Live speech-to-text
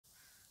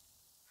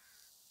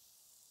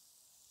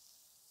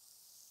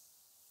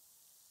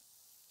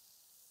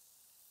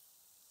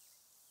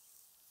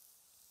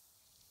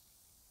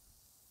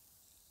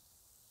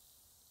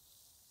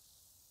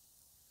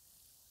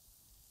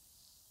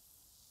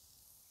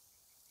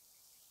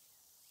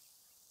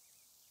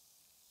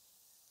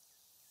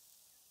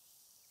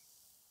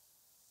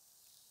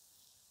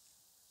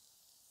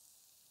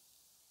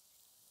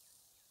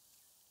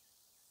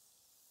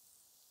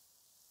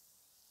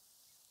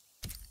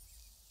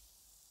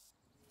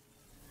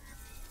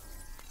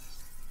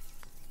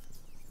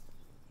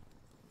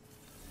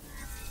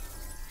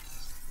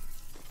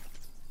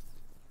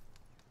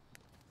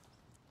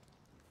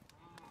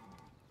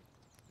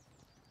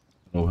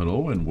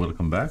Hello and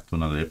welcome back to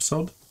another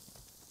episode.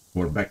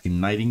 We're back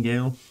in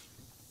Nightingale,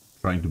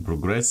 trying to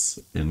progress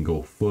and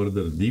go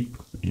further deep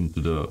into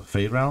the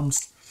Fey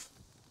realms.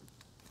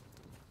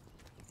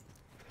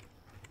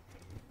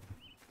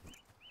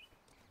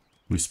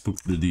 We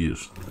spooked the deer.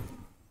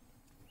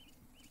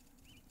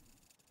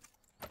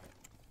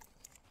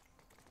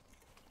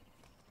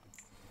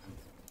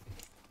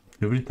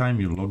 Every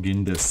time you log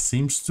in, there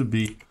seems to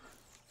be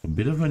a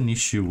bit of an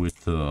issue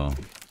with the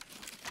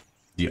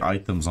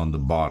items on the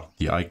bar.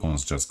 The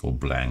icons just go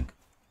blank.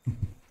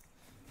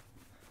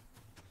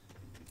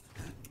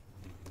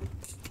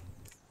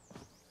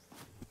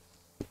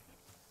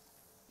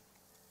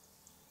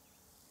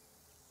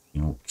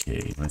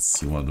 Okay, let's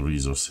see what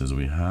resources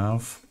we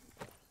have.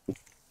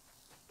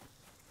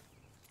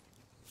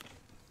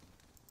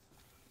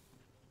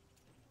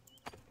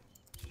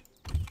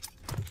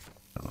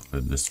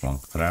 Let this one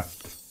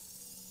craft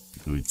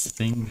do its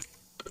thing.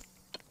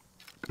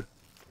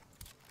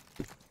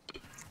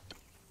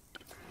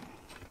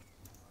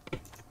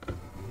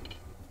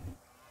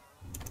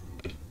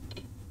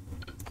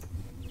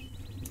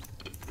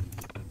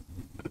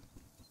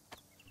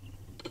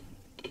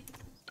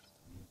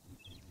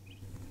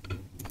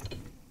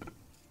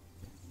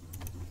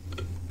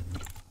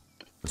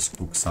 Let's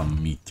cook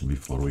some meat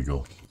before we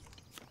go.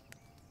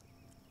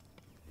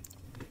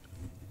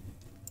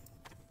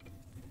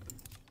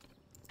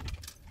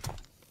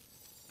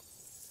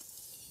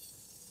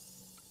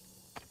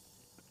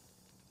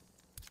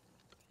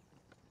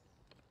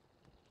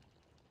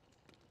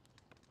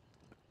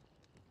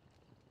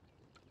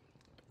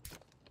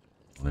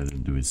 Let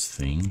it do its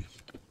thing.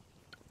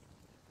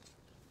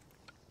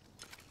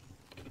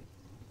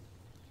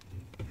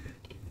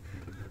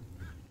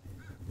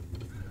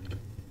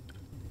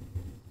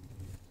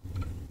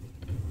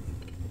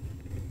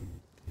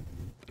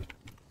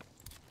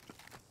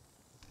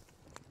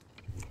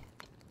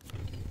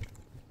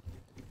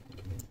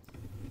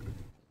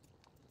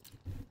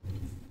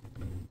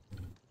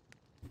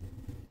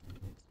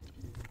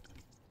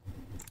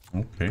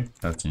 Okay,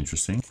 that's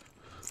interesting.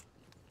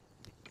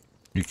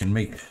 You can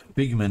make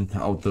pigment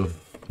out of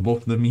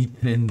both the meat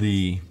and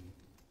the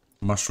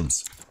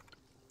mushrooms.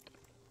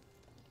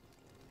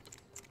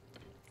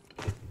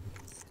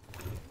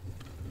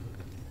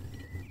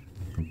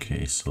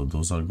 Okay, so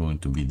those are going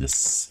to be the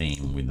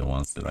same with the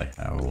ones that I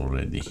have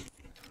already.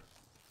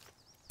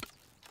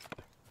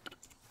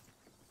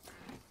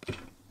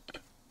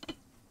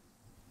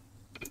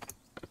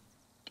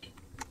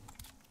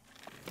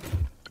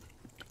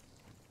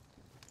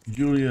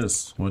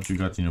 Julius, what you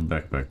got in your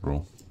backpack,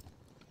 bro?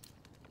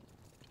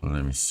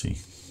 Let me see.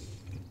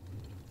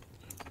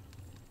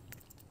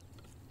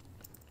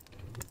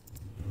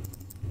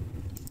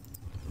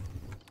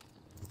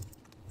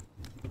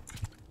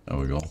 There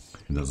we go.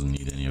 He doesn't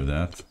need any of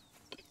that.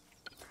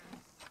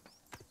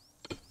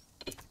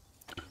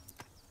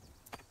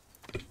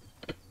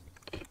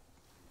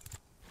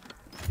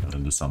 Gotta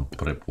do some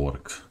prep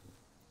work.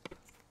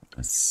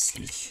 Let's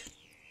see.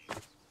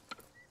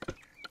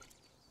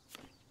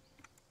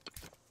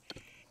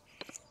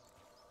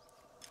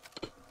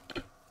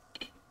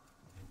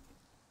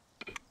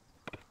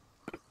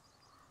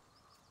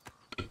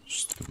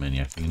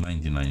 I think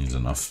 99 is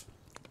enough.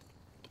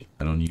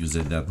 I don't use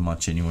it that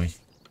much anyway.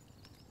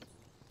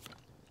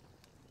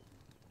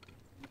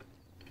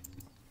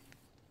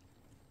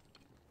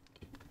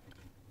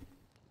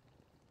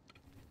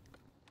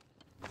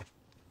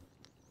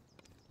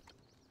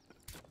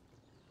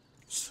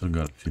 Still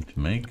got a few to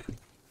make.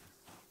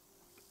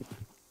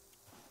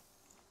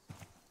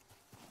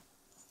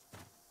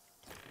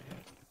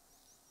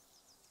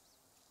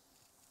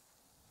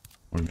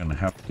 We're gonna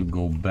have to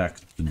go back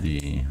to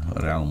the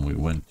realm we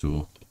went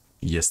to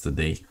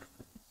yesterday.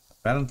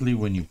 Apparently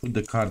when you put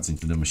the cards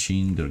into the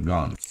machine, they're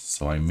gone.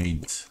 So I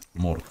made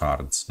more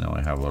cards. Now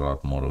I have a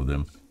lot more of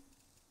them.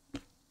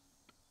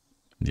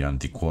 The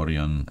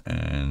antiquarian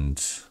and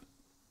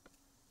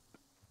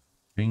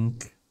I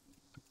think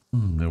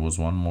there was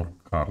one more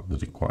card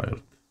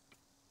required.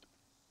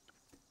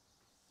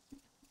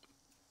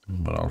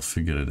 But I'll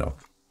figure it out.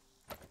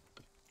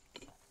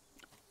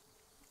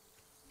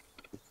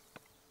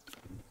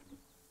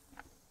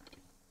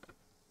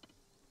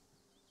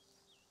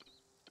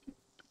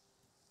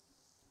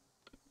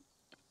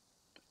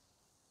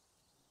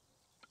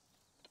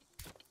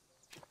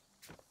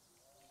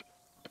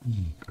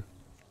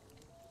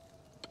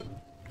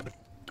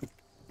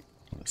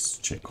 Let's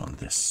check on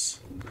this.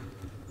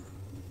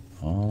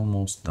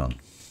 Almost done.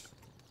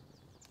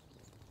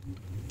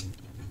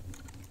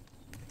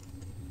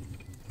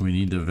 We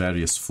need the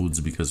various foods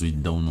because we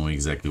don't know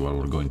exactly what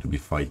we're going to be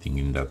fighting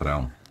in that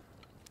round.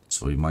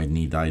 So we might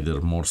need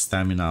either more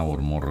stamina or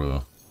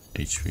more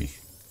HP.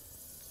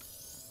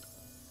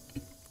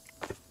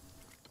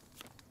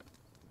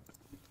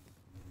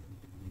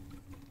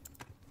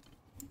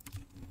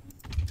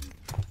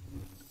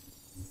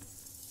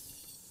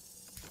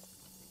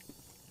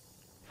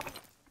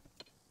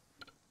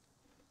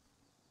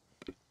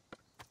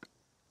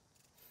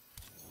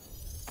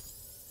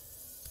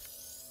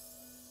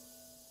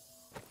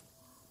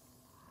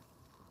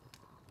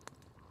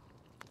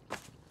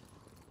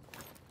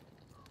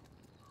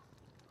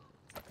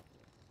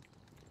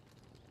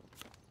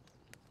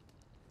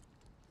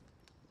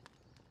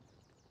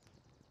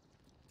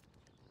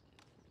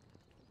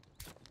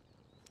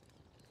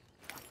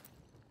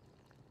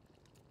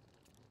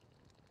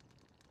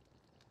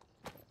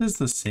 It's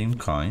the same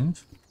kind.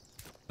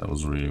 That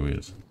was really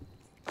weird.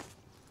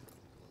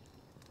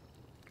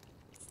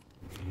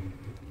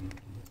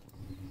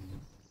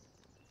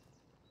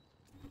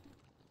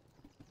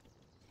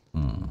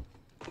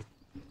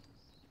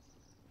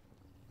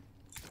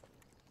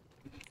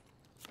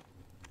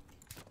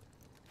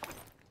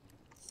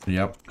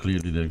 Yep,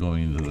 clearly they're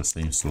going into the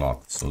same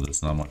slot, so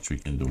there's not much we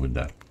can do with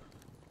that.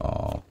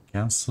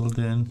 Cancel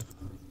then.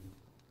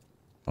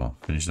 Oh,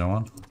 finish that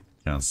one.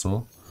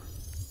 Cancel.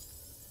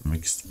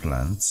 Mixed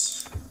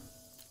plants.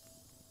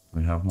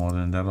 We have more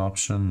than that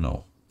option?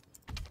 No.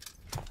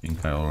 I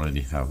think I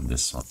already have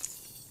this one.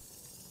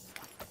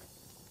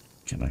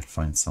 Can I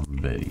find some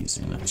berries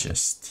in a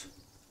chest?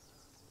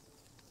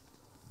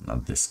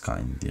 Not this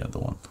kind, the other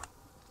one.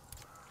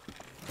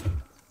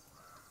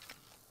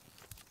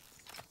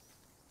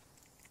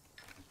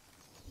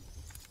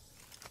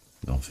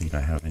 Don't think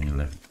I have any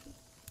left.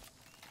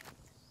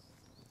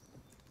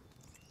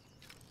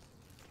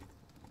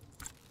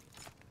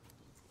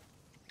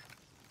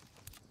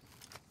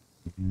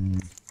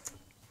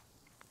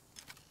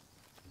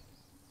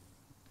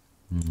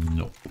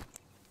 No.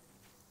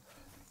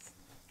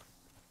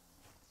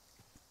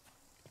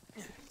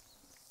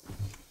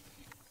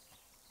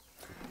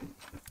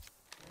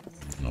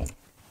 No.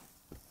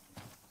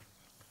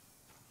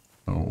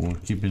 So we'll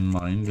keep in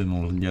mind and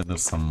we'll gather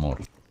some more.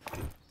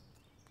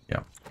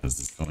 Yeah, because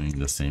it's going in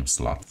the same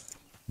slot.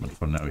 But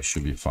for now it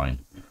should be fine.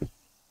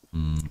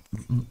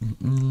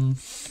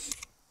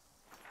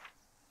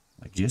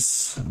 I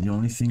guess the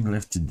only thing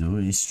left to do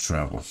is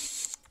travel.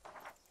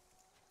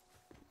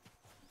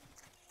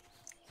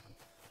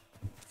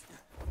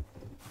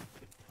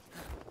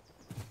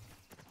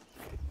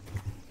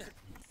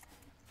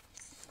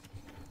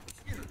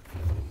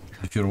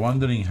 If you're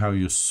wondering how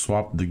you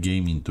swap the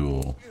game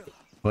into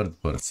third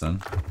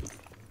person,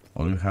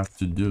 all you have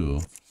to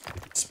do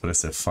is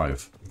press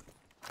F5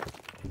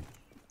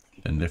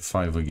 and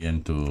F5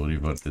 again to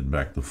revert it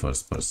back to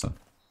first person.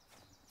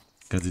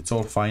 Because it's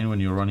all fine when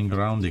you're running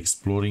around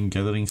exploring,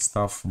 gathering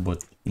stuff,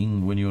 but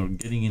when you're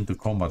getting into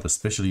combat,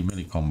 especially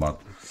melee combat,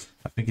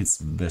 I think it's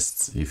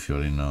best if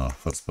you're in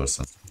first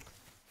person.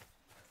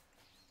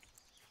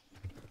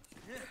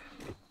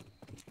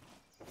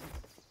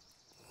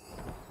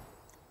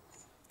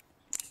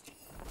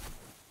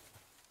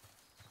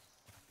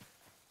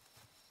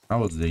 That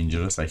was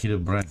dangerous. I hit a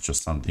branch or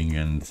something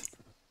and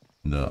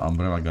the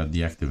umbrella got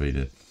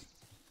deactivated.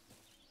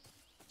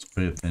 So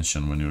pay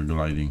attention when you're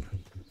gliding.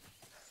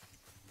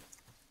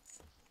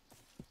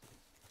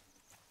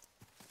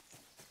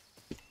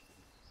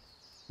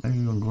 Maybe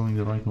you're going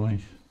the right way.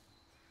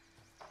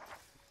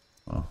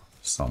 Oh,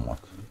 somewhat.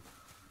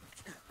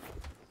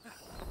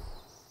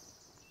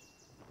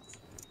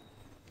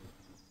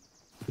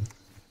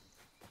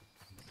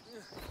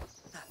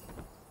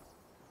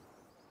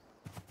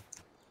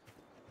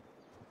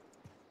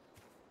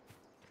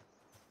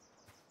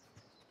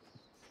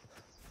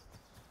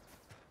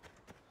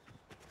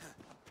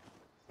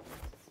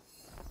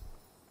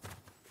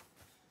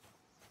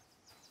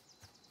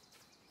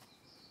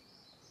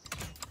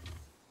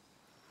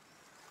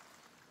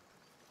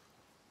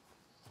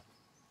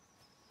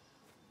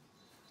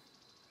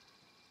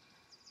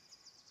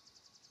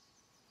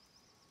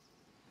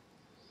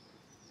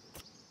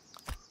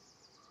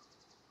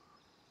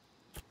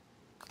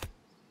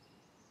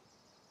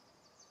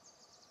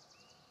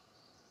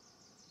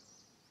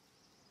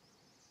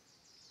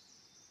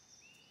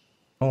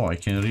 Oh, I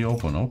can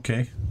reopen.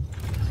 Okay.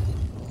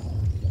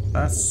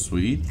 That's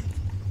sweet.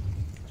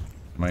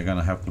 Am I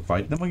gonna have to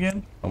fight them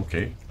again?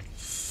 Okay.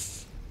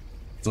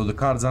 So the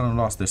cards aren't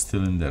lost, they're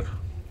still in there.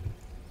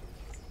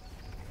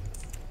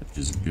 Which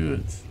is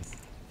good.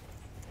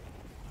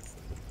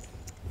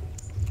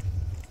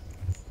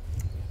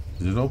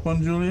 Is it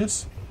open,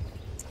 Julius?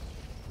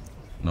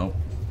 Nope.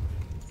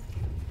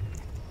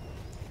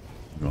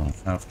 You're gonna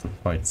have to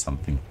fight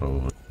something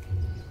probably.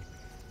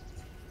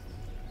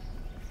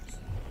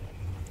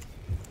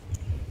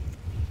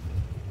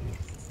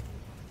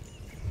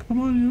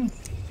 Come on, you.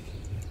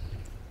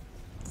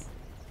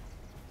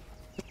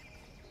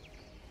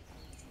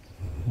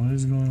 What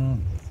is going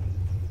on?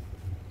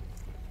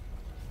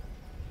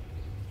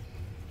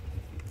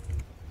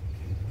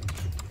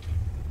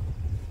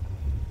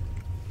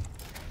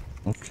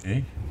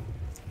 Okay.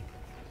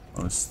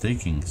 Well, it's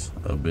taking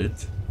a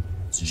bit.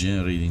 It's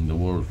generating the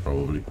world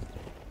probably.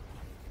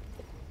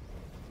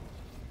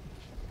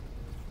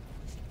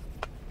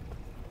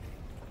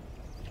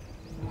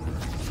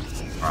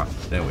 Ah,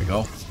 there we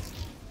go.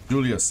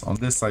 Julius, on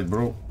this side,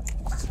 bro.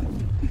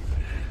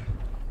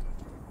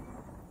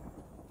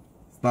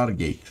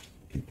 Stargate.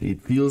 It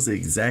feels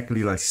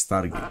exactly like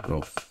Stargate,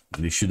 bro.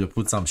 They should have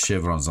put some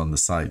chevrons on the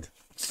side.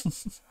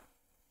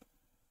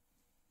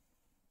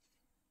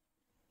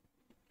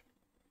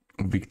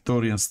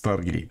 Victorian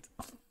Stargate.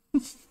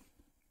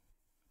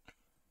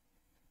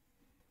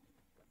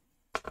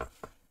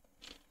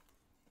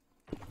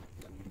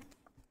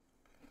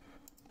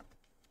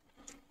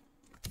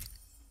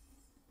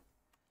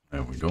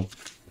 There we go.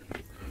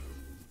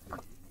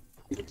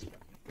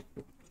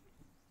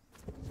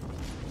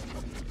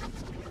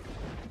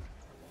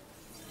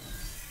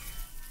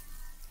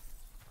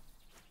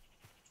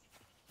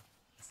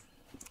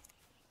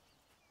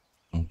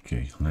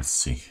 Okay, let's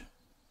see.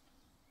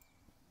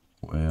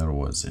 Where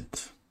was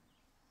it?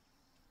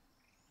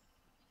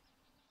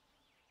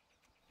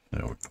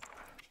 There we go.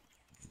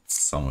 It's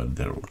somewhere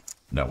there,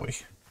 that way.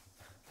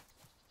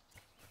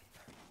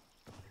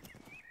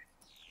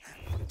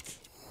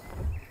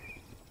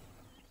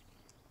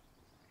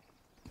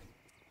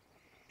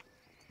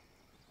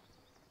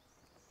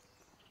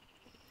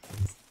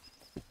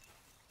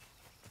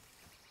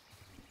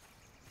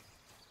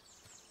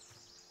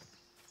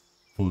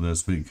 Oh,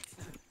 that's big.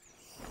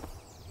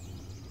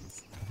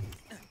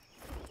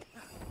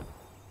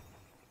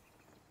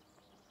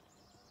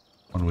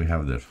 What do we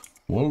have there?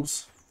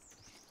 Wolves?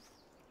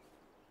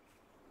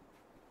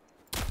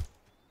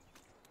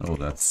 Oh,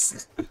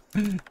 that's...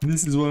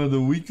 This is one of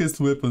the weakest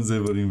weapons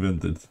ever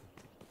invented.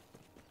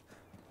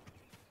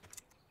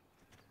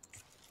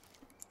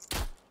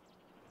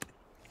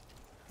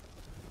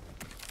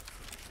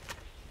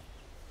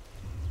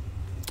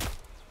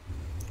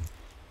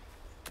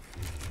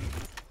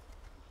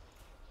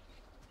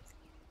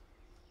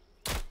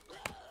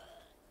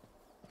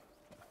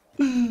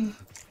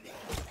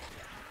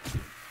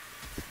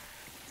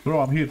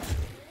 Bro, I'm here.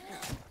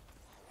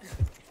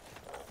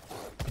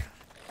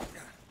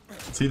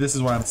 See, this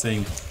is why I'm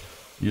saying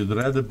you'd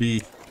rather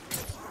be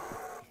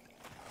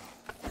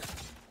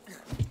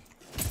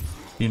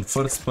in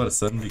first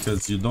person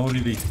because you don't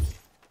really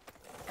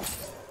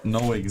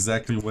know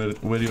exactly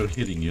where you're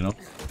hitting, you know?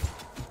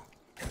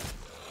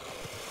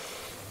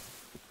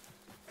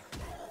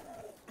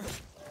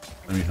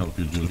 Let me help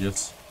you,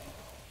 Juliet.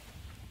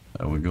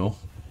 There we go.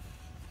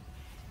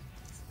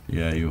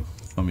 Yeah, you.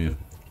 Come here.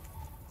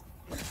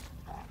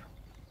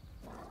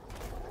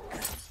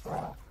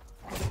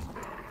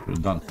 You're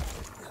done.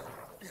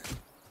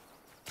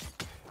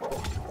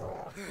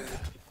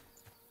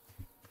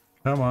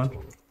 Come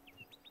on.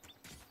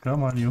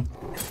 Come on, you.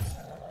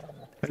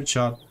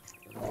 Headshot.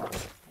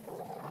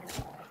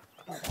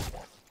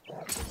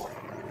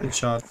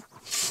 Headshot.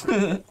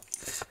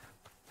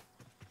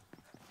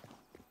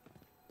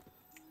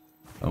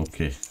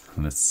 Okay,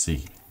 let's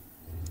see.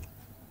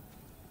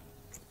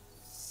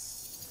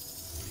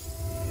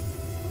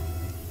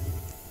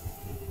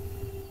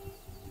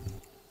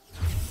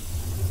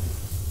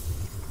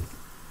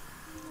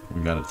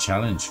 We got a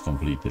challenge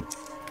completed.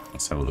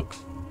 Let's have a look.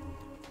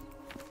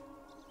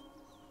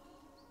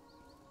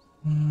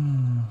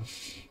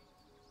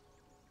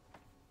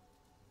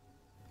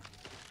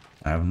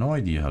 I have no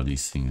idea how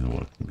these things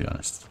work, to be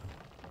honest.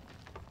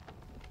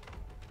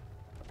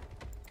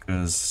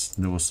 Because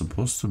there was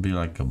supposed to be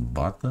like a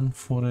button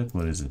for it.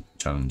 What is it?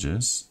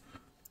 Challenges.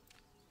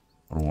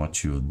 Or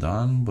what you've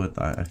done. But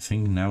I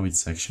think now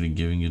it's actually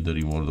giving you the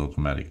reward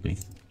automatically.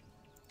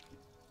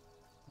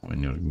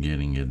 When you're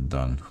getting it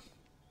done.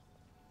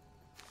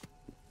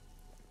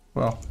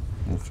 Well,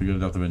 we'll figure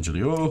it out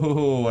eventually.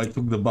 Oh, I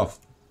took the buff.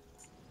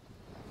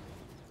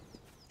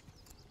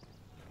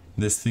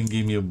 This thing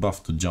gave me a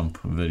buff to jump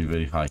very,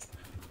 very high.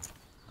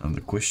 And the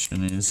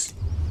question is,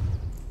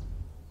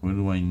 where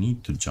do I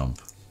need to jump?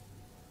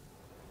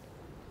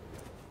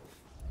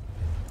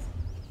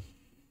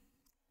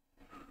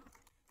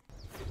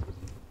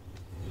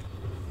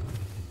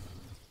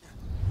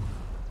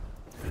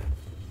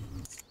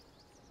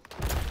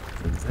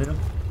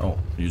 Oh,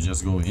 you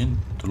just go in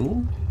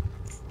through?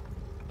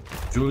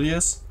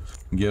 Julius,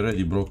 get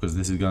ready, bro, because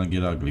this is gonna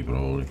get ugly,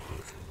 probably.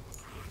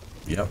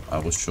 Yep, I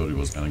was sure it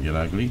was gonna get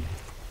ugly.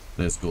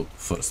 Let's go to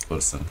first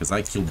person, because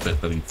I kill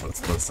better in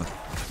first person.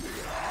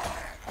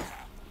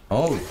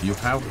 Oh, you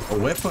have a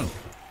weapon.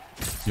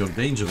 You're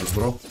dangerous,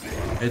 bro.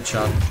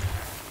 Headshot.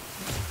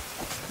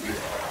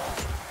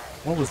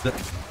 What was that?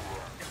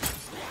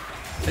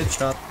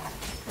 Headshot.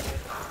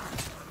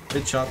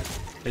 Headshot.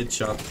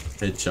 Headshot.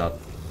 Headshot.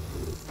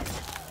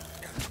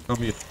 Come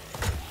here.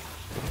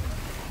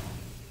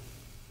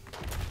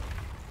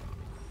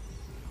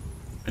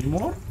 Any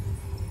more?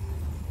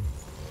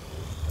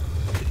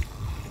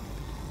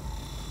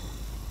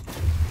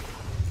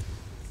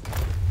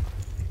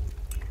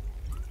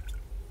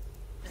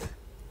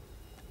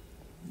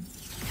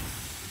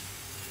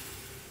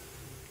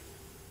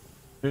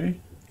 Okay. Is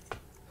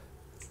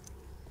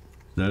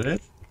that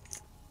it?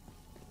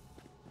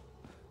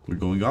 We're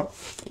going up.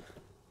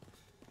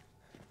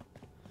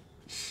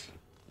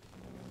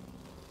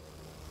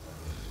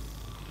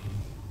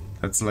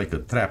 That's like a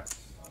trap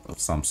of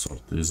some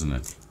sort, isn't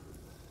it?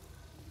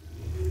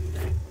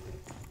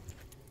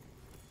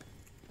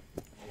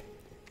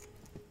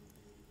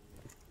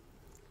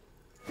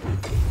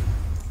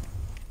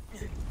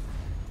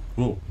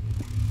 Whoa.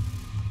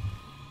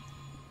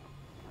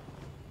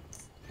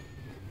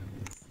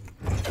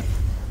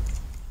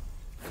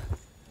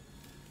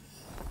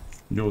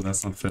 Yo,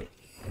 that's not fair.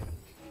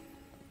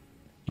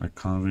 I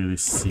can't really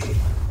see.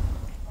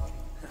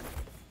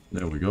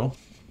 There we go.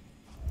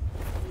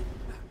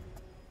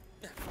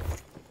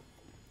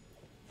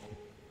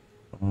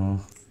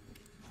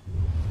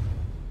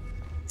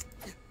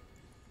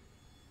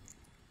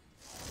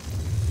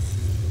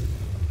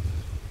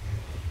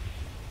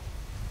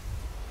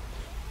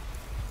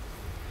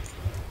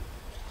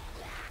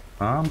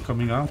 I'm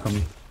coming, I'm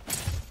coming.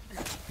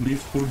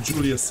 Leave poor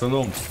Julius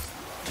alone.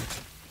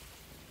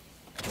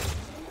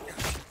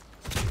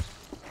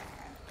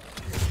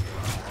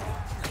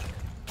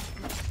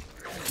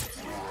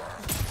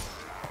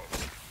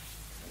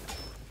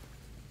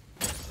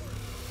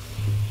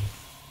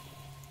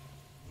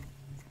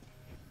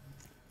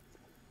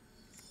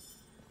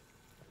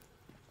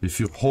 If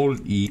you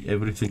hold E,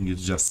 everything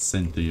is just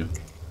sent to you.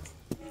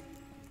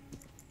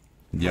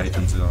 The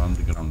items that are on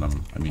the ground,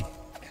 I mean.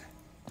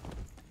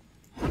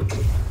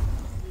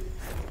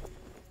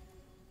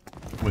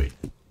 Wait.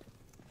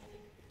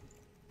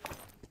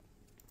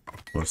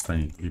 First I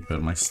need to repair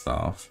my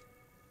stuff.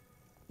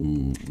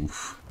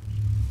 Oof.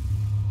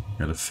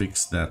 Gotta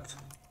fix that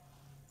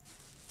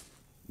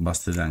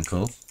busted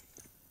ankle.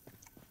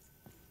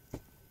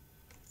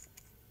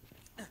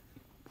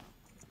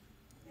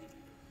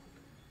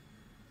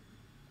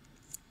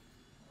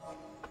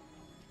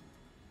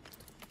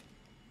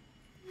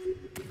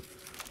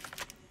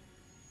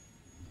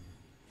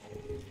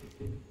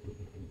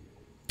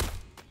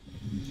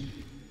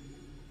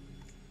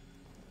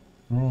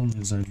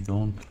 Problem is I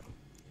don't.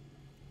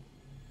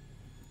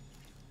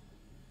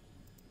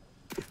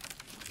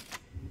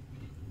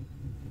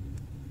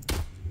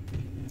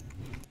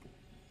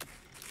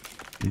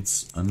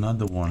 It's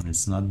another one,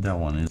 it's not that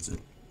one, is it?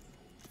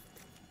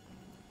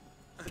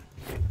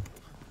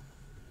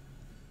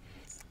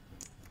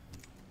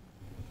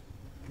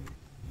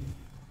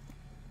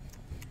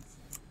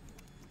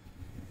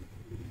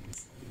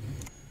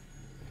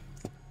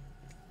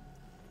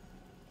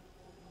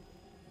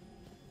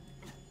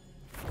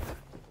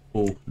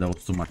 Oh, that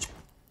was too much.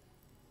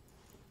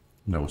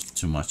 That was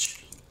too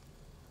much.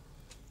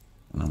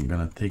 And I'm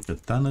gonna take a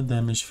ton of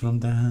damage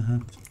from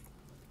that.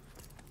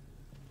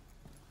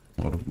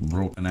 Or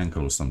broken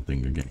ankle or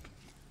something again.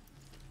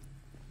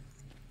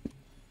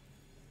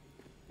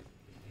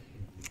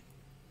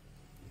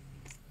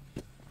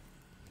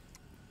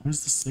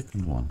 Where's the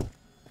second one?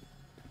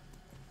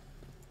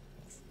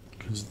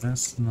 Because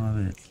that's not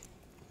it.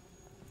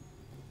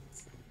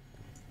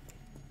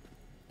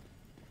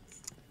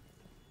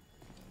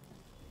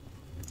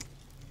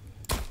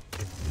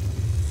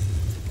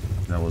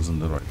 That wasn't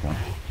the right one.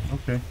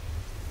 Okay.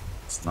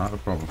 It's not a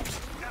problem.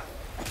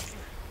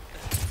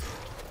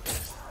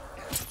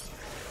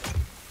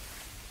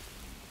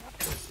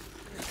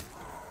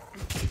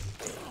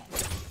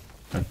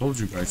 I told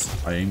you guys,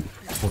 I aim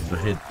for the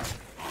head.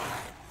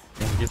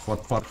 Don't get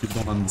what part you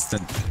don't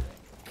understand.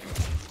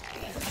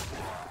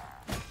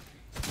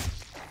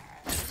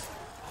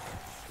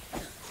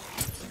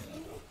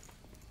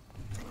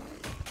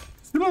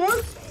 Still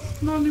alive?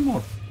 Not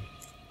anymore.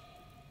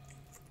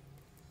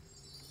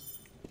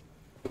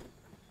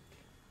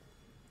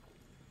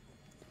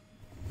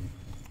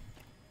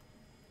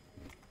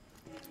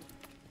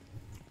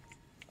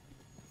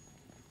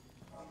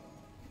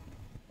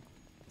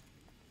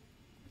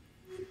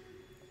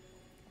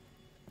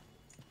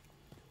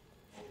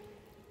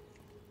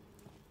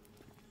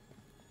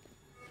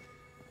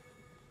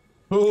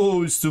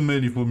 Oh, it's too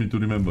many for me to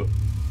remember.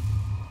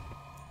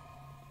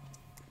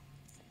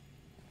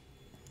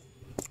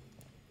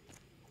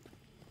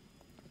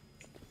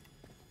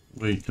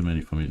 Way too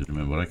many for me to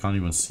remember. I can't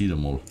even see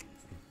them all.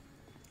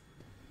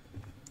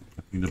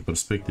 I think the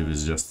perspective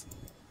is just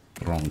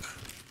wrong.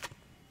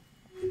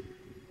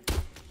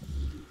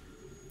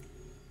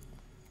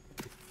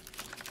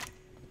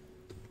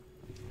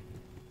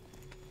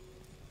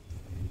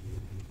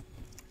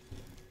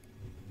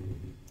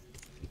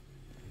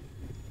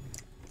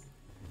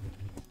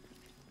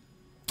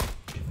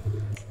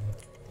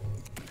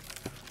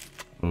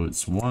 So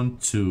it's 1,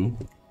 2.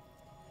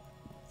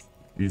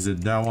 Is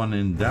it that one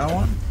and that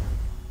one?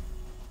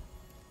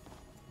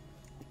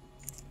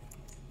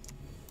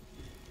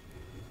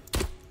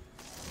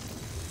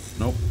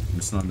 Nope,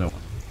 it's not that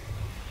one.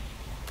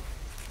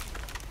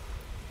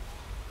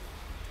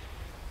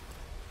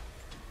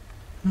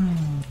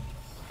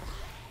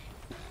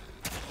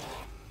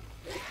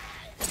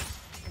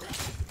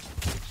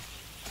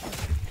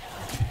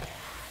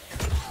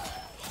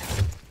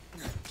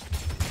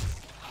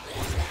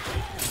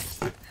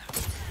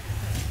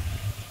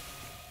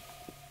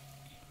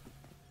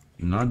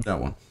 Not that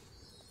one.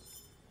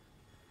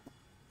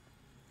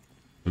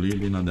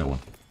 Clearly not that one.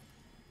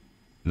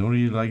 I don't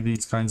really like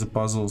these kinds of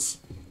puzzles.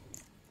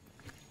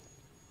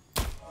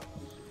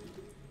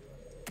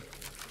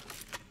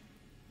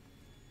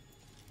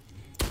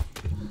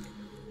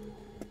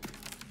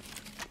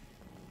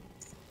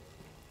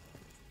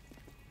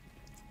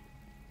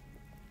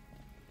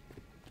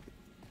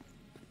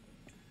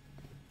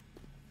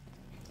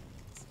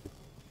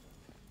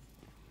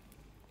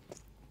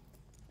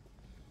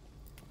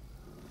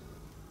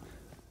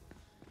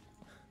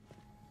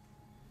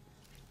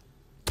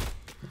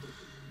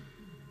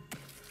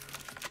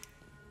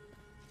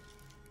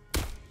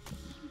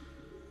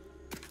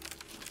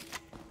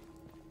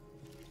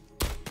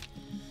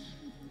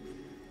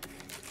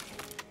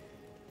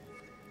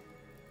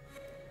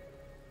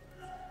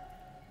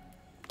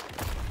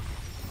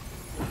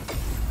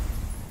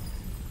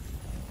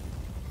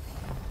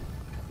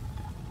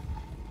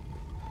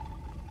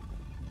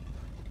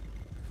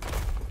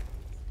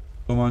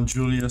 Come on,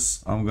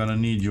 Julius. I'm gonna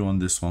need you on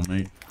this one,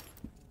 mate.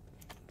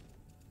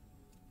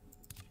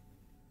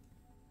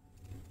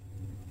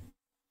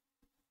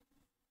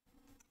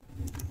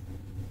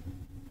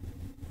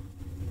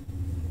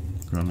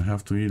 Gonna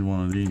have to eat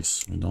one of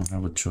these. I don't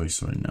have a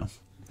choice right now.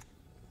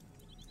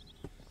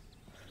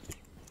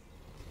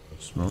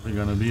 It's probably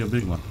gonna be a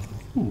big one.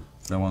 Ooh,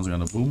 that one's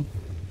gonna boom.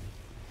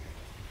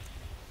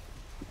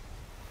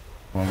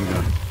 What we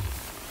got?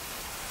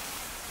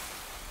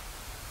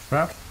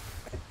 Trap.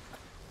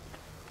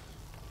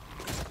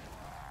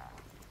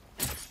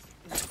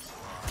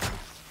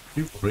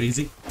 You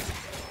crazy?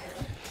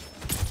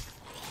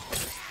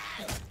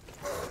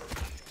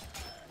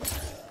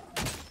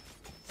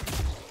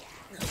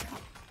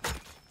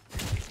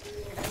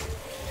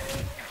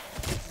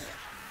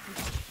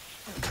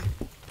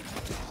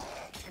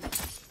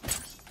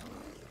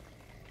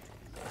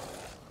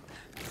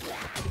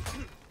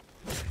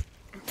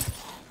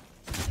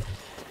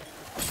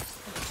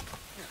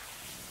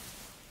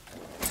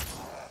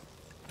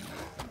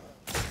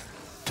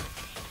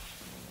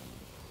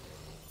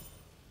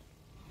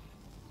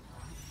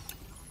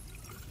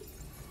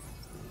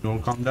 You all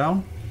calm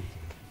down?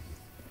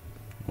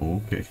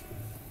 Okay.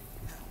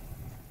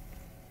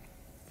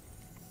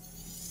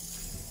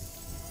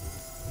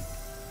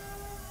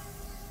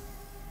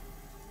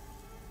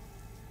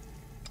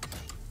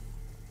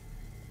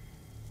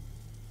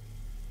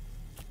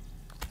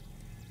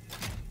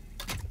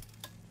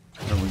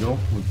 There we go.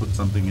 We put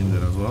something in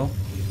there as well.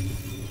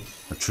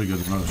 I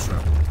triggered another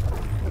trap.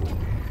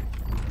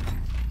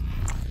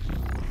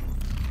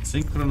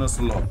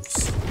 Synchronous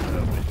locks. There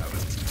we have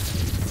it.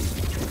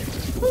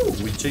 Woo,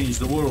 we changed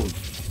the world.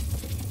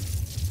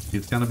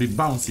 It's gonna be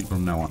bouncy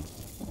from now on.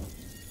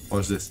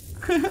 Watch this.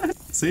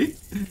 See?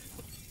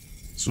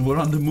 So we're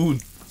on the moon.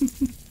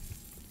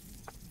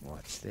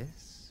 What's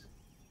this?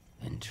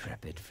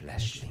 Intrepid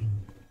fleshling,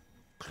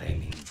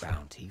 claiming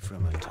bounty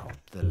from atop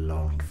the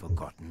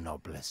long-forgotten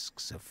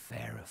obelisks of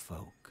fairer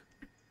folk.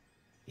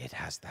 Yet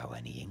hast thou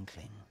any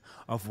inkling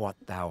of what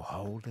thou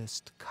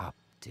holdest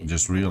cupped in?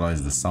 Just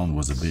realized the sound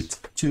was a bit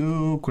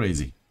too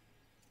crazy.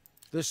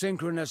 The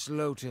synchronous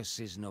lotus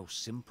is no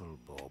simple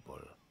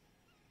bauble,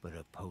 but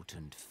a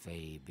potent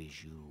fey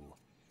bijou,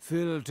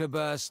 filled to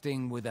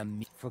bursting with a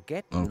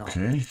forget not.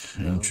 Okay,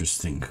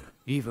 interesting.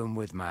 Even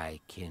with my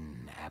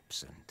kin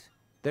absent,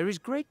 there is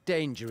great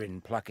danger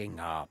in plucking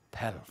our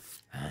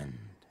pelf, and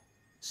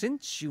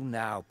since you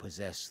now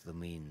possess the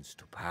means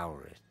to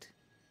power it,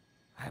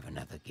 I have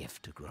another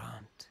gift to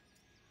grant.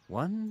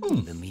 One,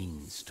 the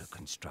means to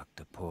construct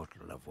a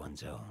portal of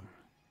one's own.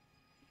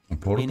 A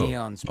portal.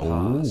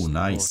 Oh,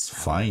 nice.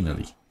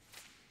 Finally.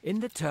 In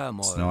the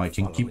turmoil, so now I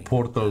can keep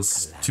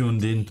portals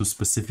tuned in to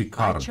specific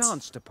cards. I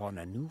chanced upon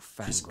a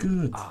It's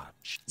good.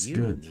 arch. It's you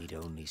good. need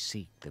only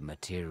seek the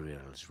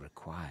materials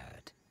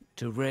required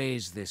to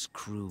raise this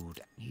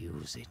crude.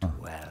 Use it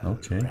well.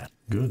 Okay.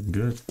 Good,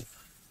 good.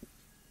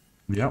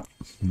 Yeah,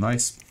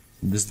 nice.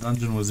 This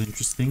dungeon was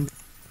interesting.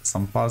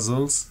 Some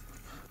puzzles.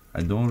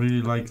 I don't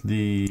really like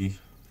the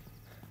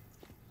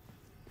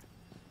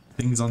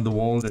things on the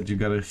wall that you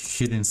gotta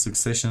hit in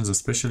successions,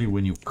 especially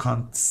when you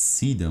can't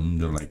see them.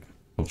 They're like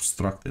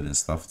obstructed and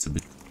stuff. It's a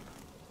bit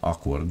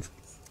awkward,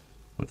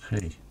 but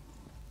hey,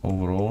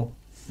 overall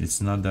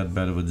it's not that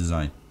bad of a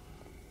design.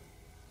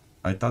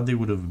 I thought they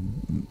would have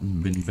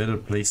been better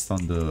placed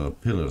on the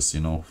pillars,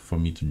 you know, for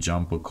me to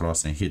jump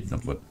across and hit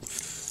them, but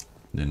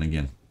then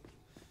again,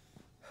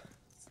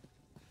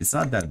 it's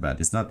not that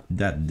bad. It's not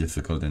that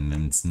difficult, and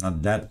it's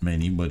not that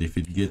many, but if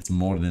it gets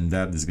more than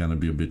that, it's gonna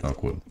be a bit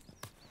awkward.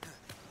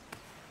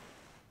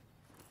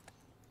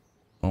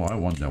 Oh, I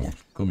want that one.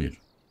 Come here.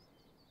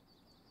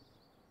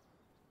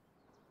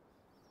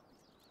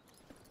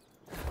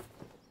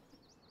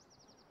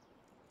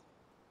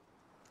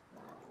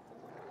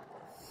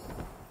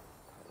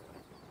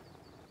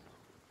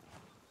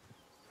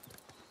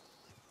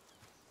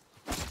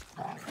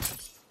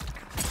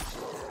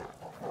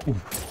 Ooh,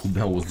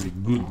 that was a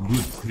good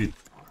crit.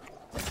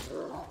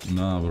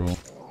 Nah, bro.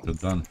 You're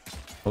done.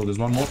 Oh, there's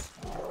one more.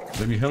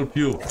 Let me help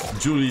you,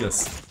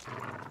 Julius.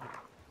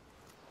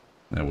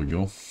 There we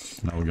go.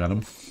 Now we got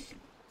him.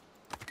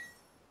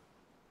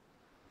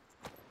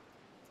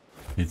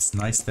 It's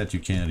nice that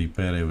you can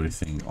repair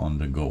everything on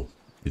the go.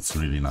 It's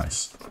really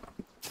nice.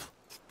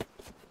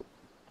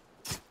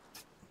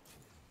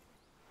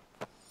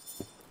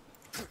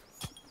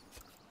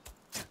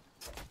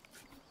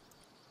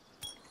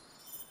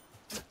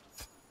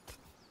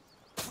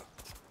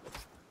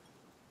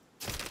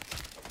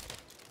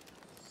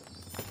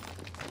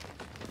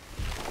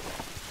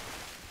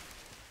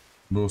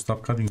 Bro,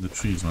 stop cutting the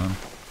trees, man.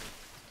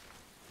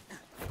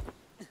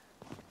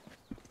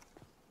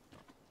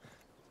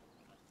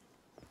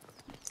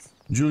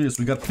 Julius,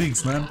 we got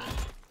pigs, man.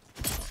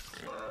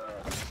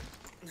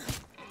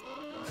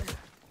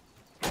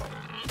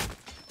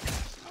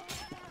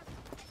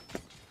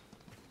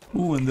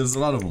 Ooh, and there's a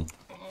lot of them.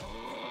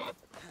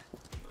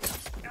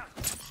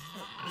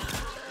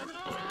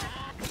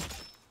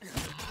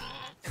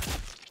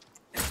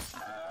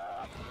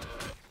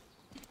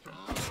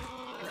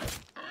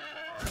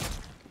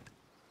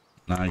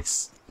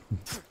 Nice.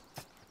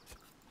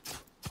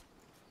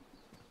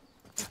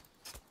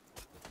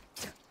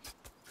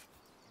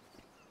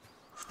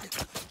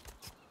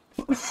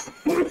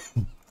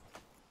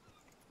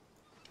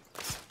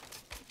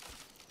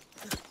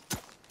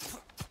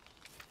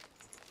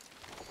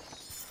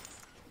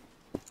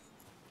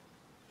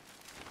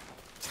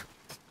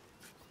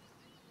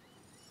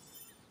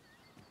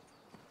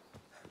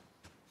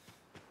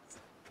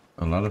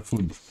 A lot of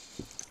food.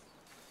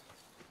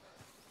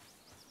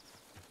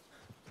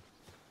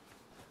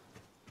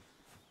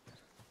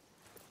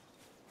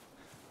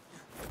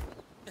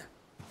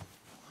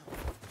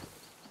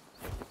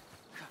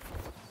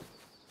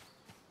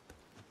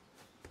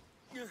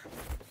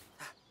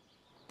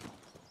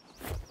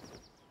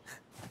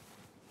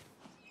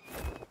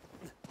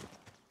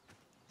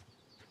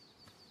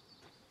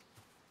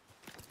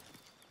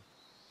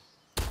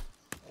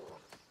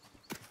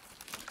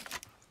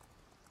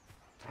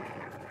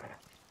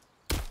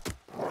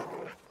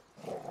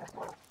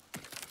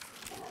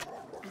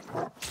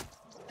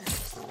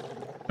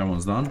 That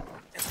one's done.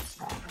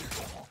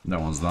 That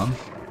one's done.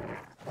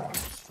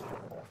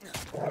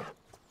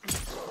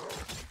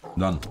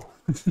 Done.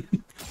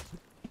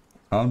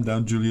 Calm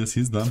down, Julius.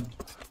 He's done.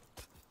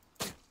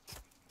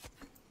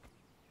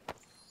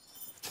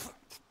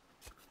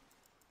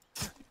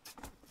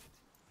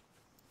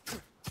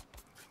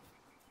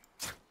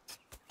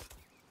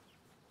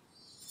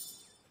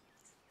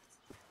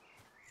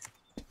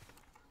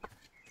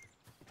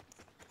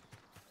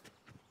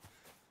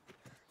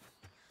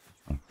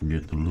 Don't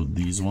forget to loot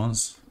these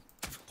ones.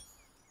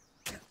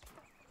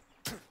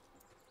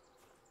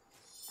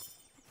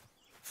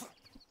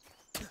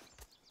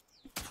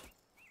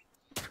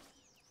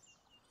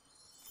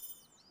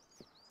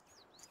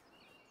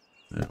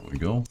 There we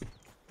go.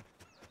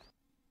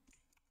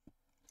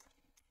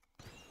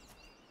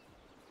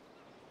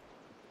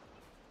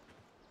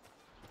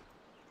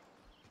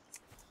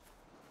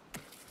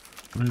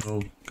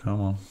 Reload,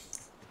 come on.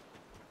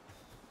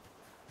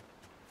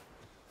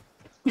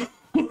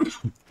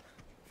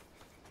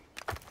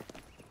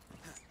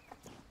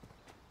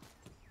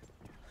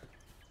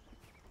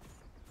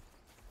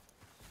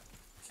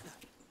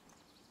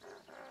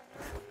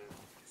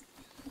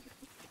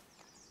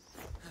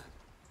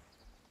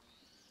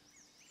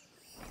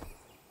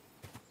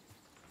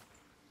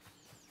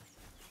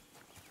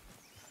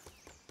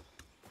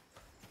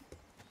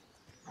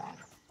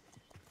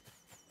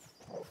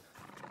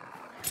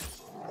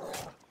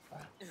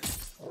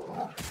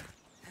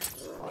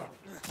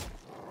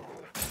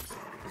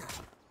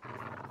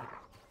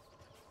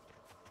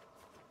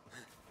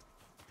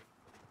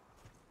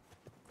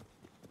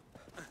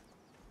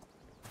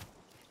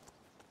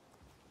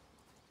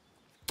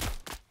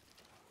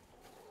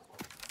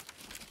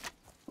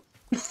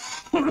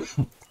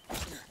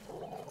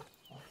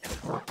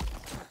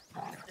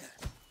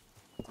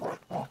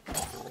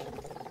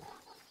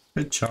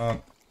 Good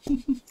job.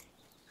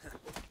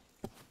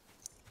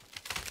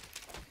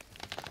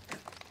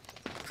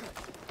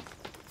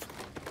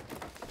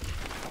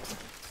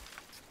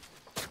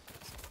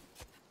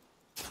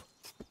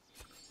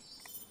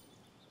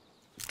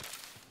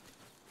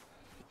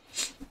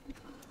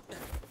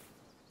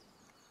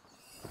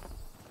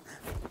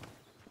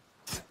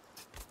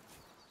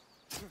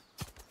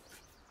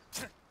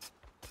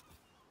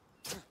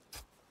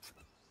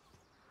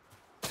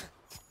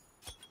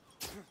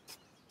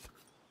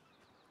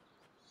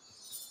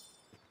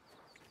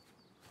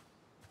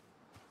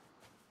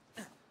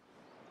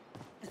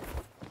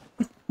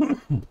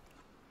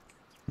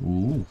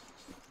 Ooh,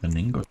 an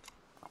ingot.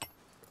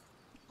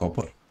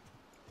 Copper.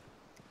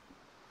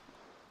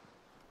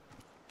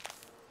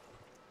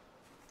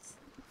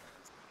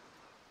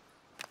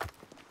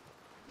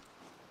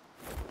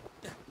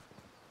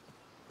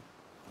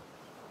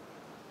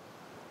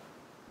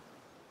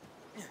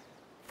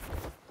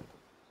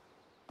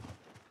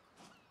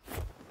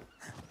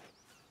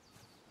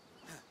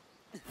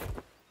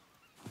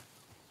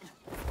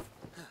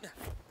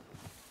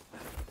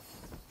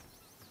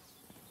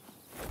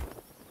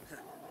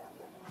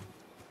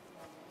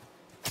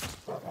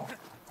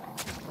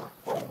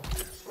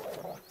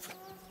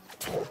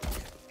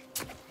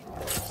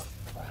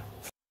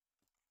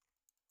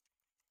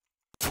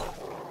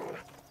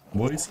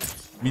 Boys,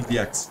 meet the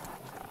axe.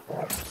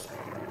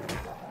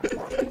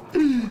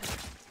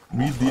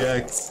 Meet the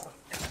axe.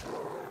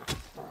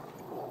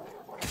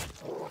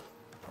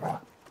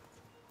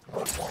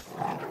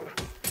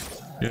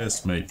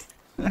 Yes, mate.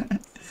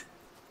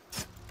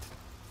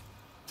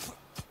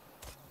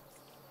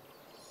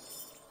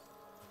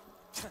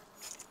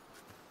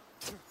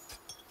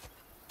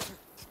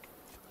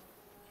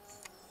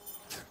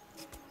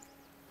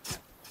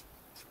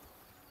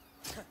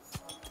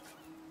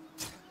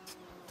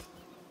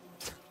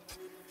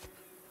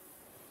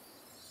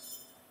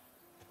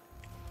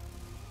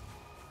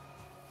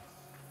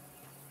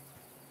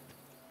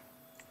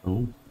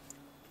 Oh,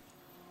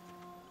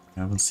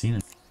 I haven't seen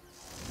it.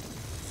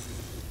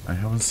 I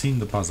haven't seen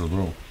the puzzle,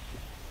 bro.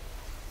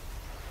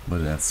 But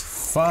that's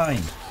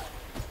fine.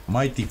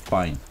 Mighty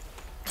fine.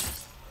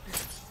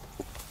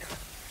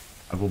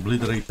 I've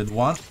obliterated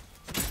one.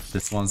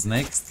 This one's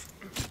next.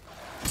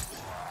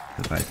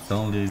 But I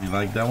don't really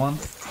like that one.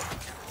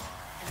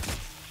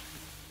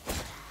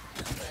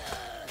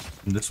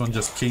 And this one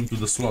just came to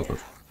the slaughter.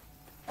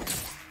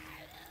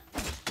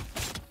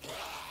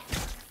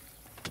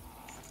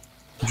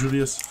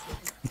 Julius,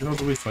 get out of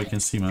the way so I can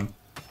see, man.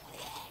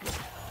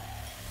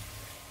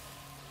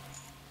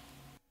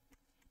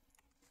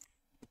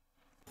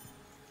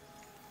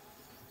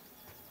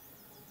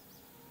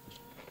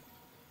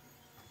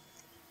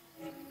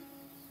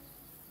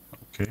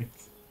 Okay.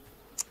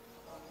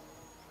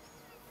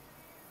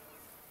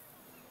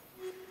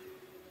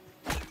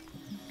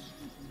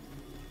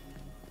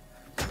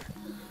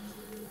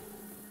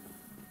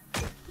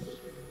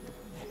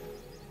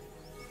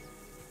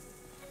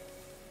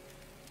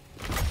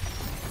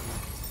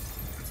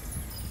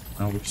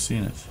 Now we've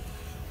seen it.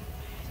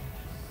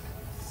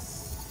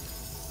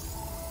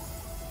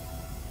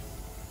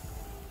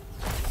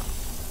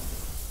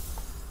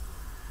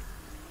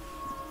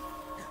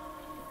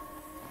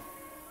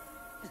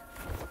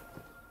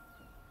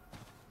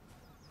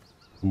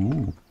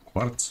 Ooh,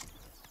 quartz.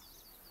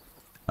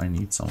 I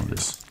need some of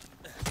this.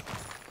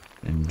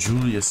 And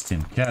Julius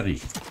can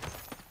carry.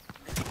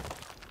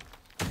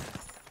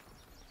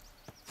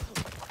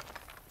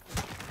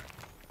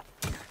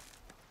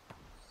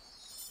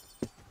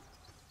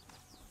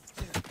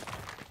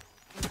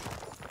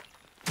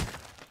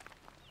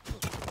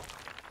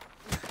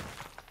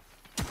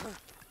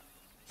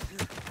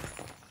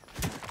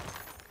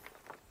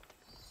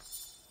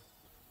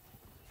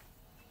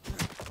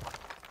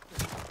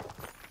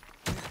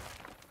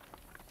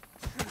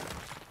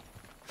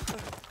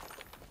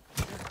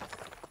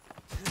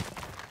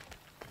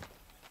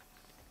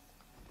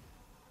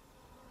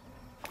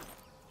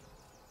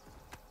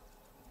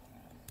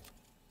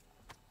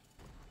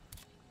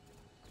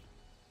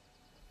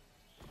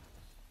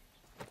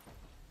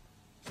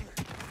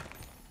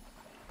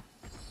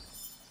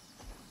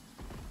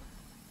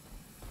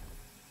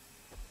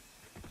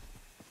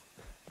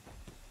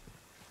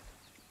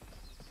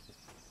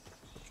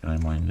 Can I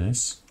mine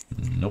this?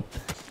 Nope.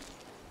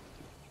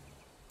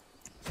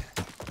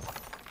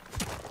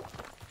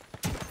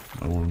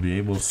 I will be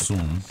able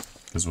soon,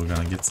 because we're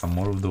gonna get some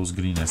more of those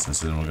green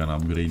essences and we're gonna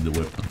upgrade the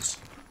weapons.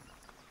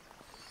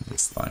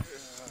 This time.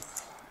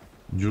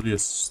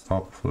 Julius,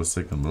 stop for a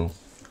second, bro.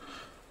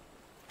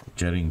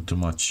 Carrying too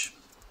much.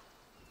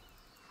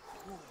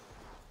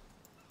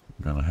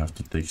 I'm gonna have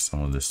to take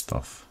some of this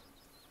stuff.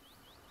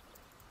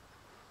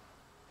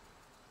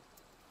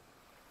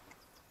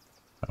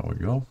 There we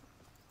go.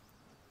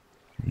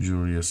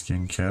 Julius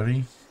can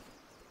carry.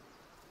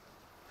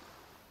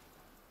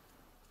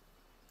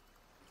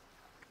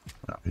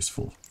 Ah, he's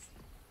full.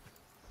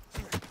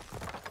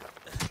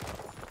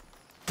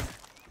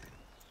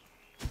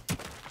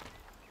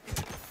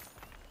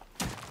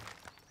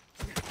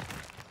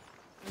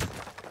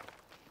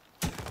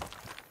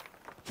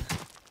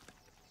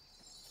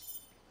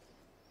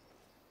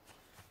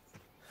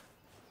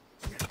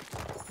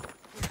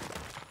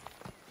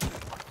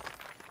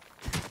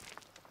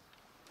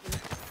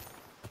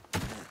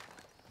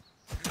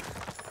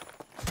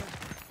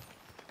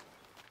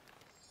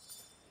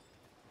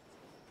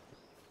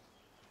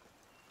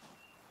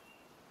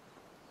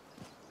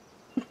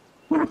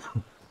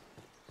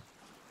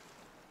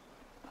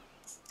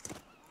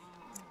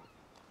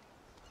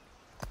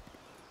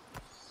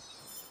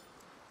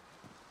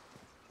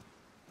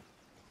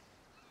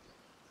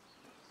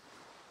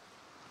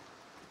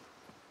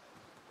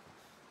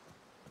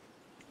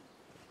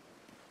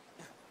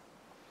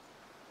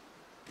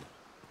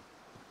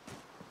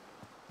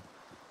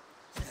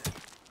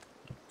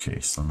 Okay,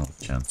 so no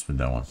chance with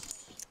that one.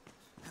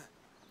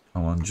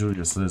 Come on,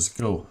 Julius, let's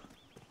go.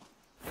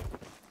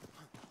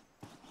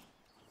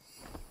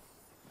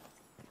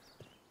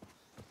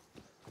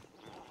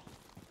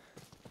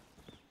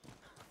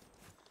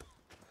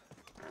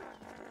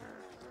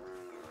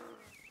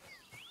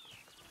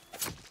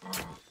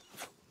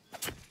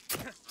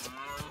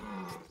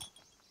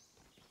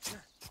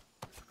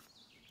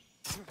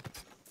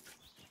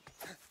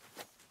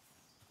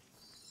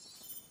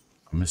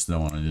 I missed that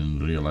one. I didn't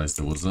realize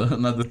there was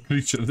another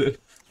creature there.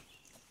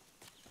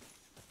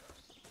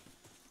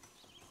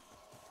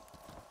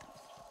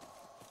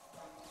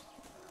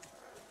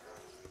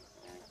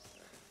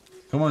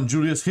 Come on,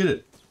 Julius, hit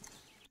it.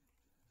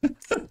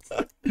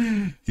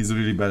 He's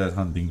really bad at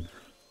hunting.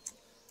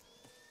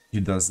 He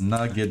does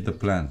not get the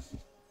plan.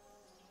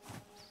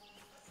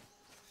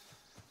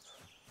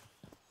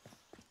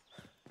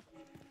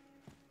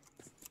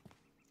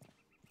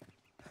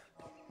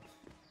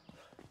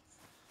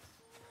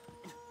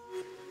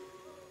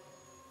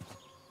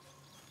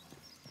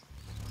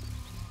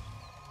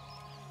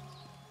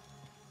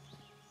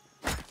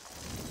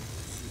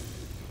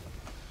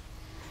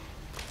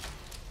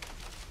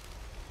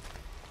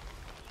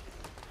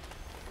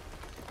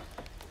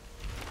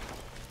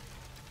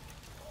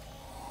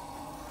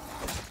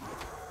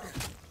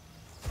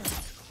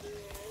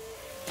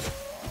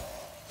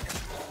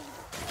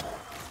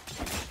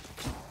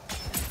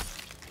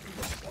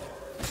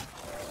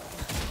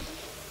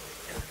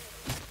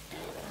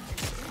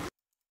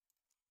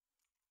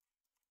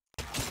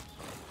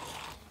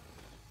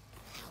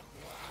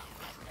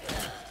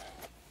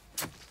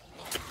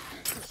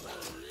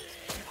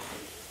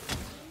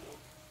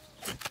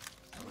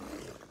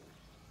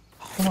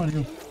 Come on,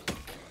 you.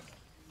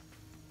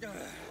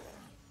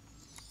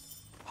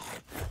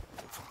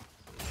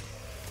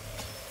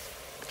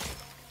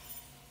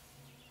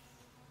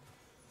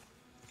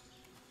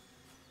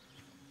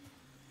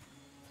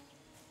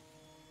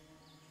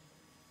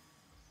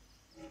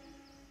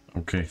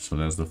 Okay, so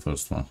that's the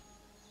first one. Of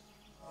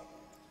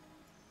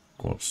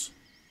course.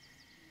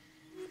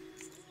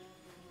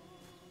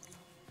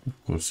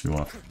 Of course you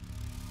are.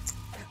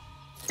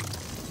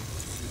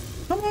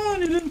 Come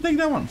on, you didn't take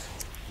that one.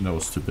 That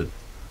was stupid.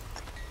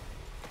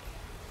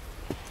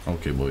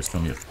 Okay, boys,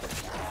 come here.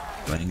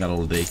 Playing out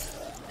all day.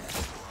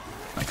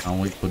 I can't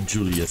wait for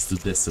Julius to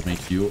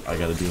decimate you. I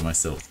gotta do it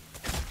myself.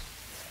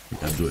 We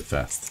gotta do it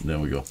fast. There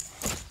we go.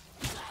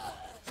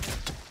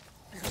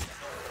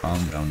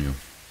 Calm down, you.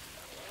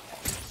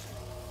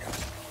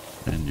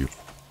 And you.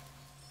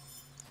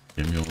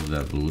 Give me all of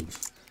that loot.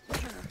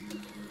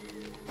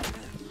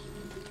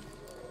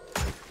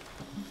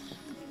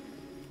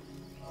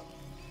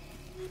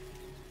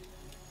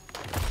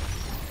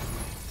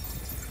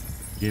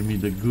 Give me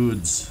the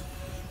goods.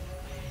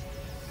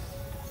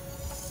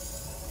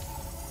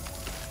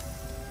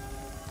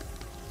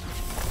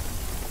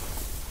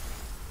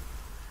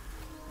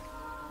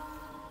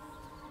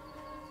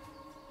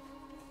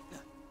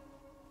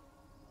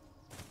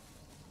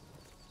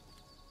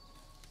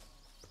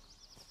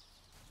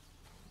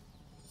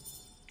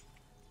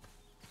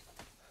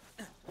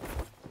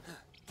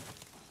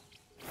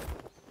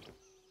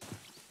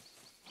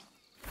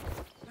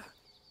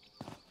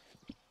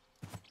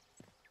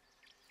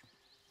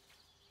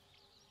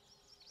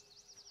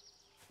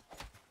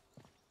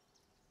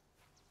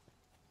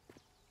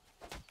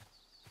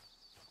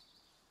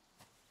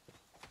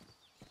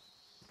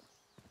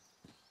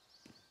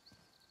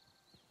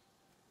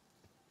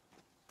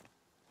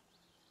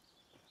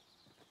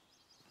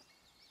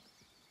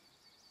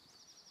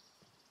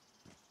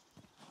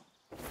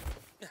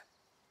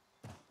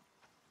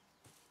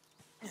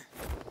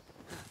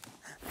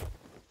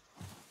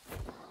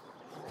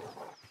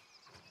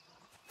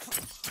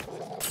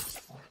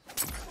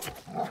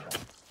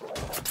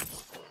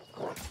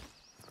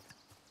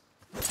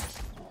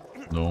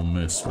 Don't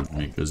mess with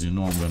me, because you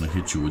know I'm gonna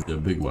hit you with the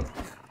big one.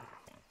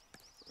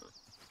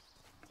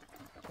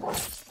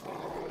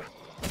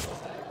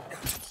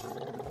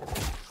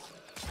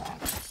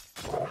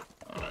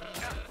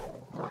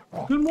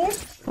 Still more?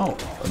 Oh,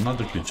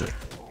 another creature.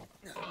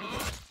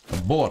 A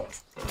boar.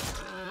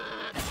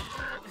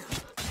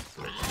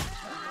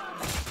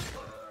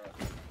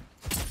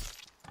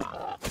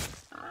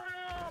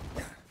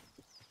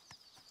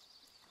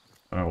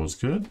 That was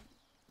good.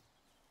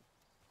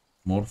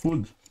 More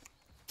food.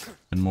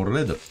 And more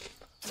leather.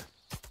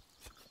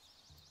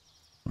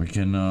 We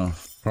can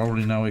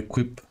probably now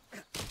equip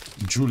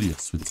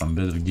Julius with some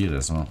better gear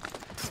as well.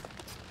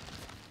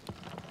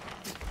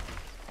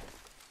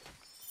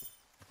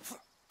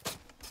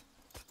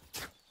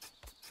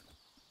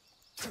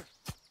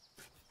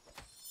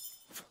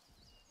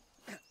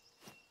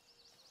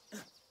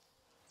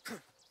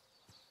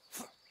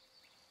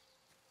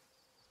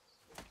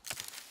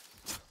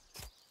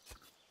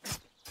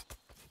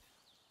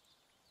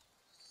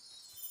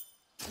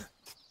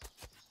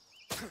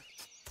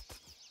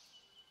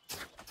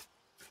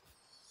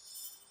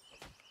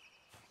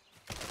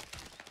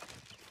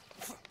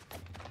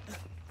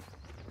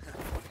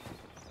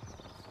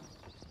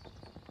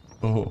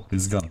 Oh,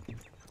 he's gone.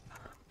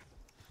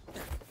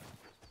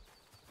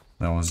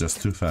 That was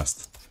just too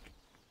fast.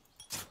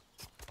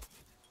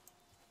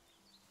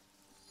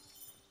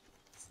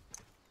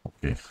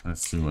 Okay,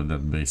 let's see what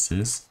that base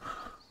is.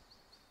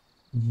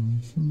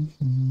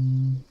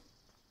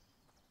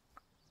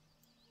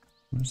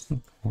 Where's the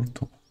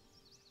portal?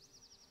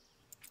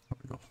 There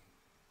we go.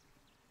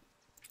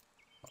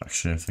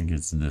 Actually, I think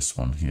it's this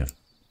one here,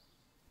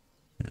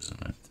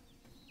 isn't it?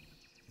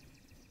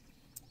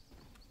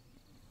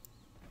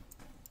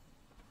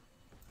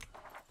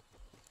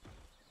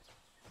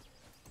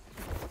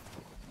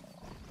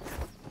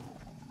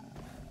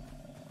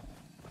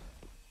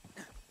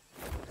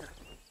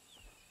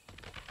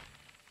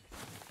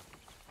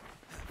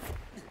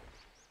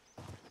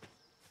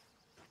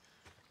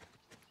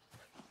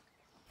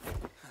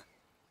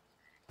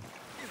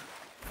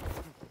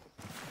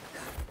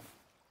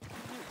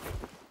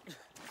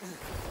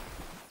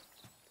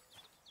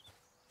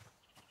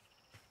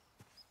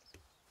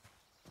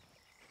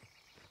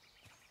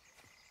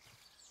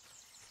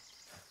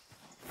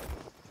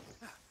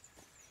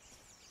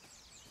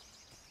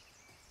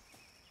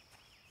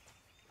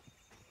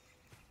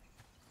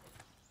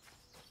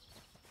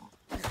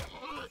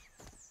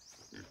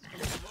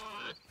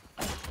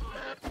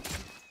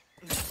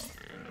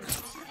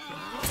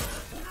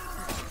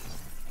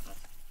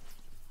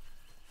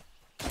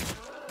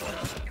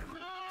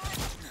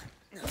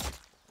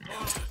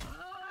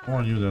 Oh,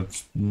 I knew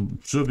that.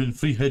 Should have been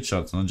 3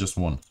 headshots, not just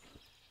 1.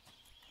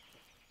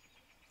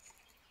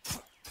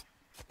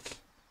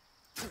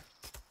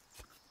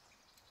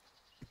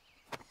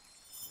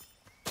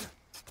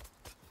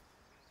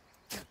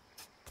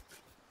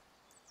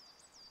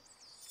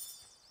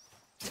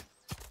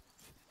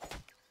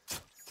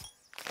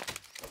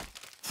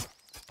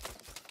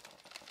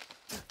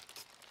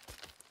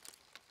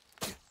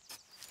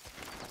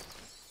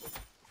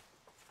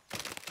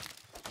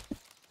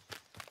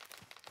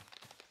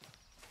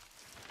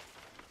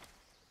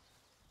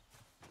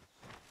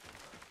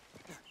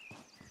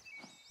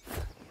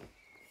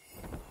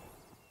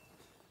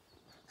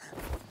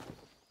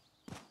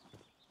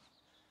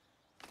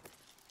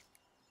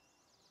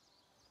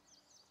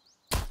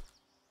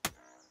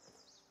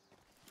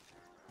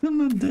 Still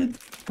not dead.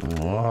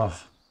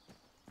 Oh.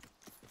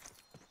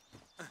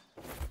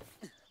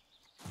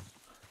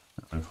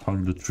 I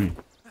hugged the tree.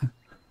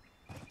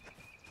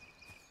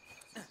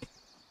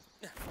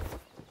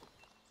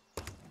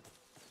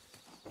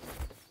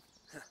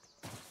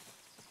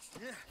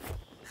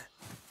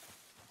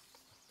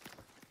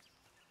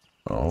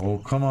 Oh,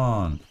 come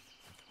on.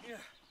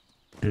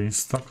 Getting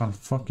stuck on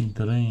fucking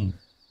terrain.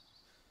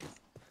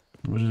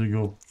 Where did it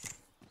go?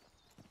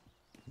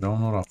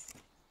 Down or up?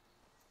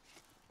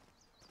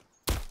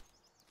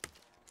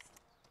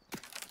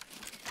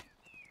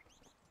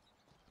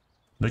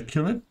 Did I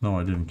kill it? No,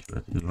 I didn't kill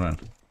it. It ran.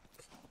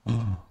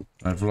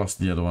 I've lost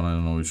the other one. I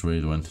don't know which way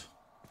it went.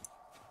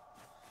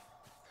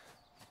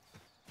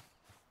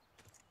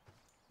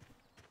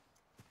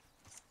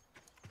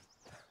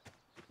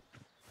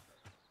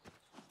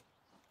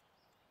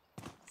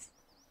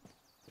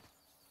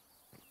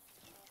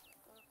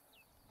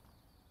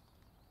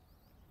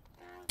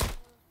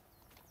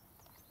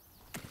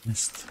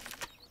 Missed.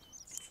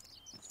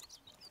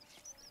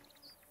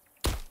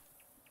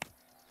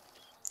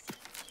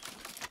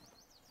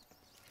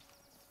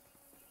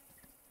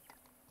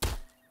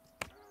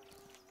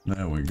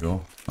 There we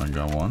go. I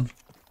got one.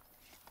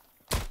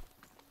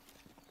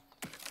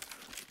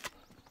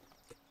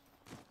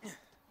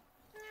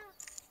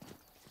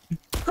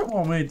 Come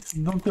on, mate.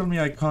 Don't tell me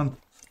I can't.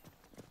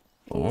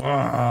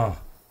 Wow.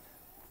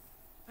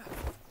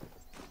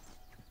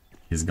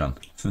 He's gone.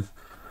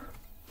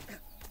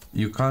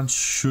 You can't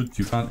shoot.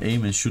 You can't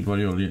aim and shoot while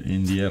you're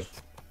in the air,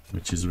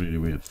 which is really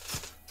weird.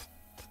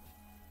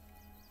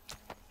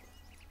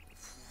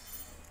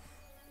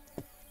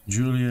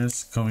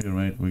 Julius, come here,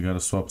 mate. We gotta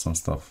swap some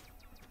stuff.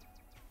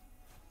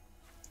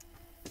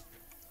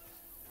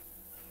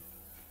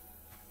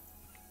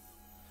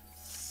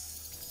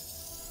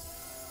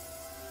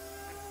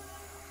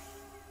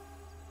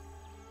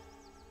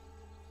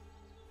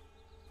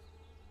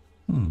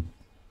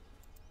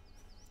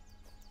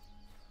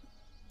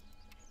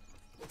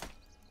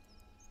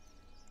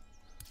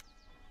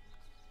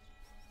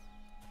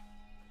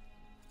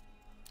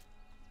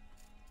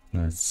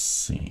 Let's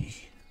see.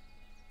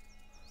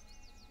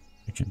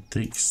 You can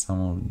take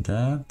some of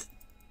that.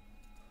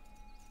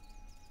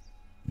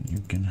 You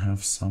can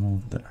have some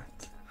of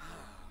that.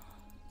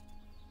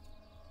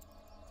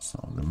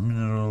 Some of the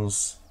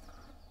minerals.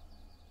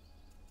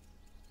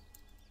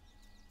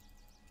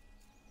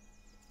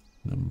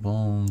 The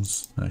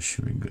bones. That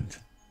should be good.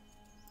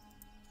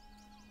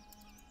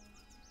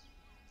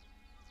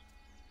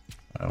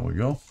 There we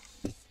go.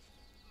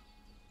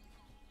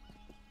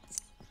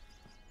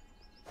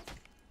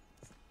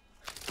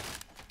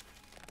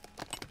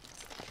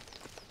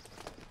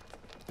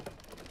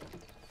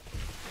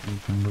 You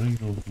can bring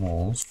those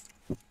walls.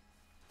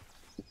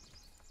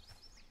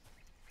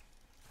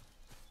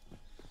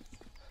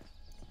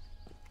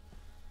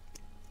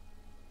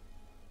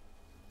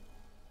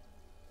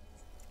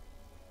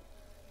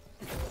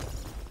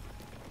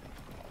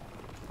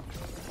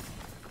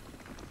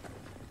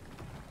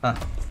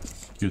 Ah,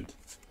 good.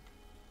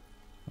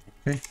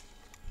 Okay.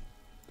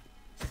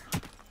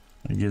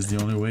 I guess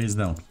the only way is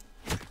down.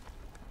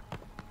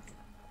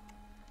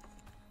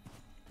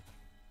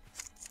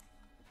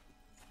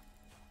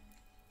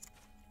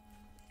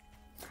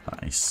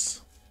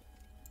 Nice.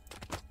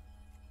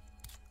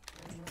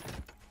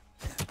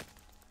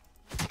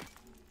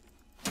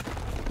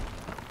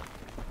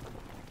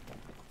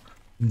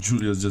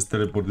 Julius just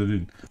teleported in.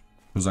 He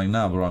was like,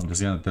 nah, bro, I'm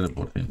just gonna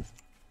teleport in.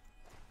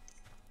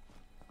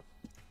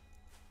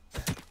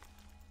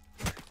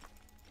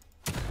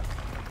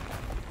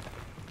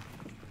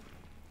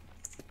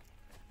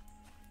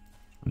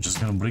 We're just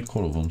gonna break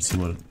all of them, see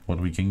what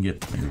we can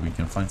get. Maybe we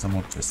can find some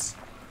more chests.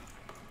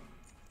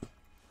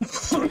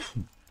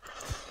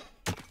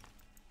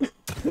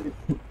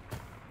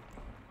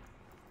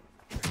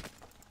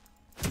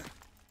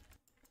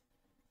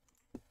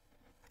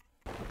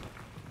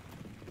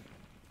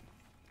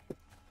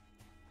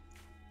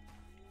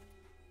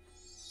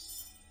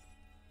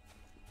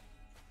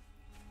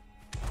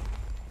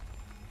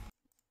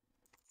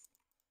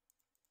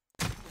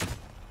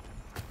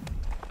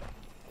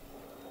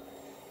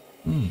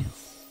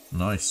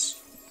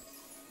 Nice.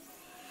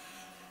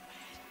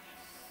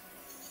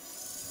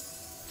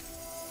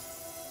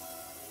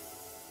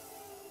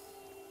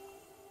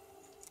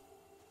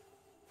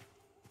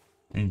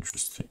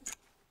 Interesting.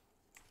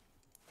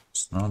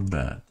 It's not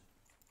bad.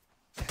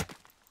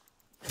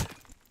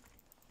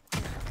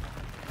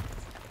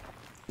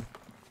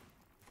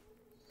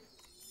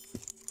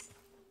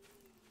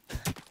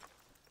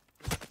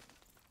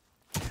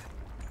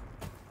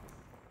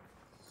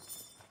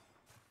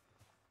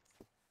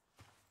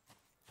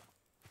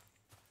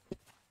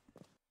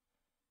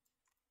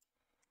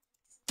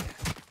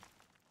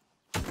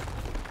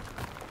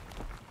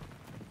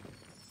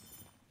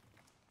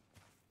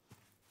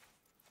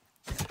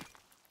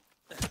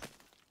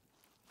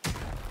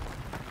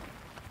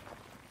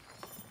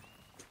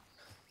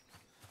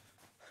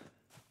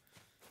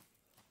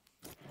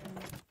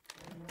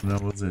 That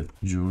was it.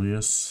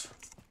 Julius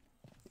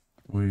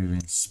We've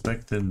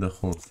inspected the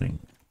whole thing.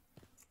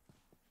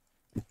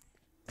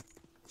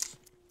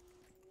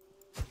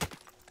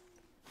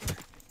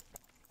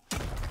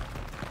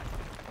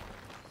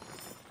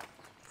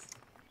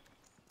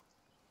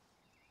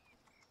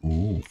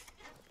 Ooh.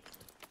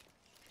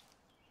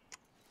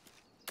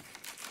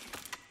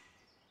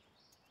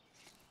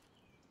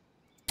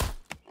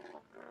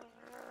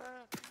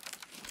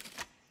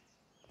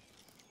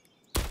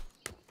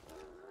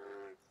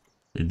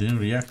 It didn't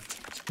react.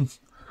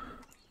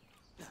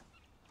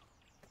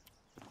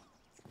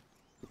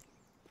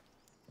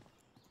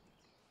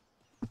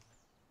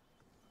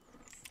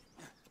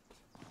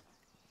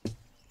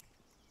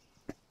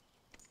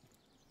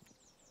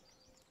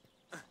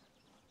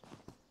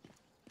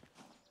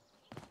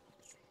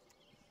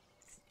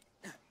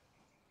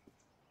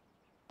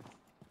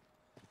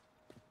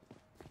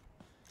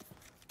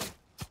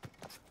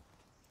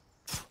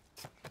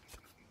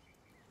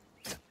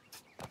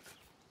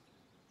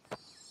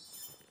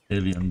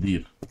 Alien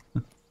deer.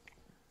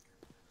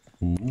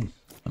 Ooh,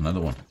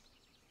 another one.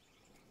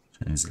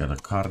 And he's got a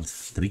card,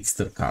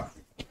 trickster card.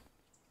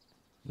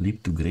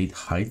 Leap to great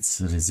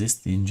heights,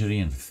 resist injury,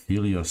 and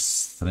feel your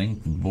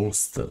strength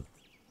bolstered.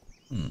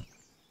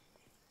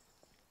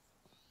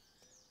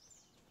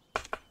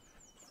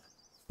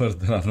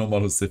 Further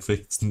anomalous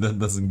effects. That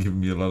doesn't give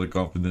me a lot of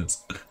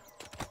confidence.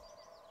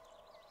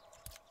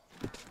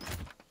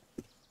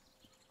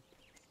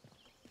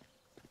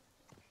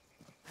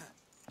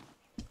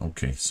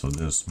 Okay, so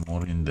there's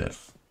more in there.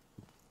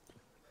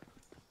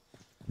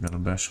 Gotta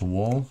bash a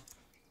wall.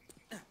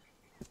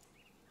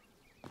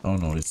 Oh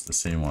no, it's the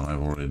same one.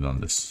 I've already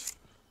done this.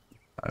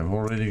 I've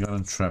already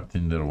gotten trapped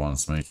in there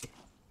once, mate.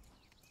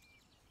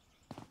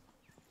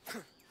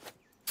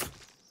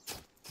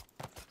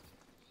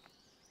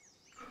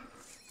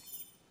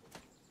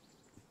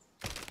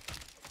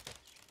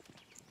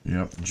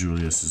 Yep,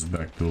 Julius is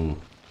back to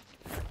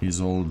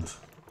his old...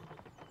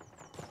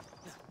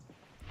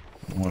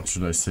 What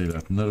should I say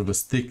that?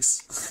 Nervous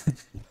tics.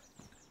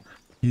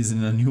 He's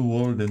in a new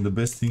world and the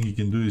best thing he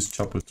can do is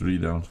chop a tree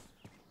down.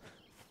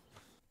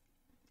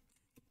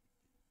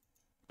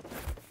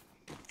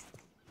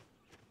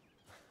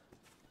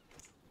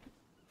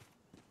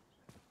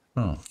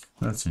 Oh,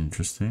 that's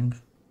interesting.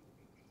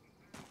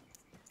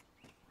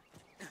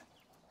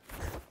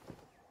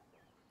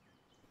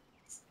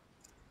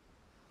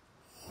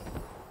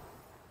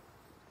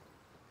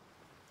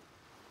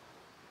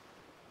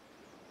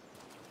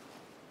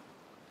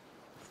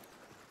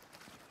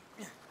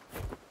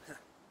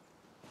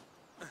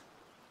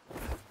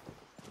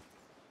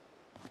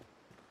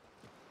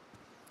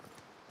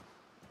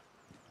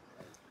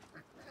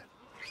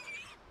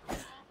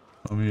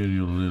 Come here,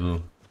 you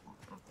little...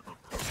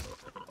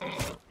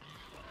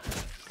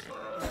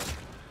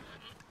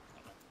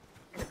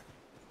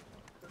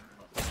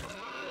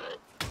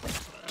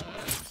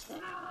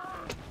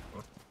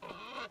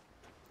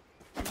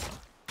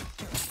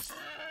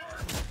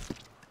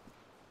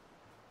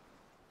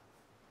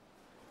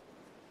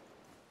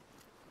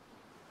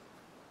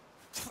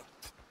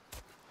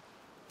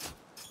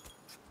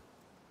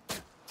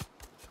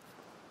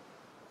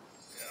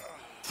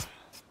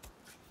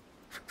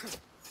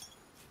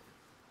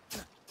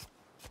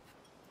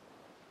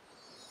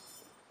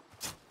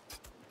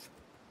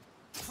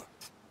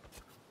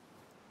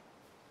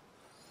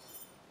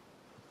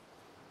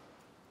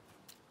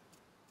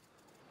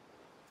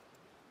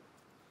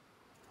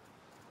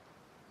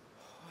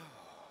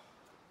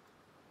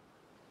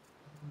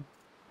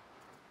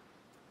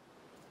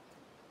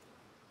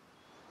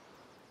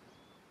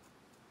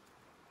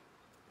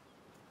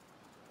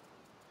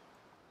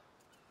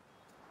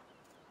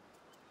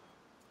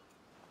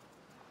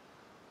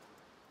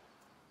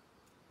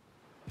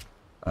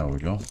 There we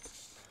go.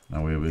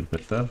 Now we're a bit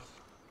better.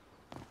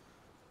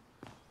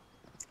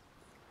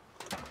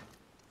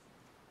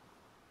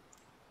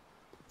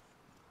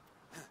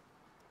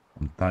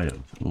 I'm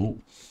tired. Oh,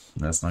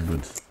 that's not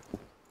good.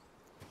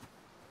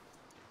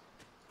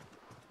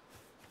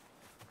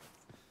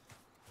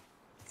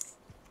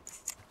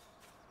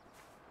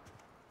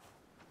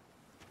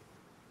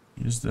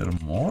 Is there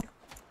more?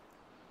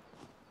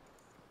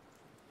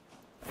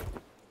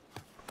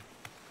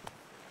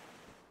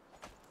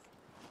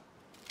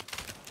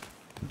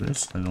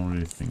 This? I don't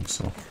really think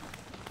so.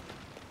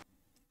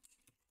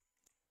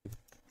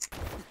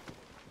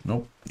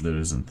 Nope, there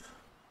isn't.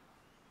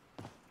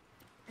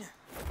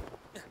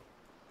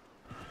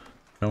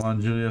 Come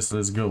on, Julius,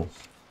 let's go.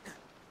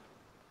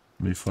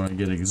 Before I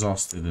get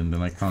exhausted and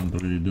then I can't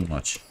really do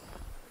much.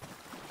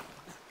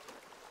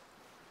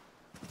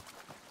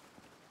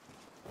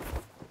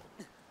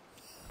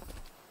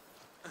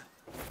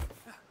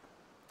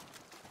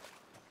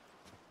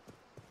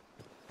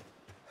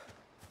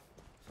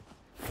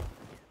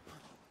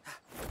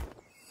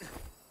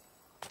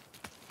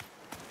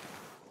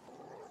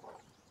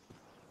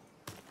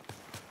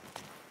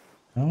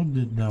 How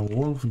did that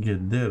wolf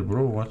get there,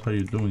 bro? What are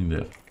you doing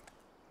there?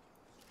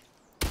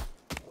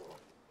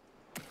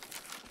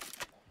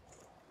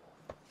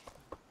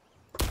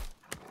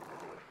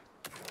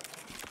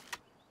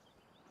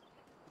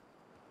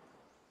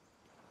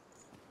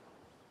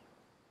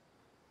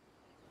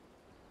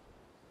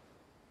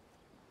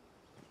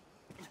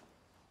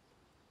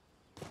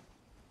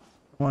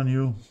 Come on,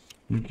 you.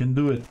 You can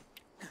do it.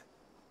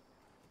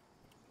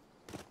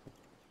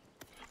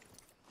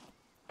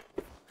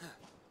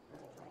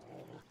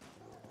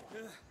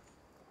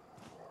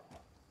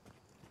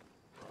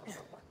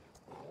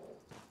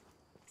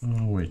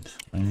 Oh, wait.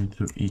 I need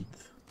to eat.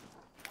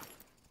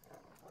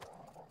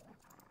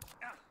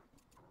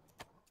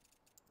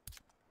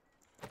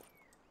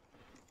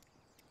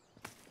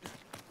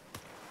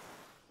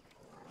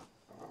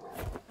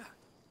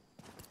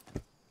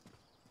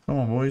 Come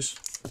on, boys.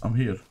 I'm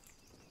here.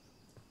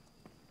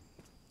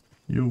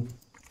 You.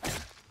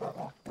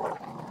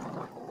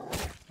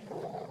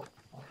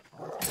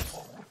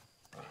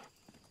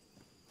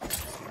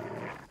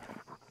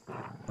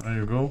 There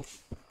you go.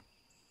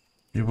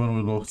 Even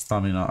with low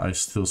stamina, I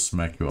still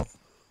smack you up.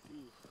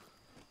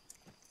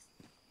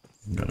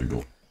 Gotta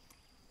go.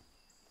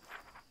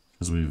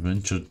 Because we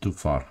ventured too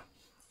far.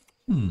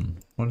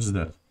 What is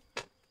that?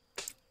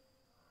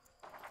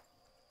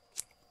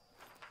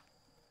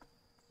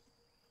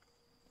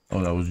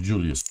 Oh, that was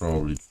Julius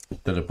probably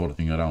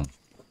teleporting around.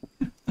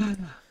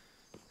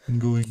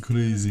 Going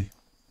crazy.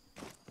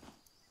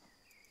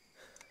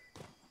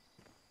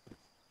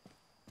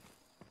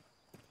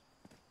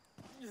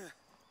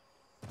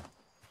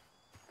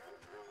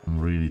 I'm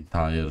really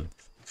tired.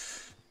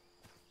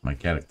 My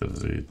character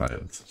is really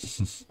tired.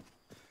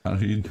 I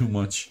really do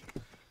much.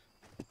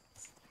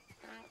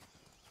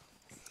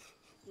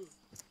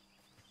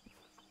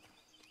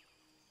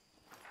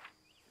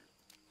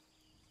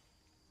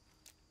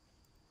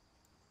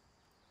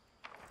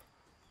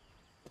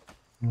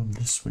 Well,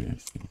 this way, I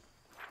think.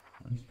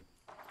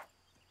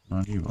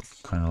 Not even.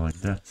 Kind of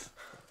like that.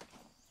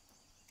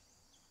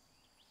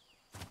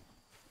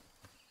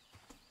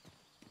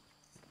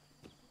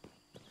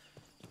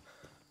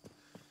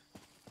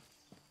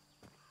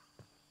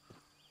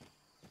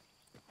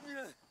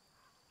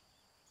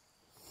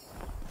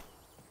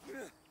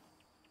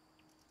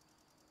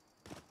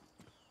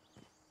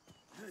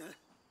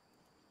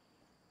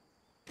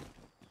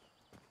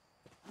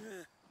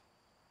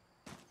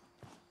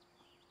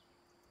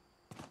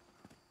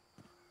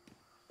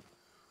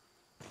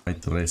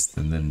 Might rest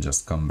and then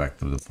just come back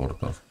to the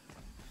portal.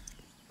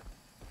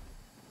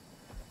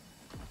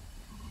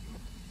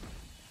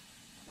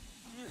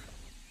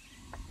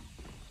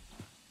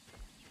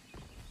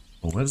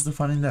 Oh, where's the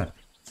fun in that?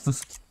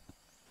 Let's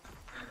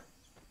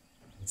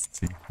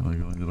see, am I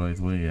going the right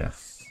way? Yeah,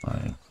 I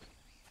am.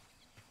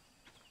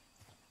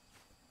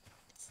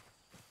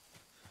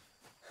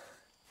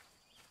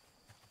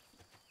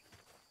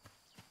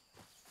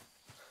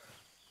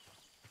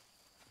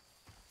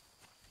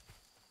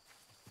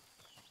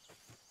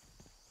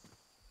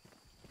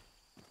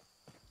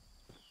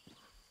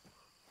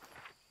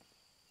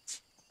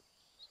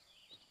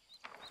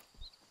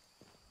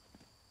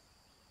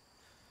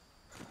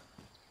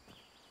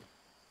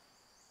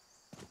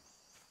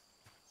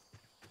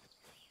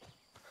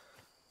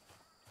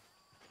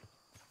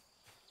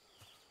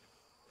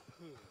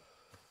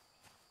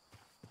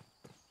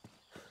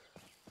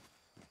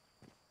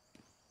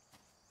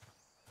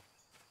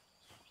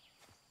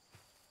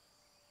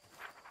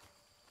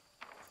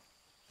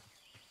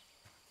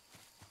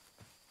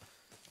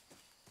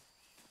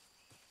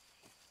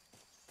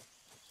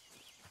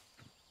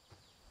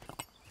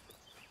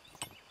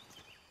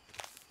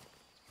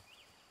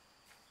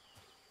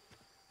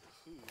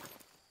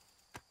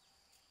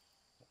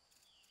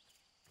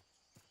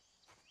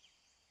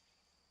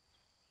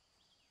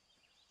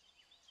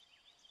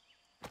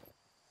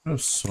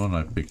 There's one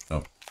I picked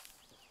up.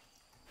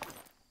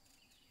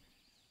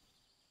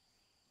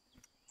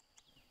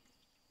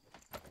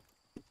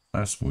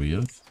 That's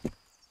weird.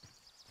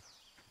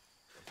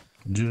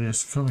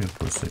 Julius, come here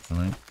for a second,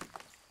 mate.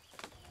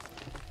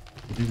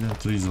 Leave them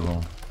trees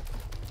alone.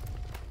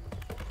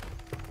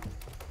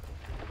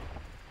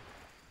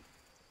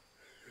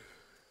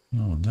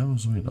 No, that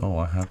was weird. Oh,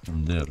 I had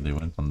them there. They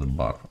went on the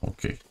bar.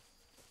 Okay.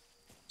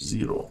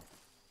 0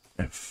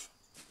 F.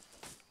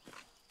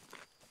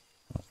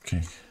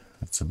 Okay,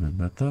 that's a bit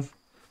better.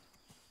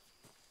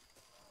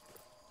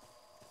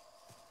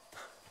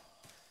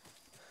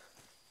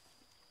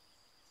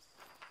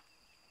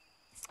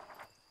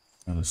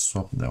 Let's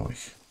swap that way.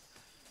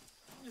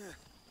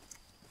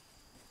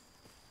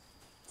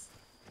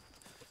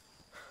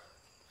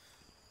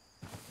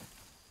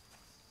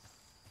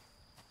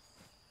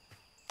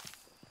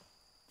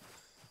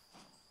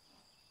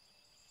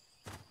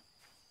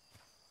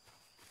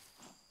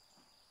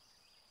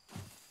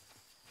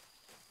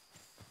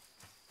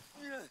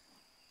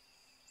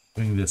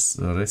 Doing this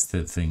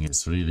rested thing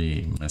is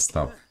really messed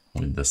up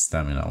with the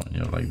stamina when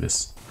you're like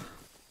this.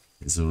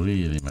 It's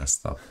really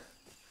messed up.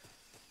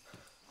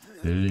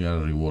 They really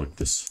gotta rework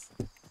this.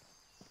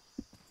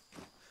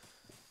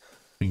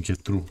 Think it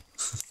through.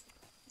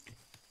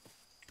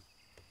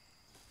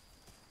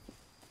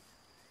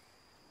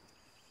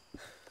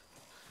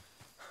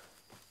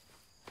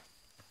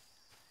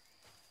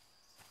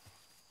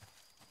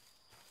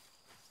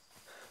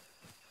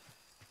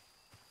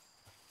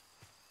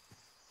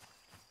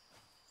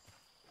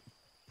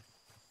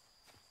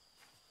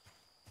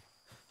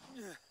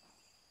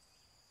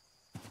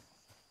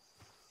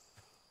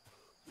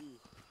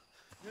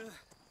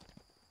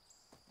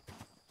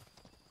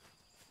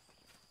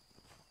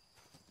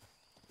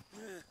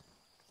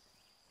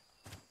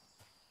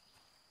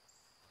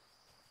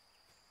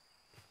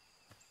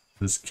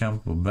 This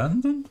camp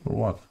abandoned or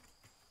what?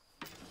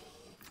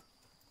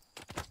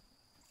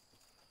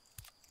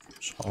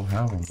 Shall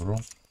have them, bro.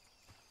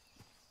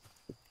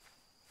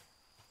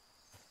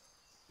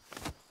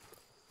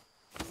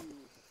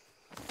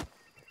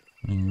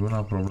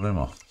 Ninguna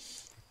problema.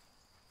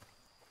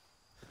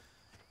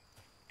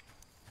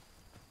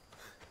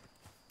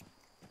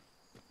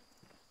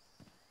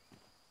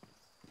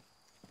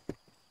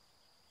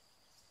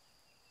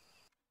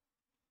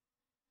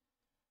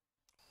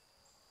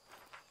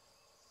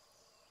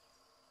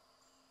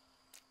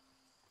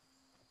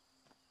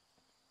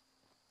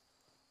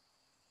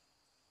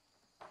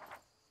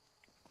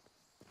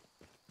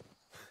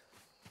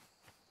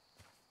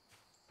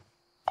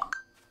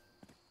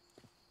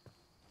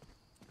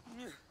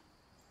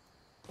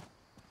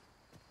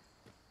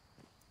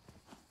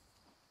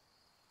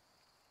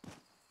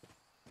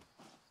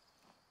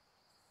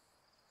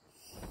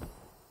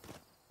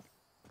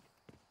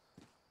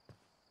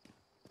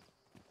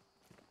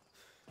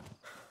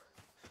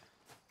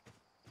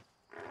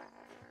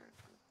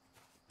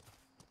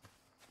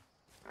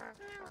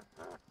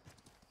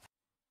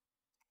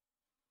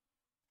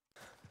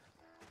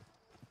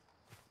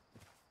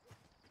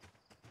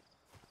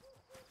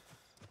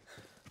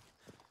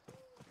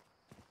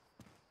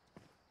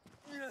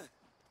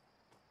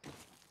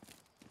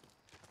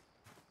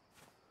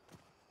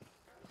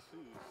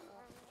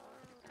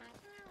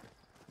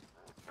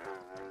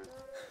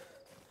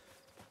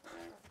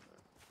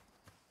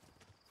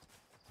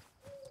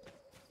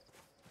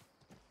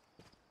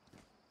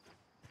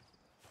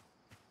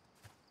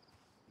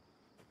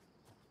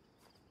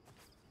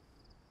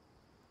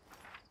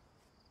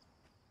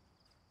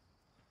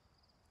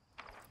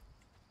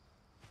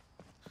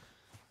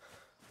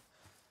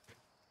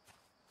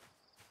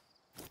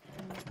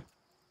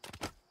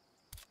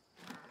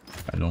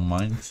 I don't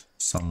mind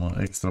some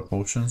extra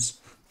potions.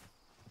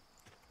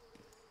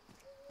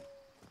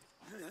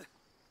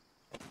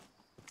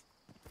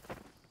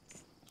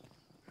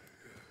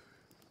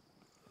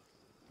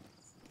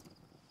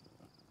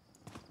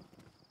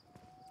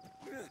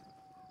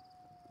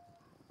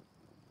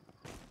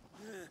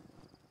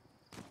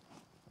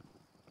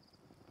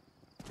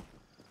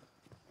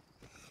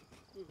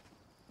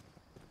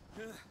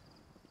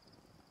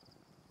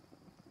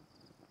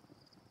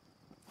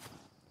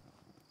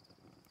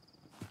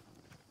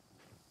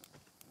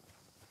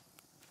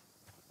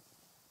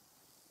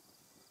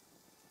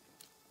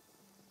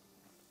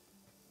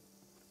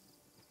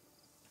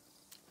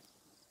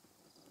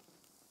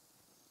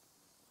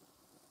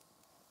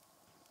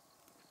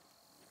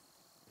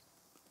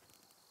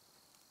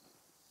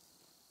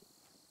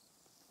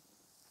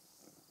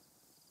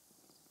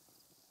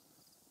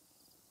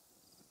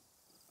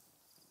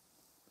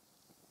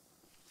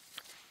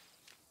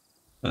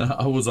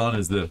 I was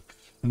honest there.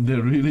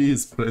 There really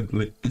is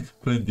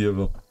plenty of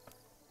them.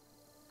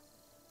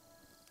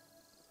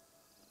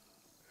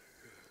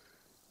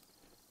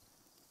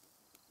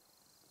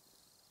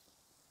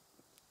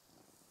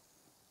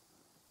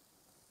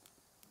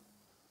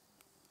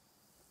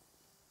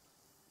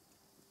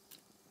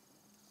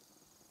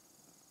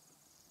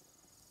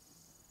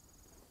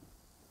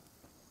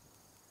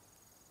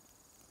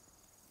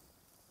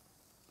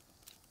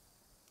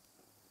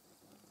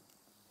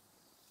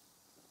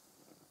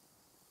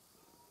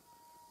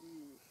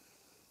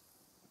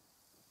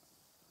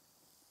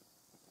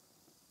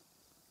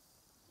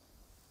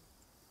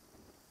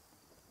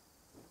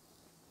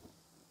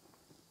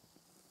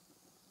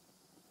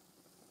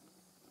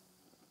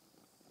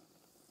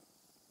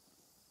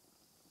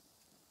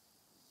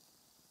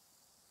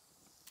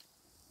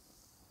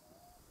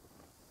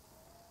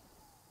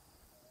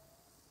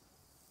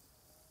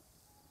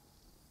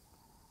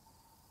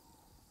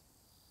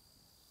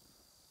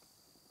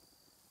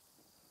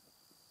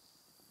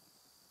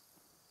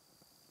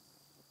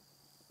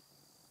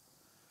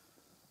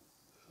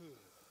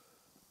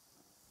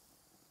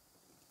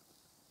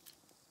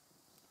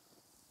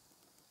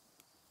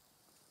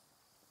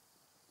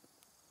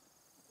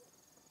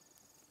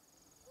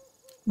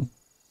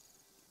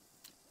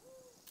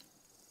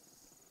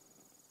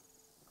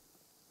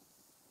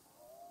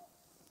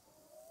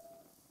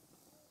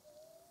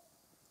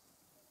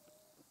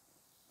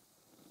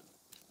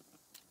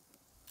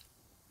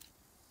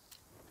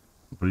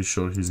 Pretty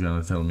sure he's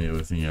gonna tell me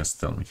everything he has to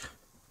tell me.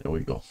 There we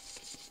go.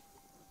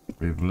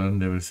 We've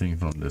learned everything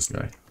from this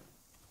guy.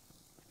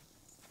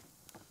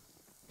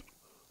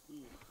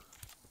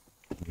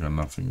 We got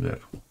nothing there.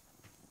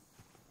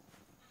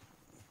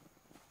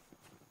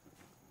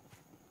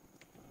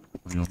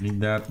 We don't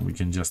need that. We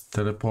can just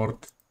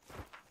teleport.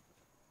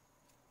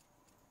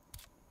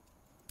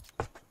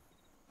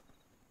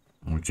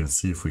 We can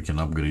see if we can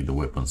upgrade the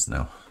weapons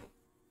now.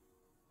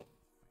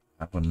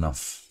 Have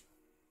enough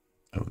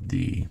of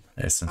the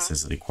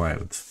essences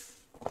required.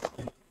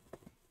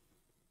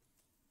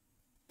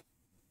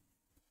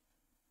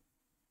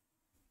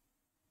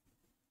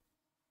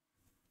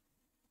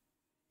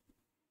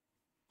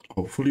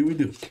 Hopefully we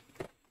do.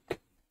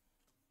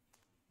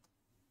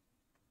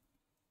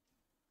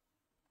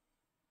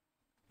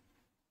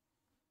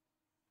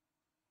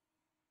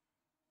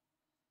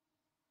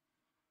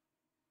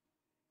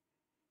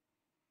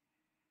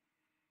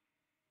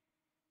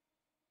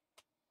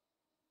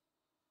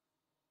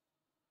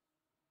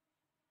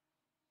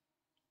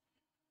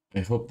 I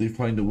hope they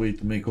find a way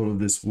to make all of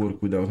this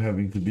work without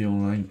having to be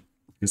online.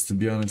 Because to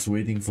be honest,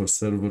 waiting for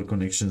server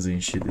connections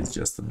and shit is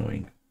just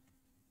annoying.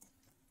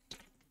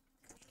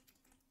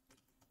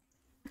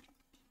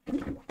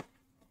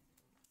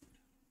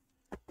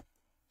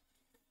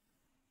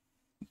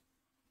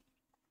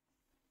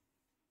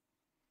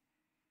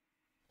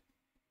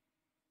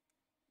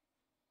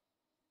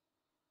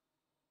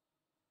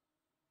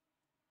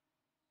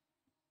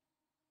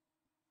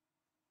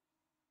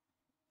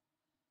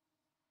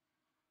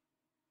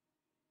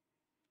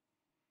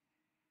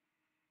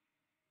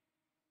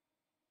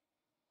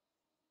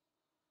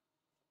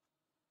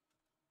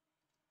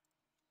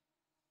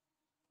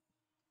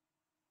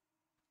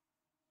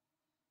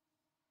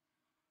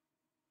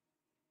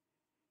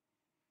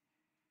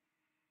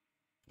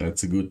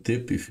 That's a good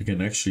tip if you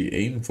can actually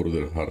aim for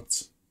their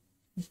hearts.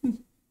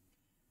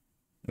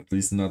 At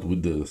least not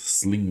with the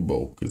sling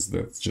bow, because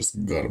that's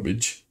just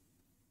garbage.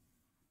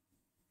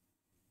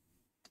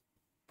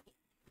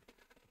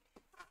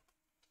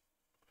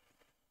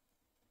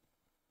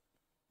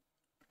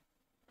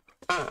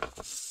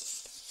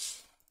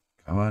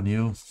 Come on,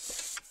 you.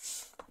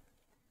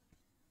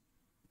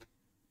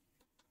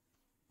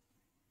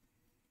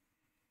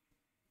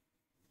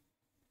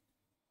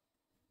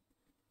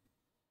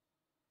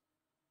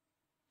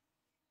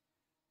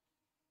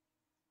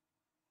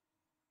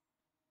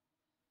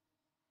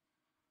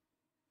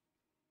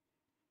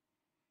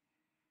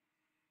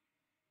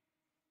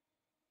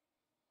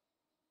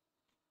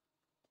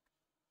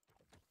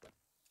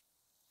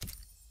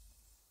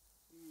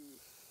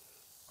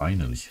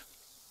 Finally.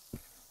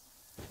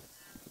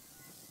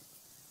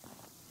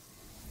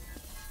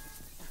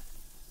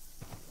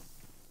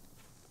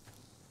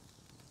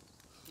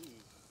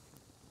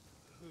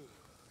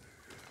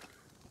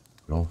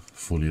 Go,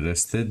 fully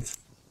rested.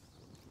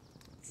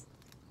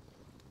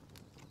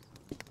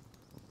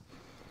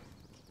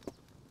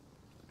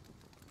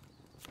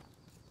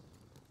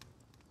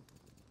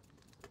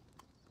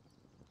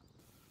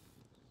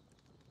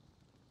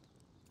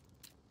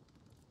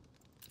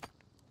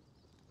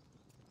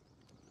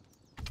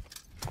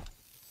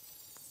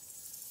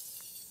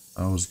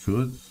 That was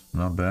good,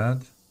 not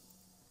bad.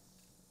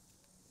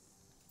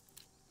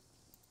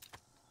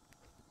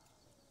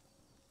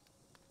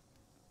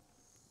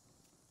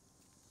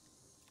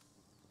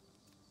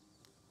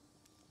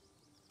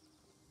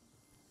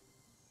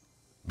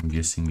 I'm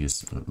guessing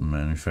it's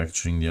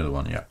manufacturing the other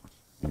one, yeah.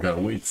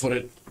 Gotta wait for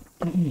it.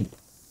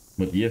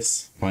 But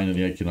yes,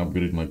 finally I can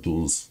upgrade my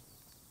tools.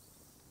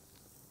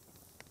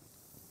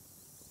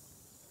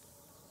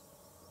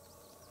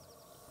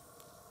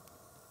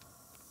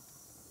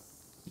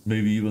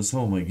 Maybe even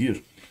some of my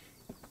gear.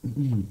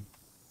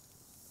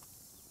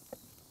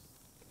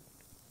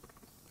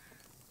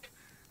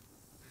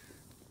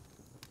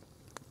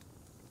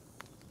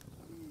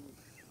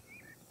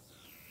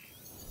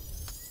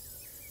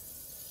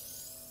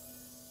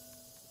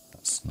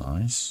 That's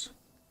nice.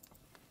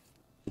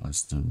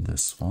 Let's do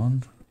this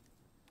one.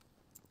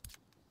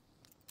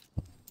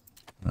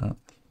 That.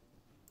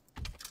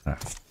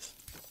 Craft.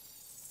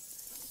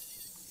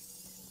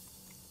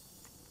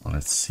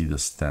 Let's see the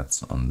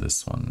stats on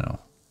this one now.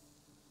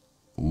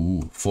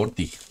 Ooh,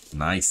 40.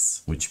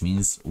 Nice. Which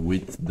means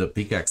with the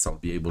pickaxe I'll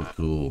be able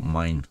to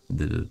mine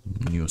the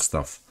new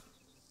stuff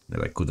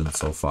that I couldn't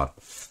so far.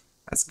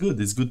 That's good.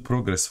 It's good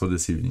progress for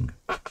this evening.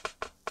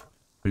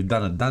 We've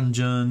done a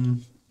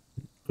dungeon,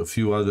 a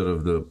few other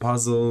of the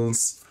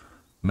puzzles,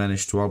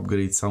 managed to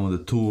upgrade some of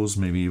the tools,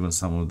 maybe even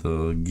some of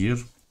the gear.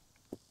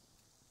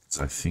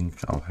 So I think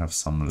I'll have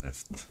some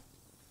left.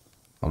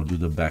 I'll do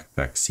the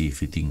backpack, see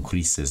if it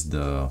increases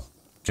the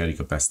carry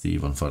capacity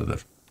even further.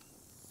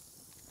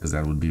 Because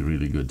that would be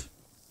really good.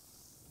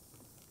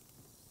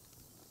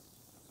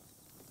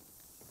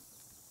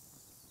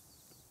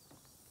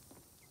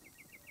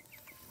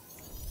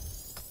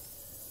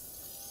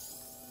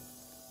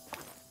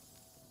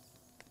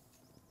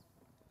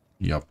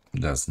 Yup,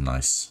 that's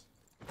nice.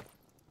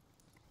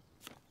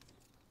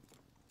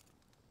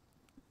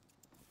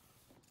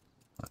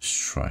 Let's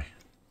try.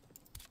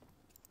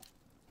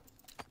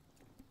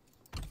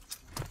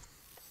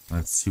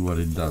 Let's see what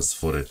it does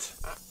for it.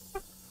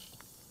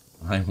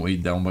 I'm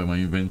weighed down by my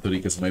inventory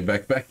because my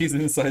backpack is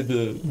inside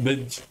the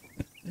bench.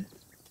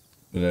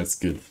 But that's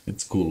good.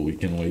 It's cool. We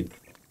can wait.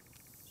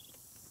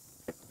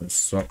 Let's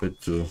swap it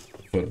to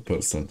third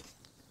person.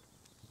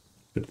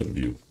 Better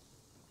view.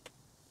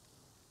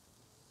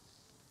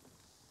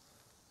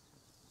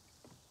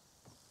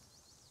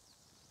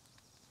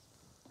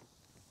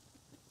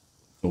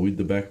 So with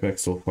the backpack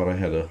so far I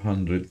had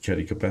 100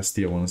 carry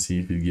capacity. I want to see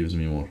if it gives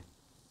me more.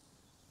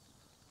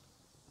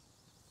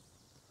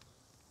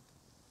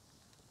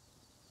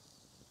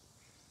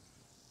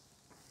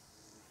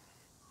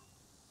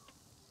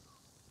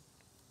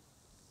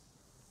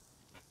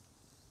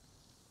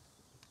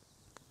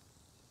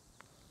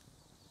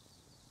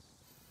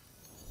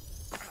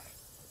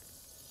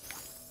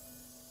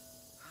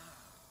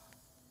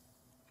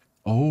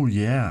 Oh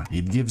yeah,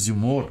 it gives you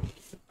more.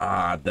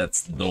 Ah,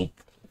 that's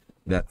dope.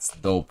 That's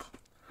dope.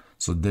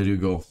 So there you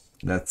go.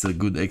 That's a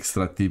good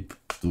extra tip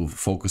to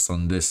focus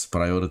on this.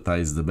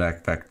 Prioritize the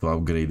backpack to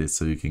upgrade it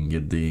so you can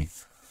get the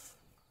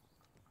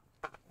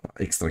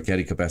extra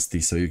carry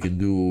capacity. So you can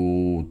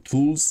do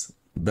tools,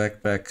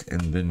 backpack,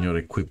 and then your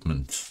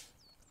equipment.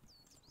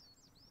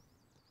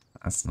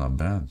 That's not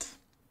bad.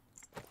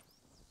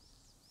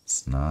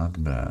 It's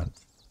not bad.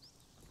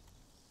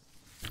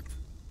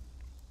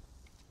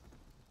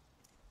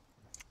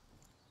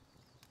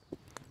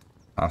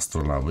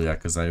 Astrolab, yeah,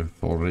 because I've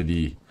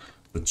already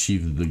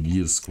achieved the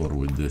gear score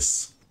with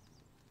this.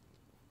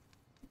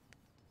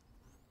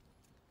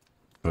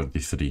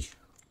 33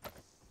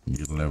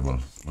 gear level.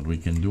 But we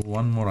can do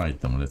one more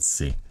item. Let's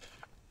see.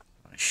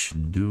 I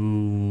should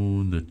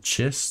do the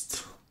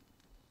chest.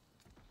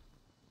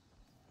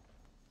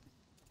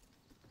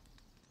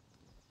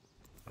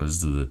 Let's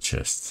do the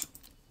chest.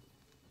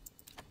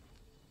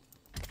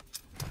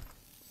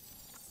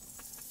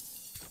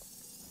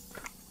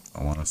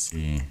 I want to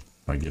see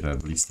if I get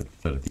at least a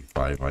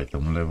 35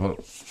 item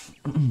level.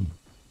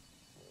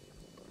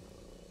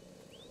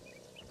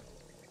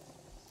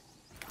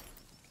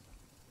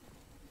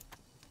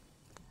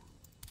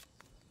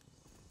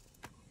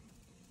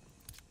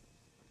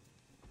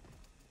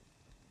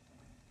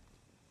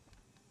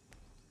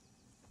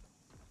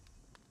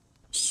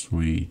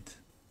 Sweet.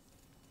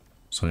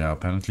 So yeah,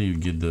 apparently you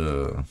get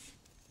the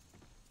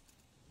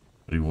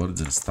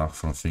rewards and stuff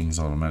from things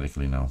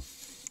automatically now.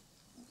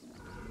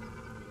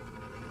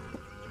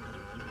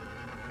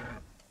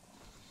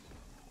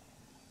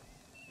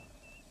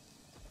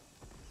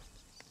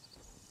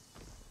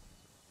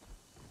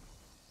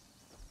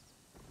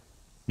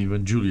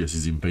 Even Julius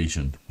is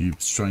impatient.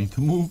 He's trying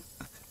to move.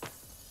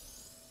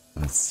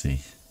 Let's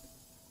see.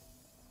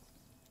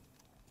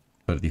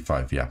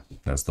 35, yeah,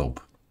 that's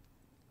dope.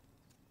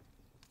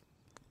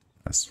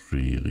 That's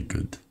really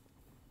good.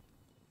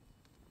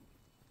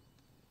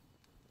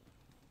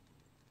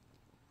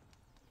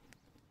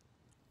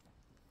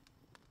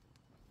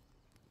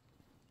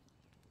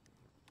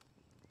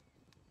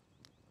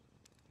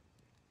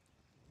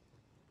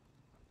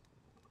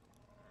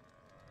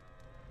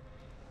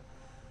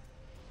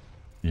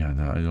 Yeah,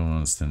 I don't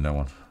understand that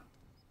one.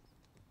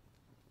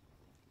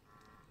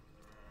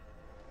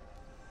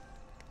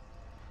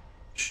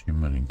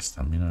 Shimmering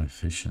stamina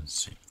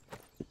efficiency.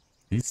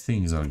 These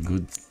things are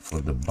good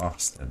for the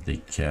buffs that they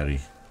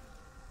carry.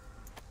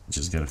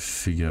 Just gotta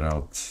figure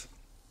out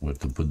where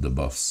to put the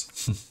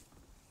buffs.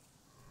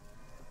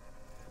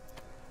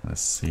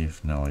 Let's see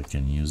if now I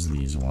can use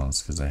these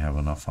ones because I have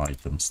enough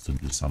items to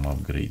do some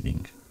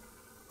upgrading.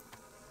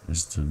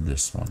 Let's do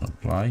this one.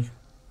 Apply.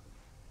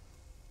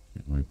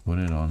 And we put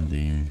it on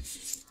the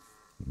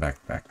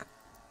backpack.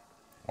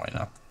 Why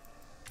not?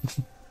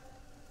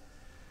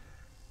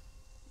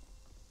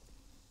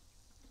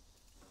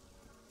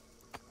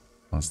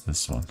 What's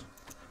this one?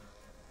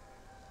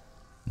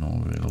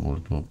 No available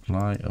to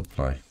apply.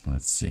 Apply.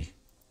 Let's see.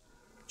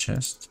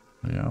 Chest.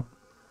 Yeah.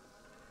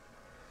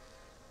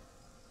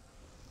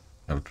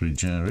 Health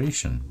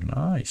regeneration.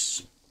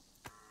 Nice.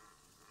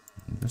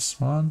 This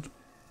one.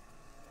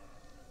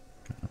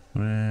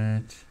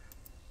 Great.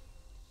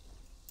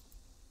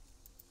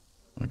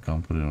 I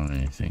can't put it on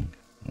anything.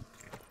 Okay.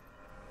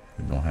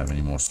 We don't have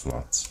any more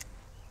slots.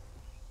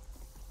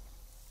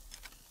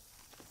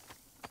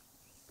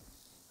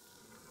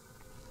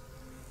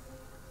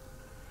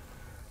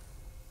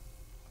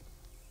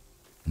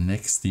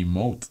 Next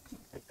emote.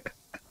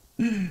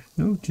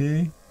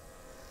 Okay.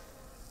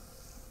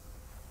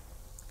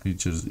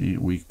 Creatures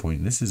weak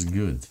point. This is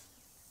good.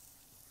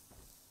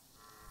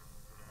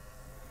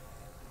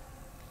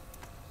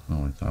 No,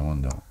 wait, I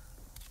want that.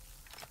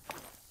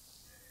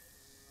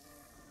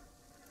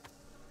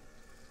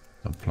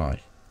 Apply.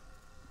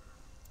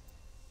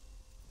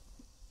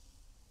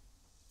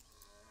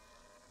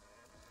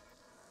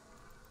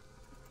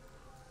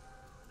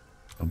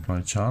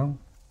 Apply charm.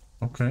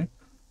 Okay.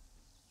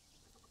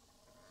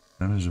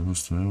 Damage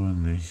boost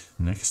when the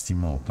next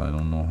emote. I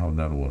don't know how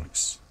that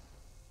works.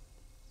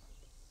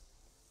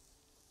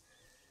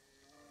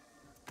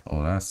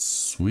 Oh, that's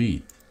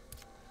sweet.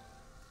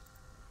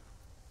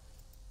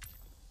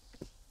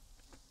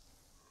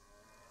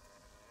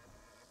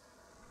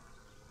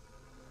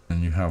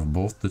 And you have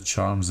both the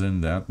charms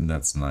in that, and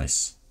that's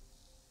nice.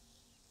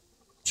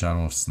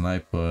 Charm of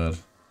sniper.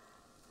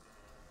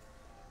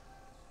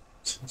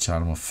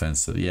 Charm of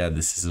fencer. Yeah,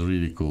 this is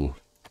really cool.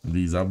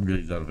 These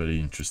upgrades are very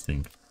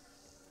interesting.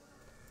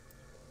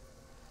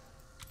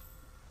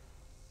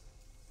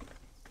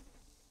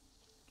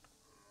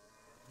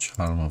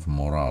 Charm of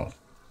morale.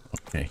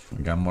 Okay,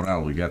 we got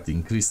morale. We got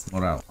increased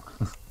morale.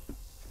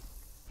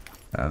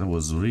 That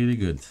was really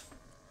good.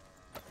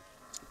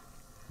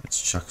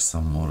 Let's chuck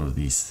some more of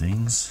these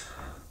things.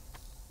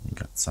 We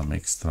got some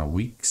extra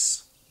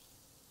weeks.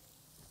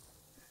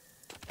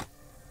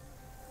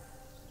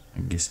 I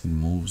guess it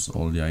moves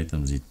all the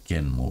items it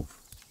can move.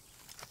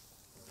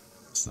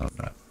 It's not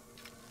bad.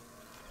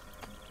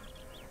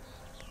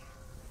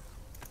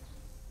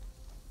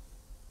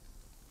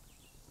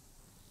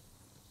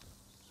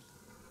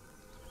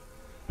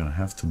 gonna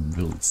have to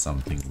build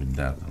something with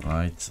that,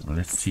 right?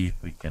 Let's see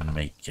if we can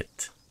make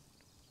it.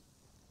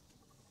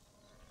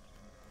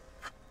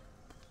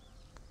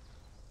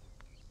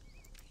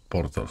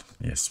 Portal,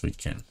 yes we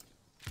can.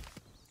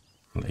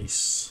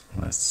 Place,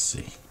 let's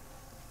see.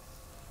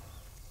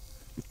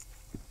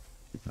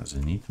 Does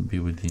it need to be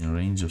within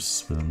range of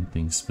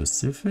something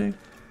specific?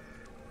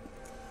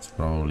 It's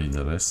probably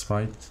the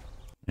respite.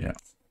 Yeah.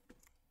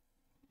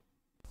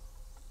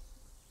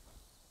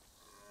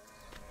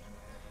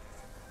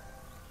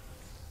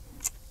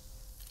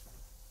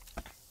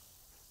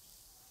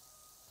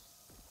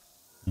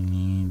 We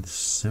need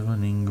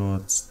 7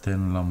 ingots,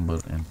 10 lumber,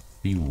 and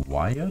 3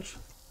 wire.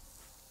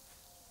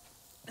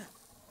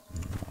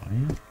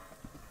 Wire.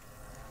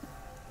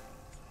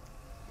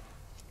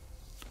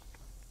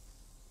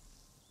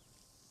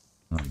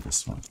 Not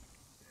this one.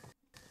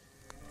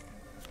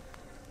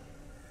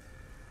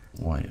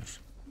 Wire.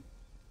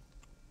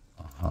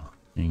 Aha,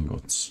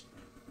 ingots.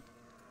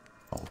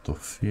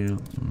 Autofill,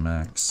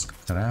 max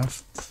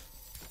craft.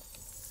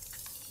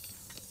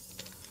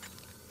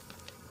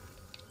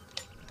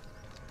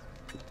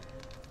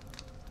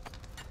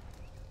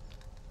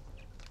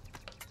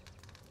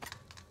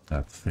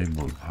 That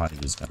fabled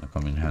hide is gonna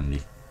come in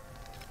handy.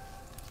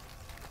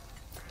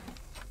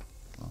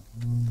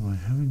 Do I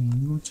have any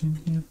ingots in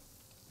here?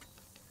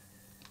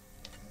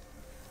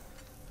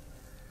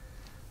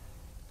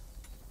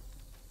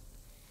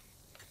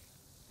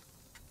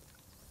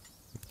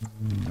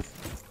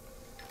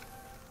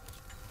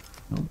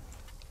 Nope.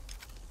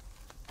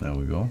 There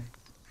we go.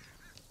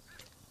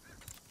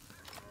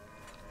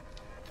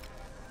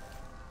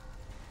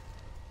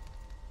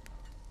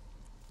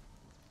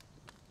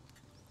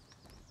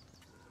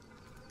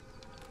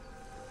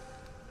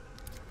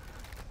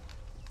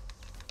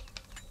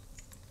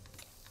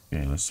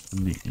 Okay, let's put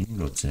the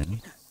ingots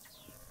in.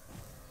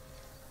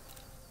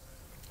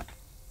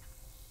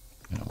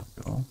 There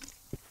we go.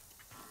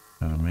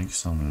 Gonna make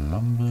some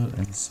lumber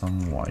and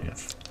some wire.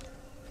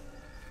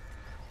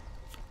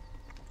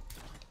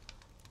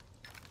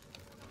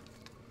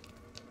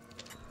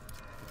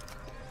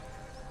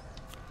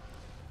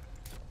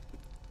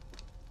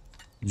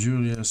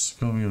 Julius,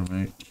 come here,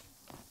 mate.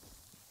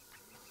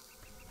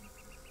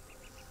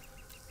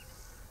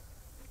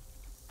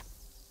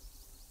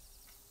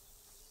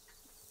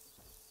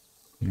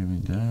 Give me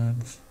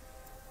that.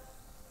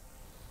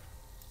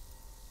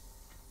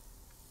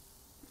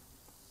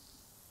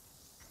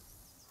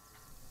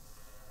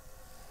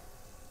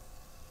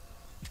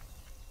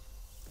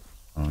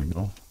 There we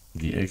go.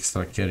 The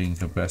extra carrying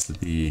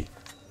capacity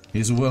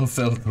is well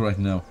felt right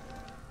now.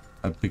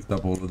 I picked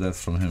up all of that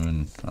from him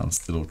and I'm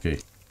still okay.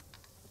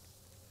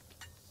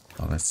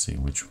 Now let's see,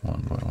 which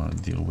one do I want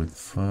to deal with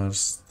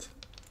first?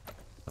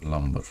 The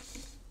lumber.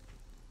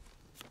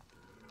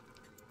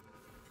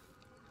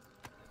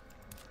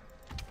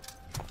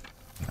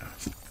 Yeah, I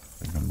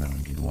think I'm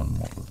gonna need one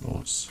more of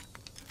those.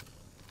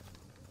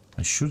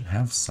 I should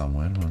have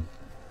somewhere, but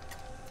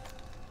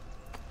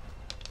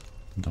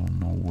don't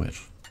know where.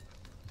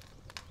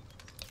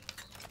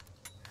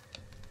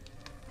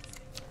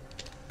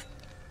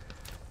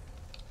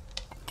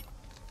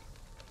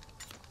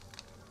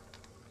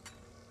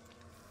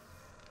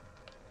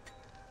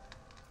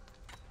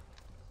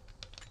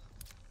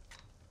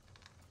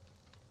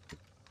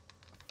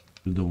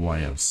 To the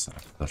wires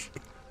after.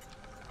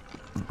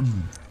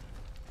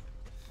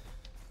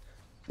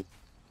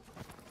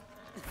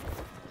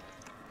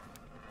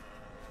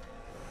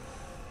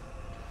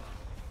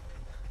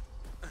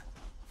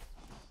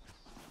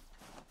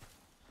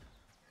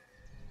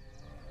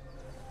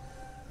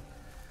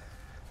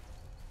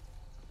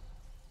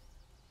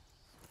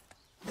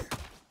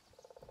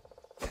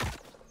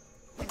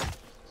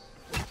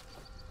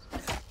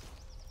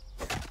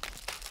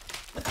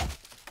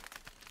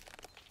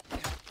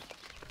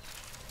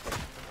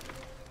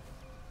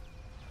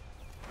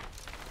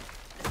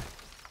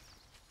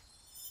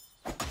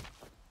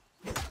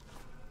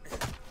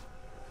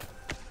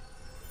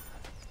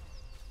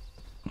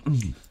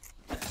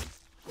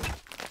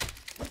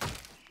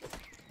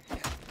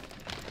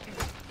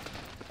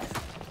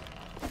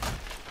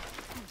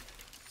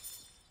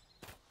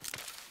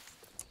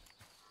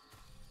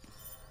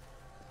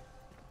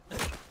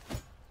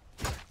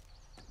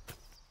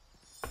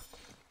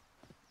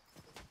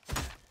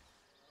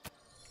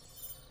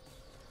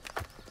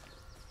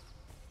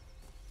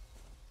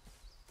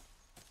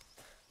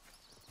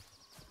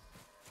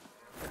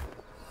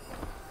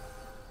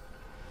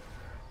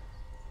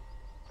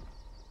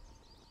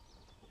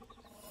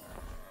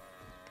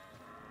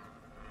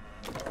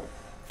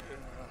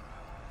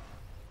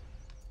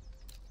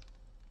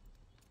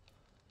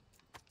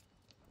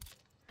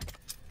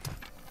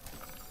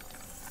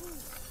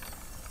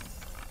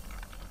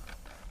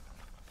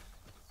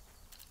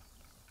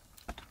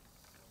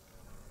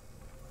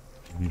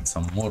 Need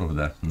some more of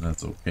that, and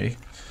that's okay.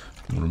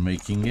 We're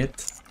making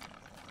it.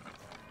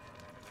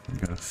 We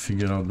gotta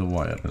figure out the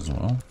wire as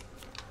well.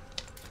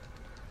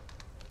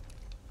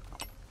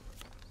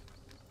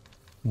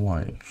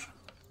 Wire.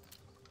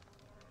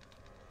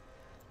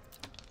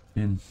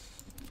 In.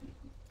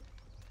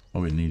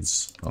 Oh, it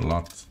needs a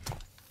lot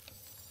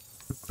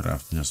to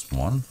craft just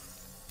one.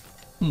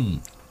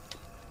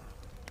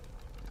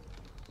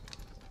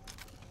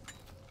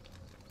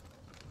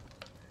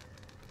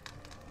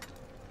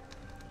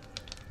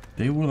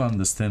 They will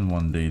understand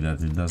one day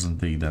that it doesn't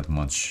take that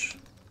much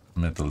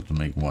metal to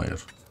make wire.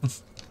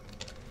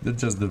 They're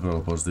just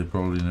developers, they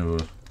probably never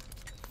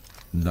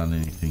done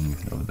anything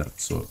of that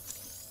sort.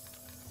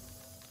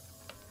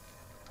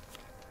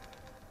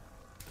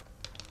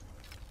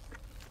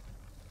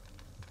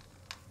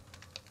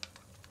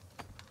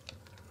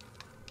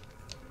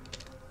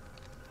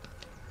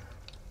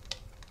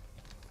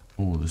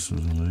 Oh, this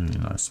was really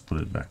nice.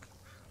 Put it back.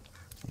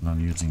 I'm not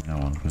using that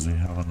one because we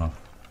have enough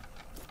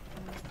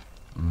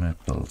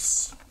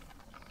metals.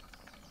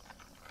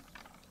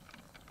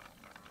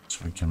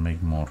 So we can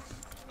make more.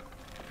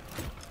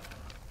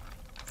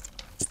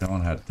 That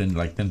one had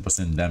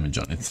 10% damage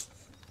on it.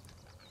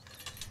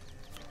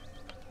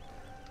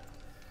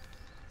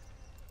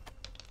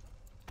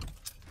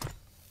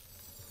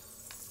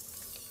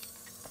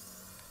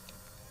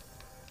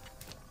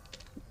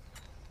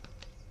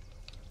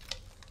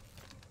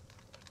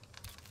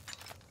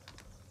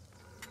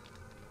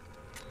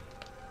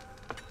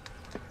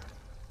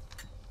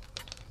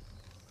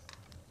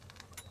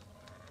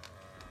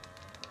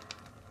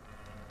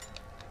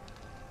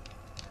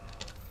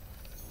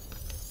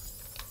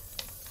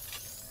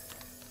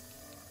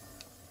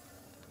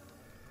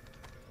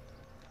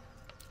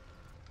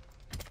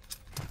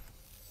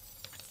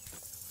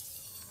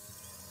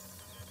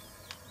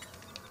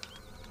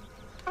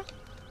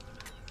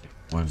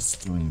 While it's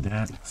doing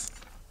that,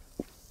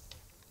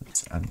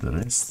 let's add the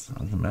rest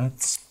of the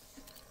mats.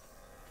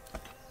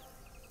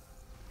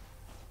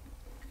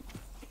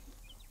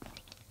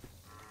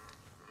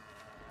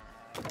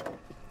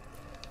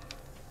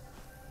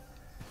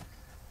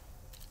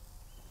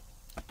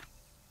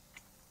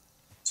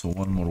 So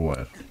one more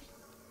wire.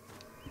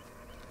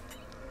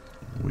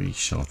 We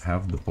shall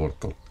have the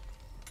portal.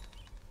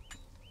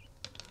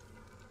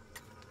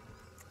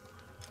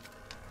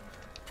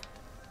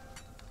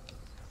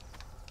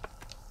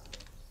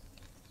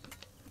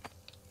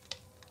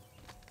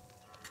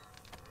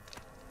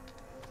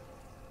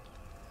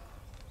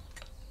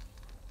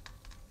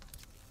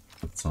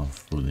 Put some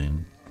food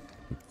in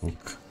to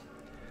cook.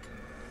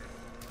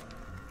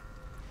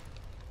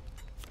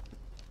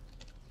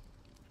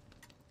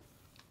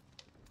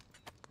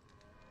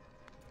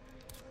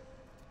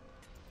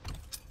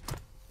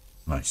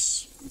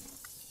 Nice.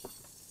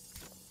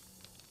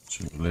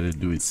 So let it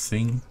do its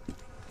thing.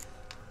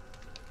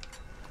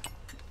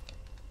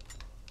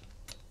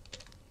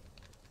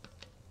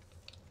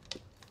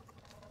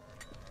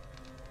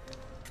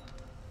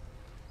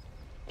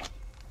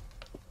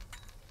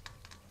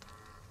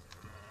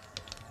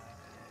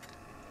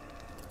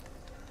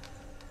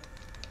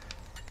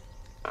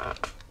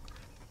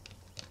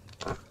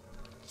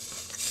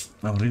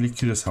 I'm really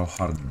curious how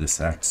hard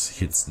this axe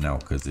hits now,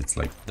 because it's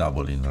like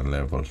double in a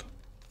level.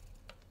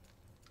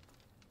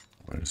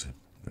 Where is it?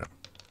 There.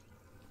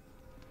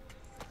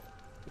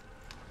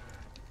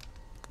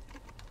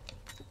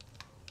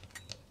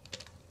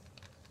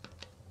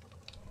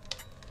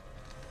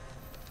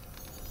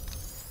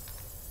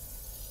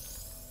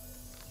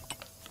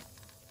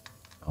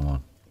 Come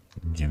on,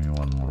 give me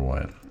one more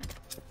wire.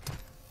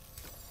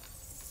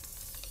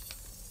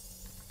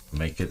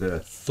 Make it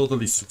a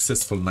totally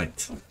successful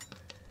night.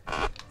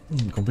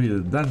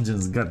 Completed the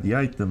dungeons, got the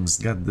items,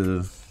 got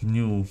the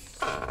new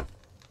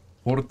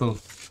portal.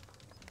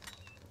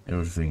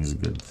 Everything's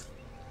good.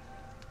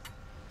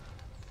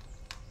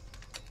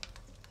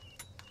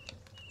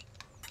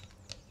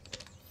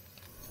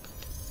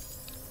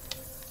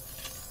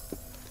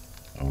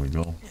 There we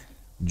go.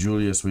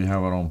 Julius, we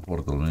have our own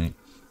portal, mate.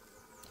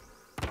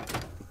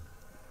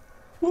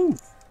 Woo!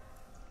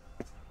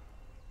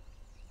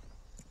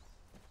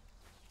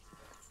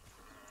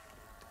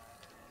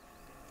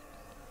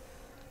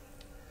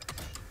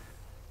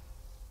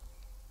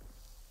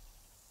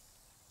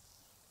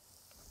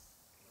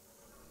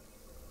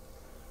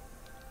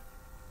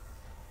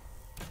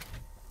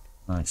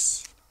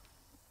 Nice.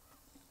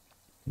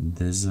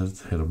 Desert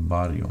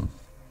herbarium.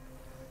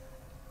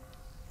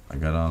 I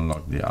gotta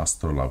unlock the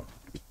astrolabe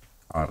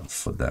card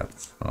for that,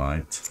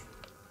 right?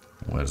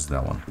 Where's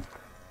that one?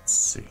 Let's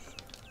see.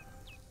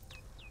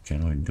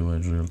 Can we do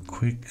it real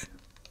quick?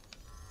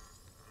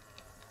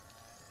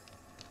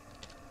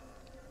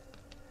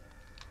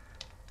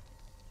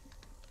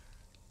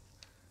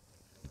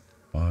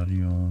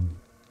 Herbarium.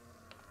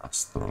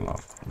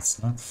 Astrolabe.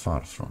 It's not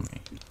far from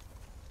me.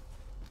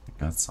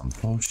 Got some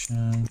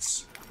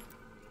potions.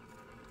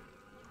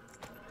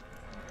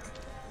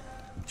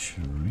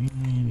 Should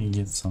really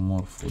get some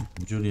more food.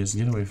 Julius,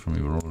 get away from me,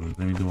 bro. Let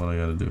me do what I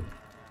gotta do.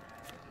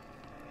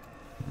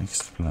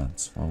 Mixed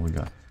plants. What we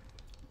got?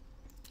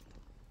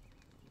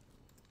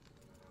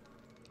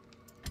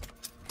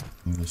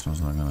 I think this one's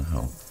not gonna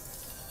help.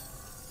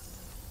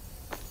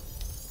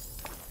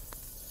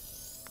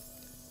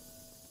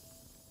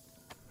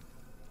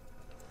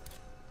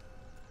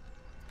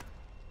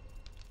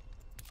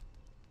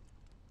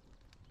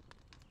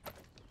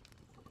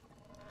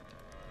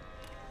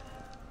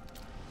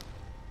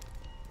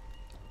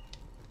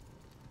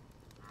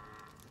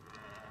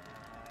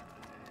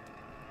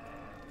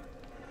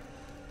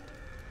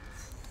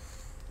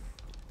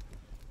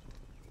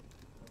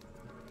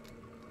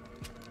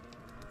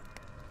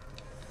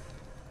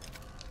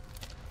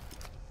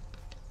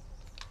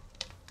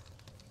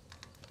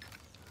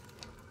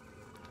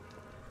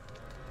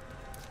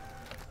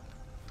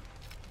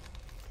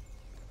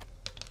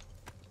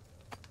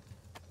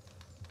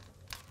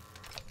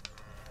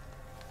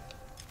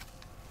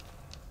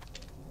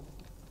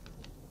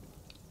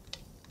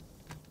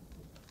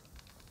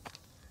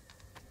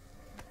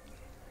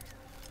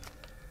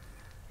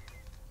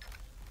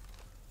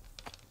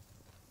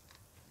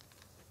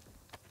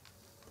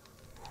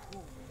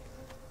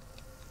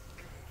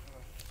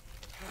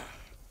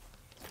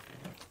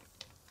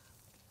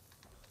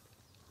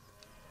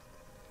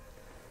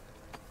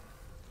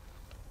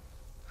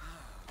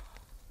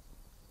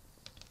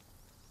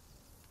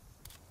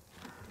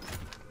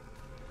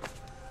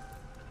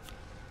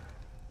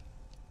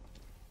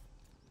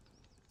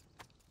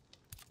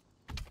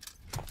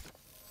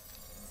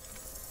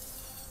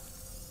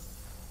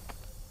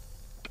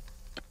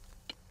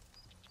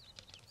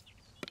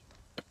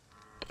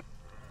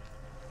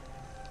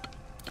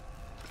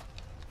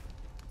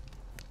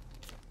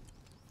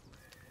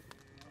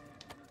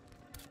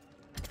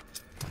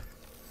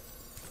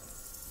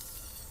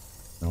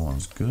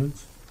 sounds good.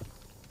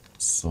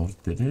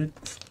 Sorted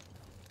it.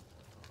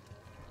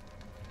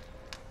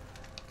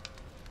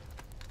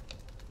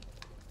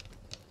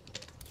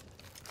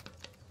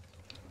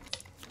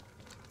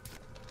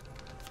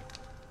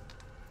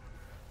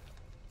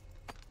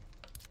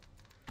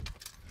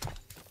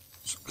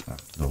 Let's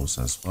craft those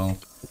as well.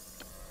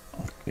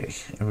 Okay,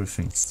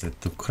 everything's set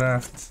to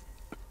craft.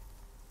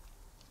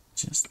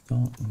 Just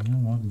don't, you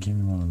know what, give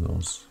me one of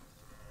those.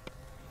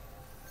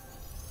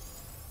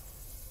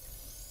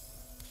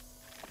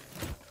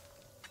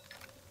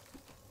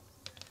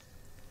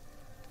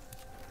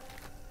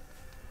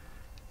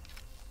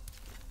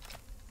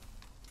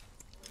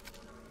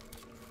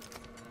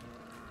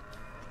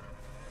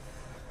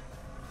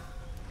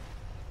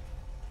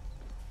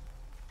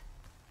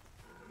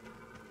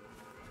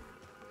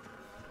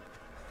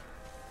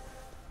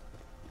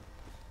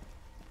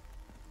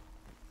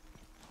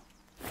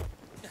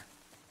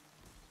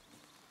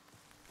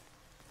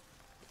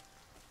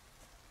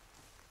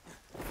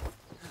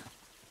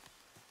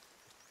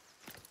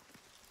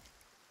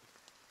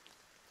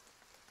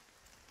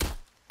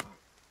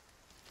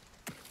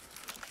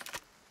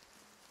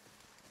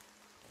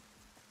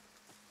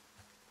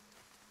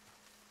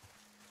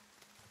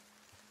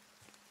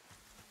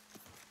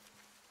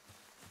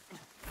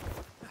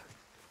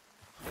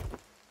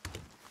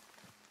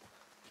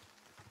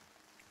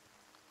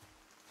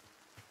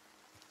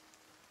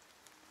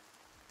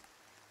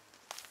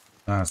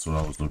 That's what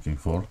I was looking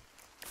for.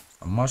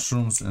 Some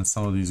mushrooms and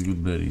some of these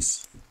good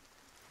berries.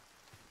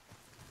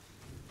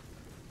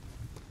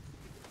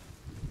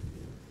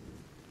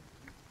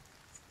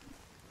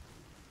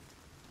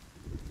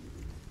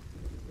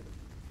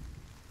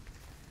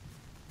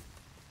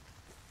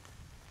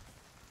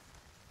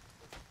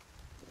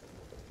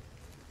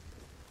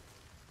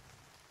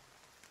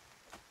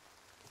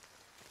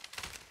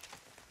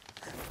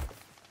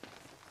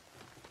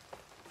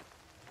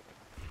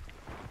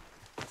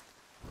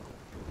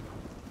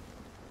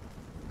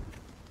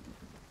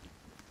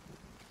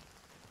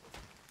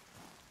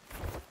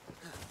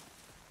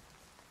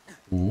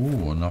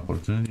 Ooh, an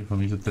opportunity for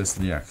me to test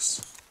the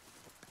axe.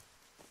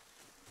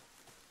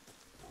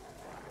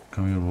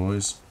 Come here,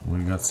 boys. We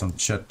got some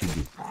chat to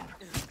do.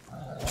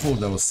 Oh,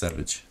 that was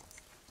savage.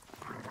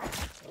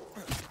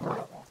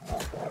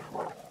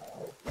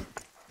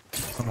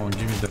 Come on,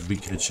 give me that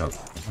big headshot.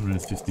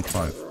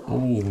 155.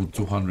 Oh,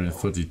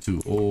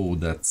 232. Oh,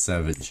 that's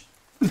savage.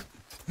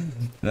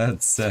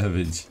 That's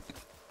savage.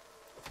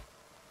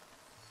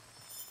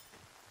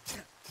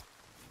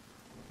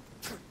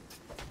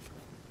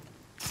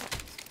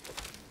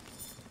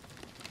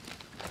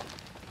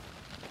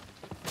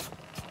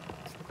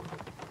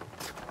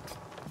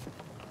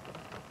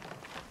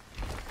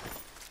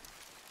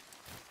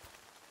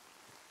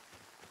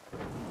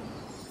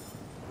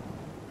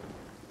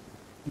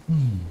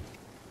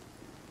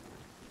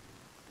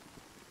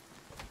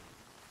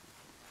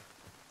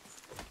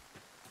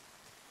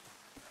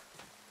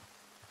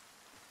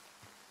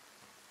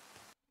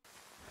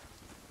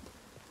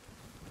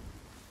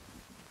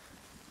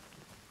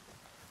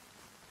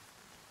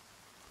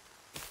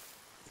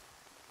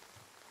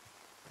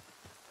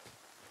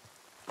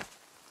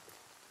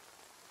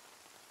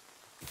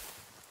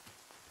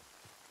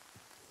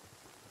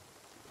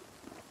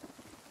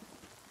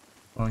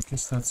 Well, I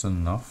guess that's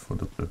enough for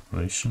the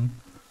preparation.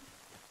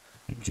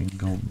 We can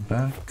go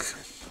back.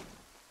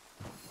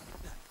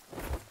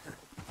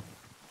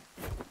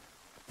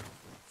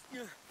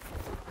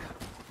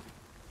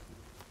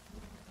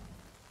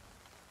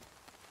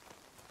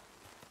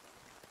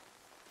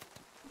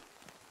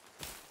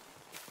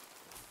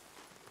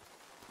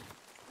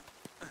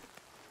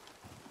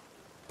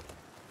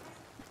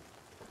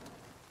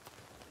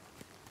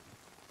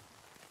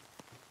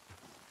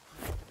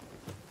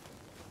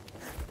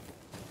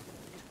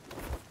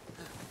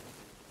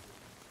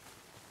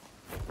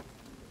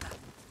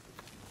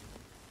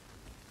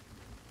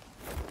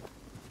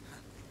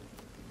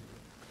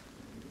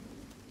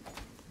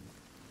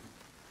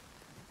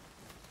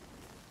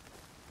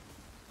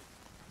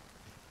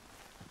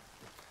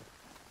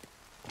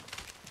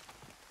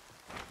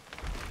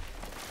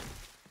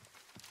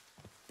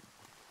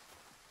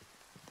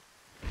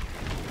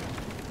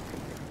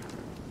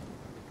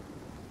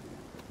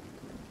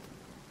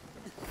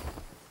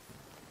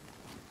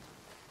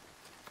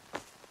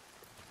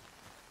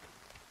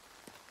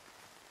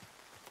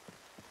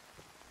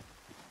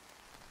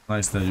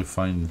 Nice that you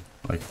find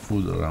like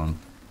food around.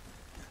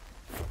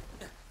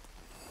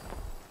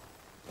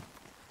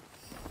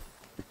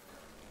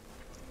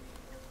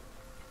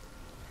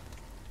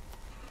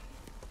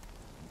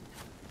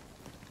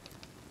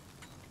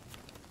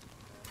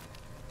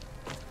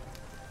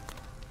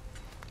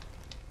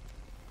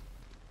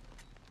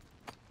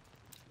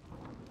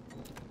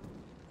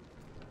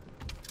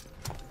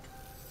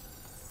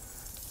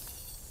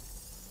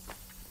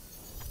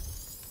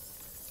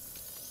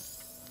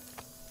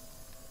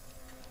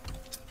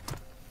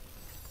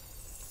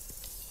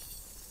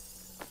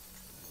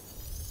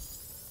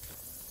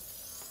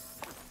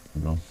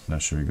 No,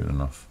 that should be good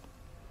enough.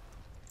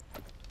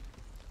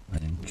 I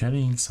think.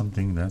 carrying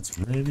something that's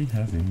really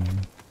heavy.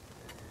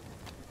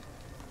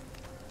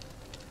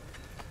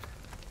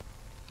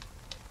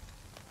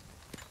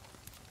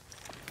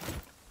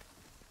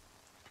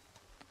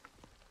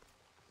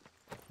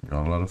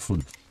 Got a lot of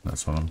food.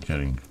 That's what I'm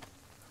carrying.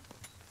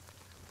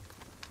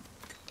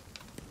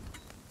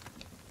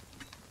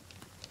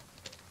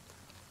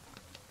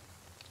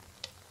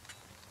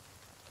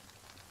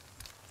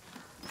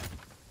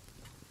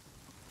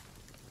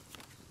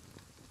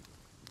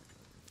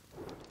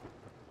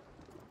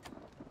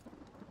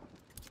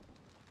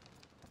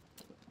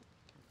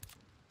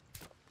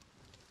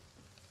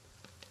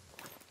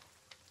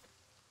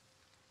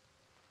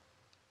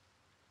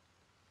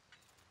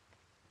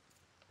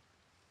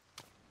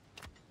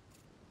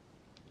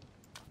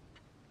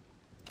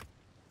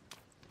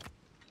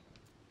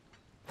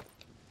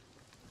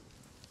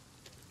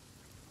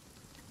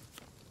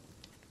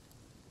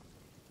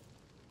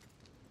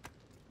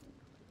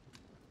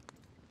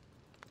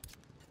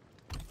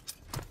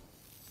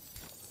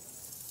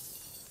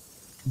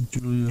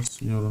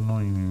 Julius, you're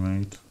annoying me,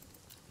 mate.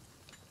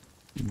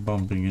 Keep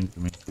bumping into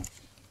me.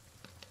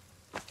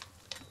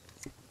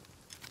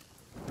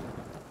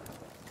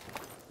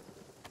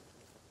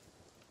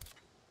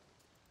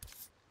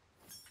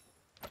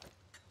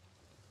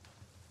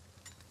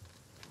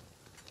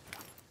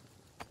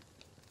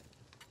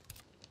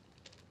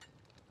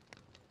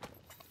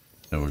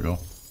 There we go.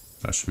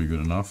 That should be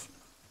good enough.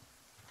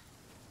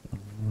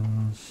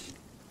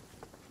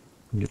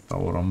 Get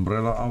our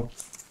umbrella out.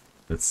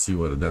 Let's see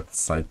where that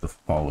site of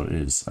power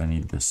is. I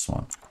need this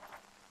one.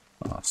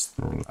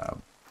 Astrolab.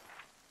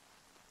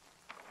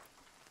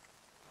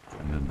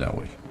 And then that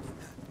way.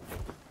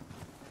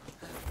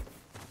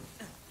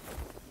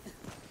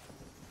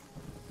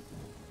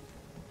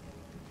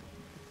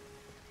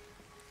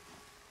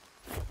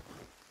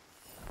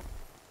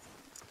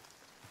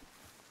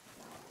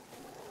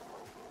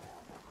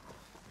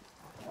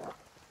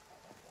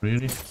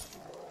 Really?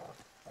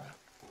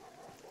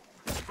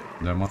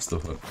 That must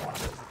have hurt.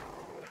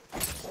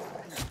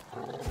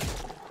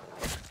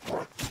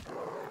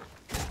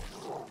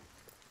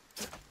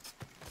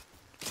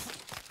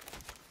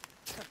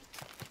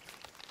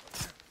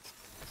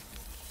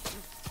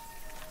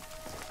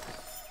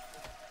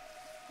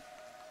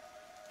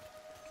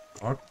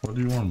 What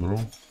do you want, bro?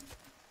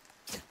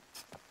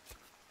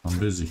 I'm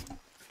busy.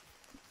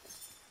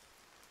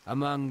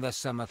 Among the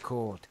summer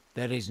court,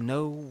 there is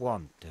no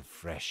want of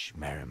fresh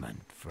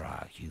merriment for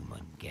our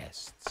human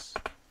guests.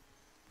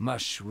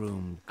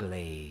 Mushroom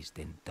glazed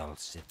in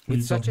dulcet.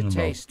 With such a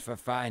taste for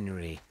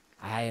finery,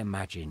 I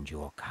imagined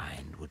your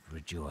kind would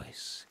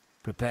rejoice.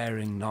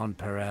 Preparing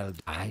nonpareil,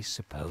 I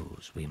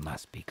suppose we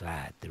must be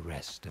glad the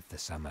rest of the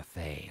summer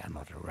fae are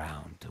not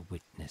around to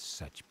witness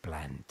such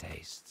bland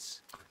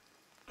tastes.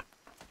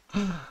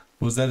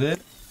 Was that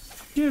it?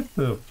 Get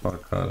the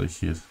fuck out of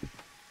here.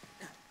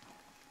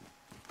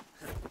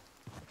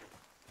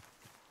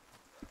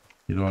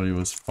 You thought it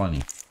was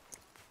funny.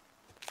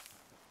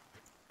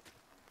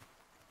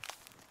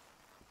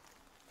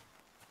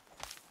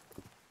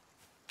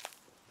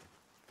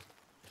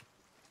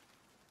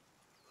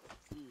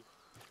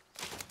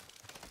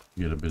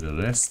 Get a bit of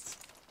rest.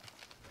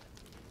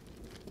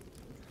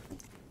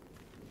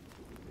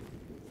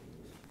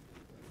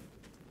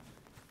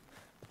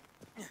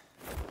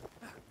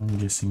 I'm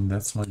guessing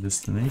that's my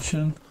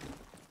destination.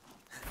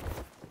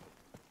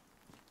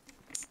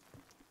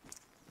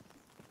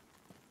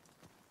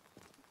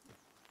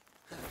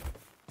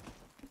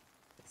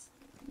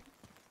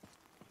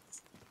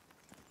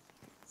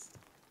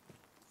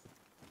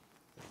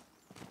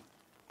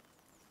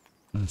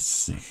 Let's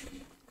see.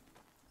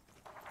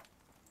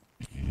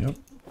 Yep.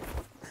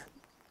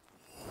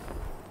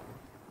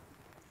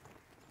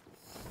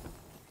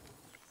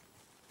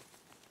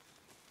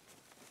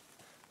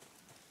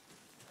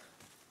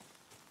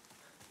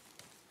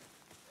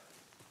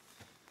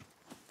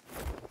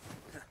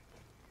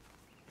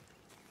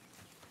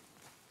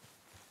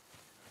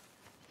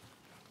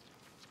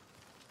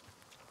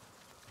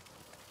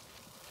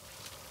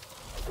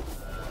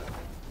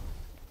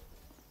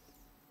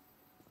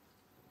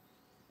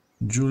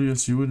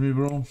 Julius, you with me,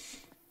 bro?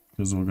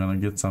 Because we're gonna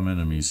get some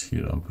enemies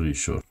here, I'm pretty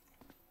sure.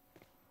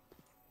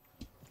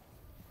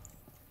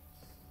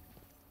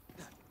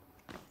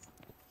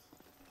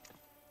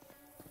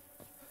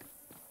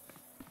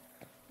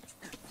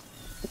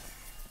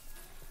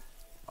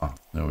 Ah,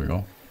 there we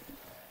go.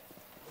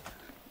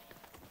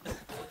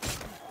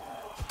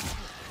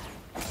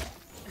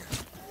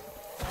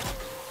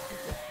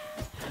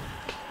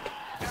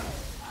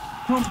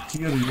 Come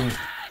here, you.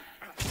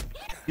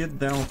 Get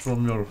down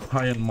from your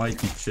high and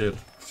mighty chair.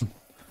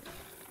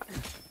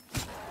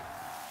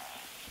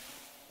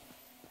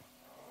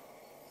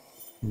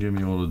 Give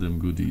me all of them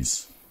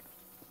goodies.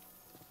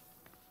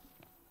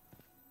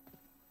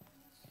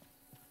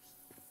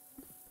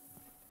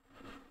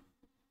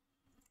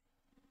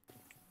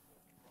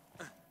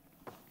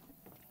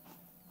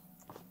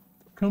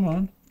 Come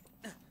on.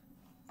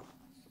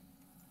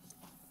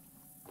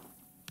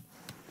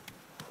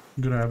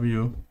 Grab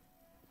you.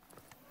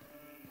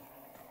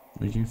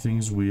 making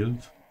things weird.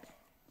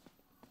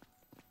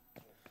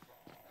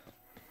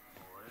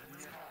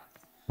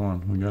 Come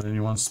on, we got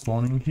anyone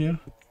spawning here?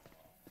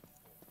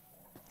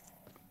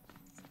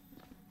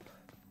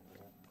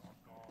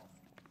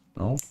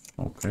 No?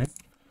 Okay.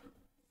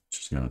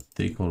 Just gonna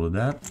take all of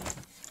that.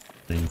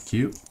 Thank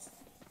you.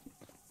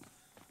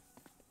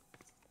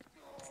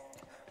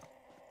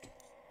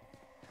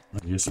 I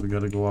guess we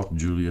gotta go up,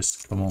 Julius.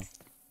 Come on.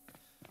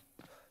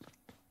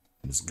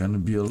 There's gonna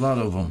be a lot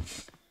of them.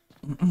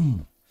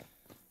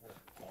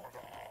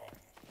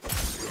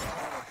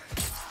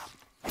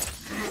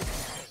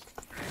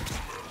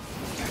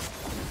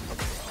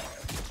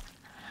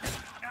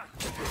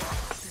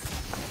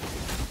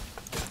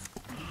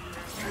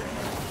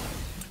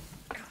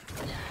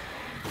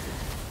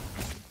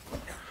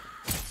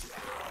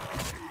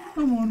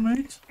 Come on,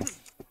 mate.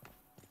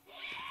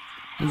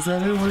 Is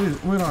that it?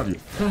 Where are you?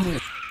 Come here.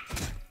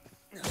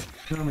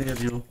 Come here,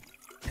 you.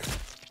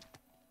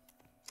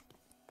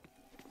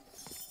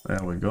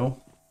 There we go.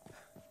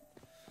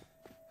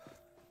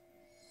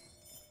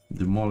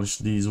 Demolish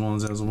these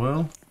ones as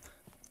well.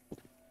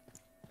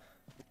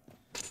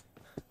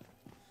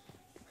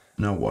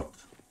 Now what?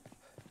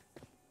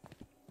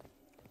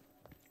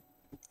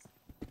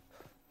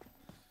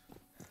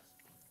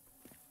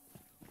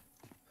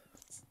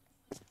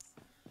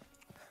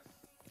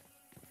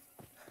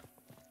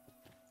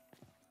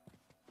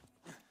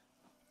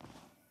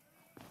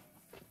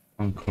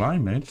 On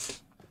climate.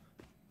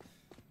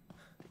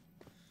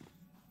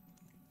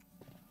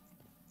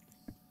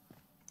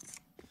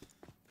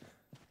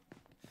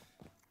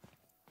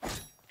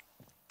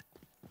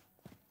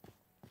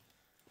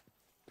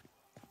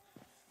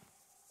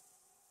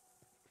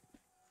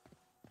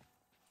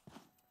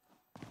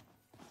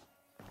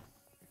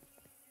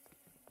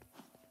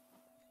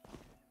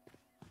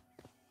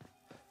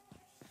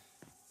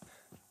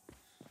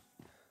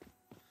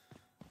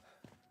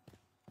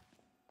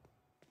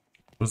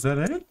 Was that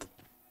it?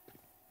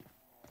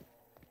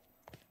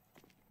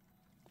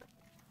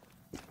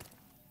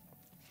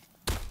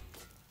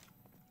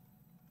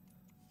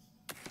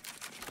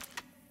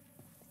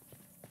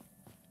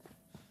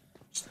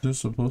 Is there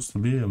supposed to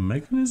be a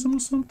mechanism or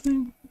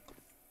something?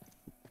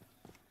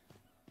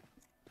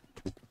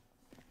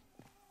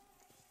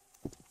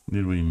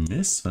 Did we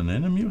miss an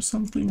enemy or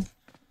something?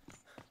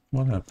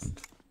 What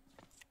happened?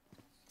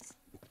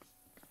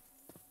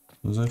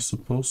 Was I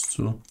supposed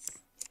to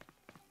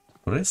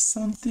press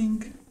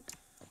something?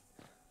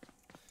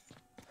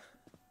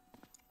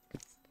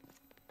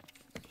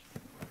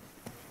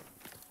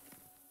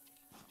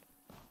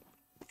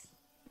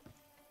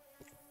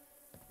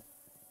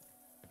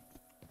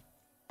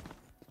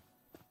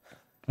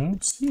 I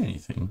don't see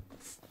anything.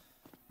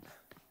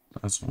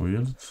 That's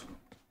weird.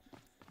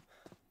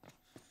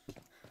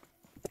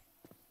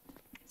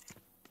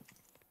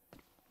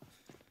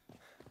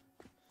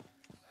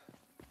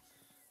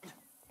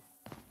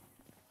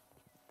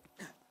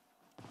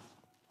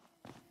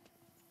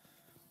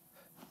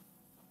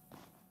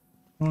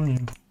 Oh yeah,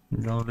 you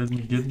gonna let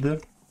me get there?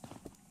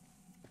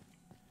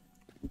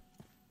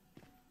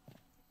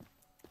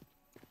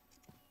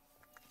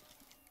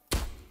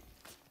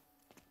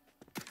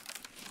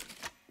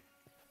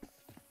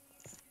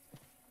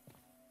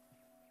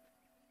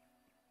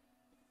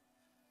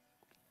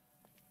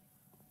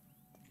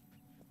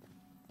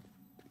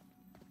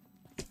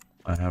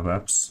 I have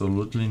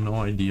absolutely no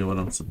idea what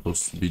I'm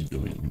supposed to be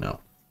doing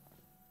now.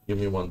 Give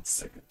me 1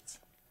 second.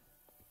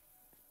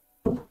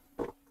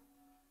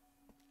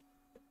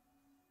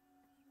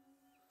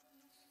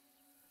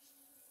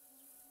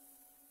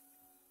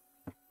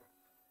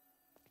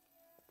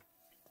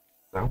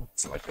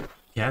 Sounds like a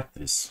cat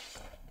is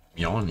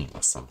yawning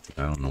or something.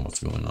 I don't know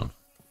what's going on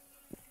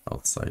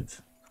outside.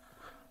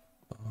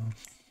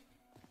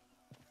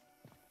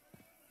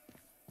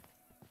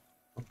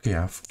 Okay,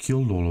 I've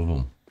killed all of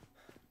them.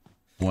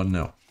 What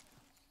now?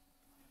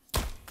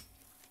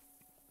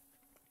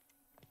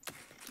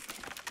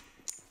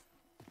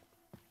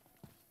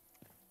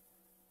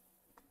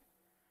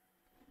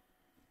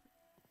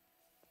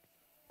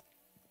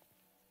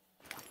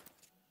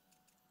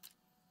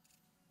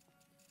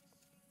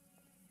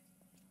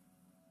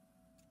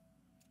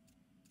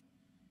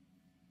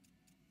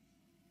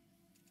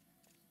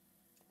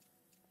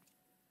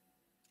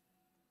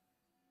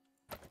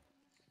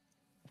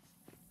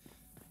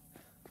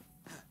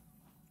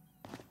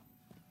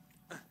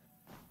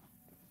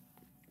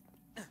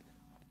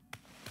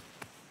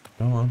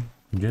 Come on,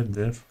 get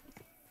there.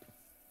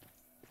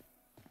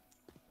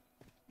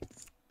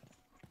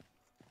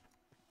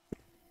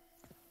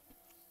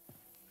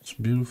 It's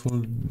beautiful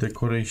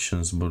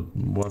decorations, but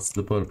what's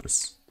the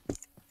purpose?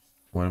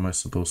 What am I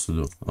supposed to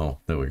do? Oh,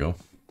 there we go.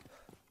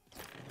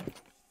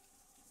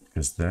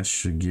 Because that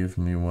should give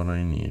me what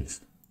I need.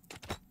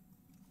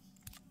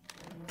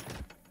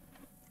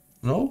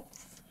 No?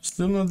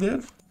 Still not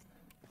there?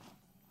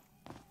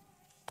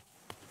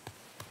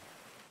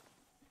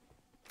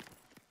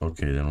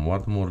 Okay, then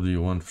what more do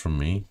you want from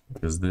me?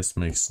 Because this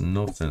makes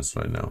no sense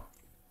right now.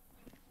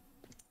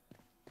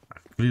 I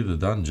cleared the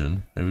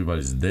dungeon.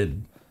 Everybody's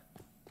dead.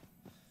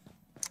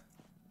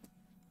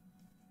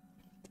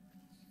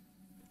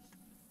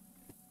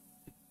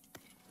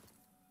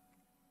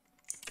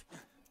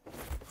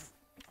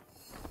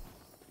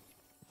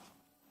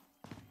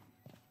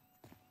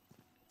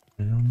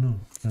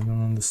 I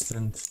don't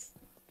understand.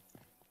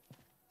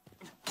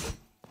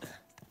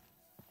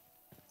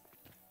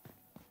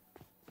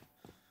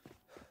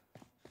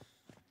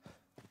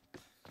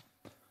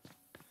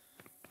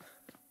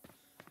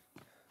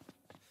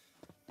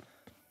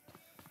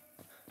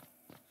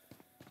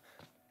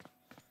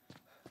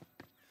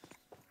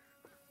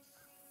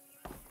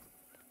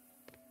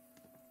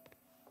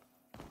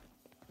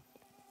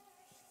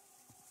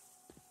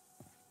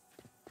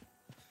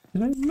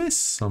 Did I miss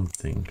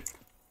something?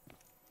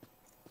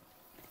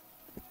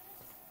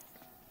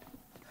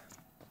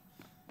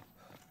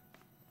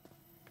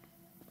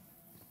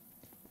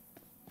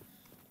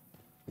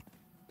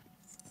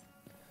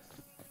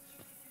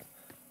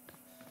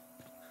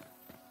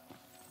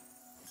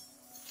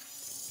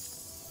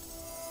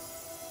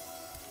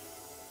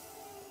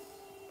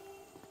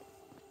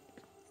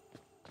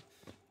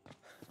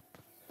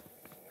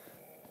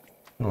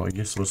 Oh, I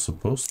guess we're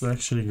supposed to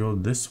actually go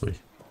this way.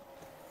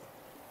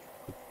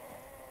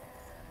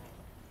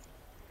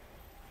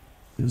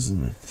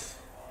 Isn't it?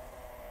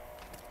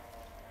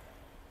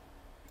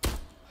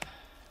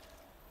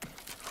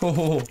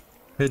 Oh,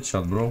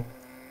 headshot, bro.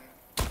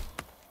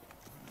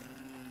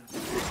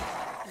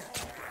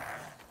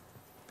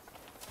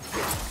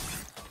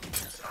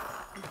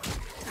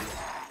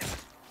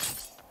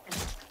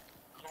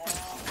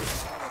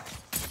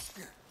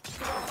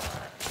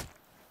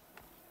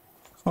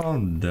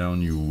 Calm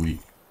down, you weak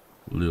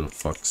little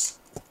fucks.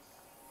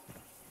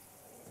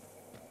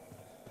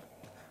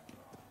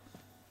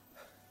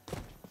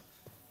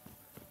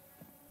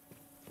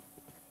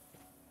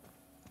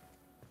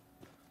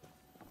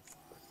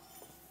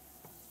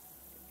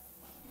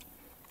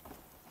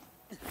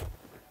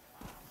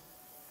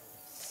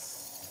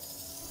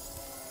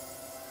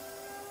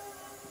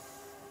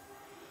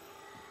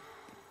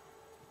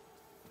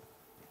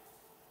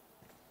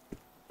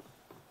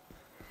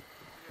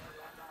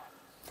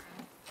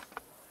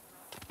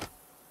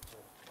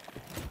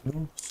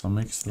 Oh, some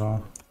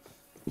extra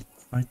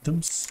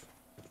items.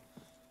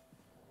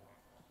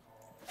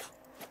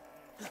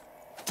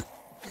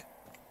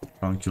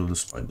 Can't kill the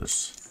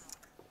spiders.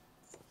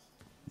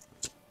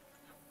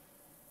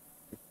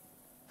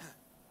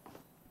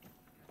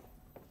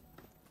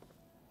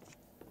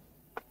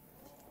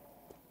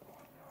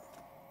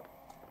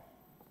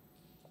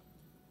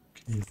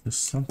 Okay, is there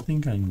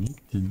something I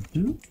need to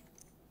do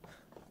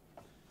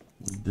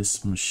with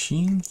this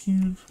machine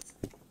here?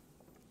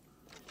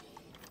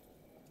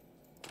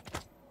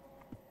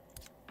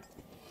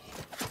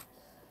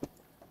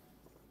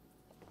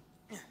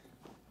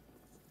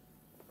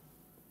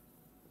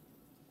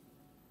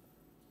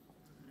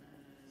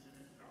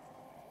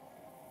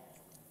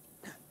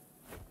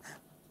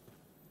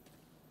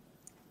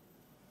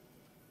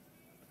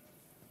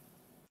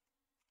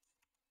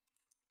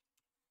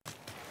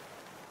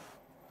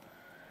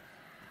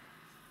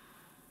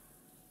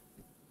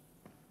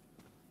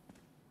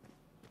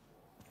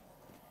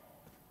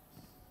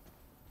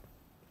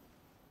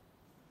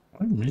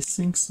 Am I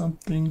missing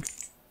something?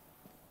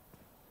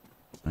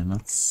 Am I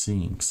not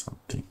seeing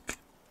something?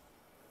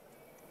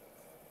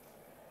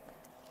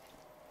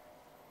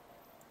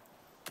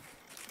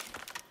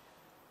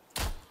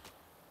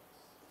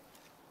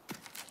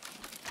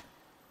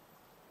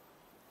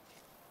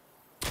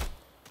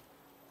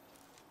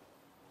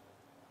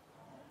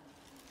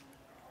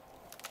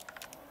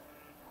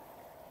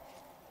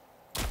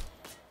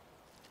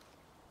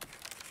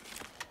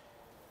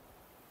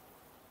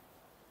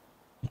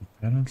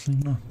 Apparently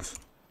not.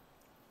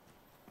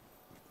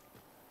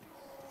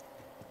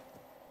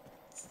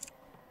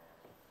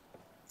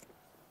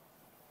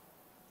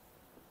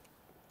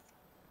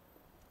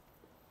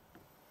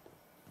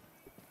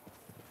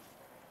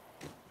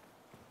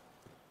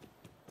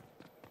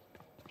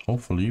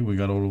 Hopefully we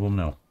got all of them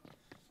now.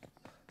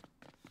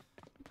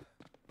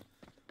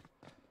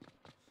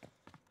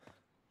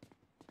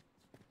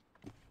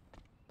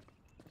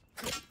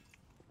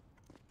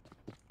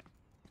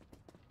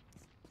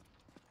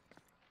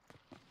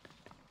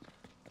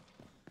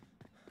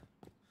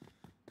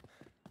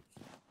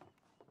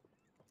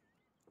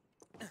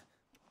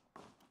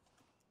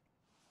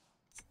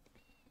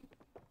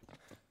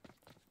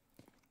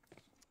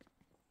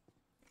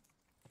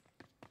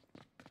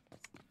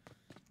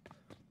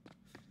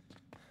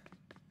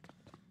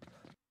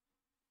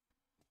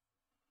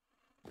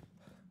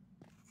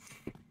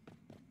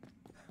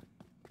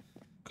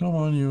 Come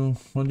on, you.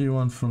 What do you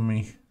want from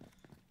me?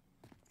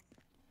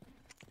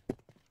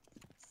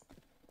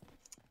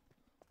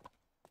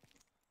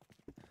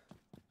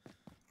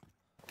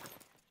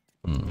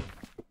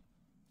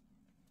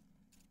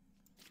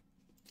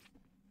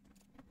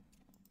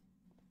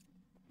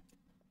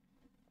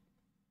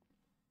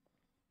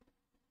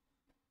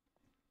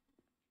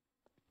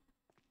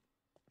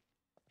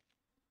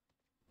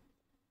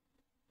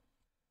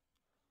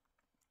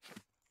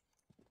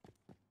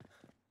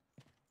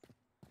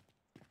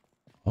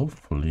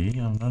 Hopefully,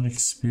 I'm not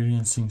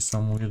experiencing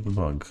some weird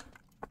bug.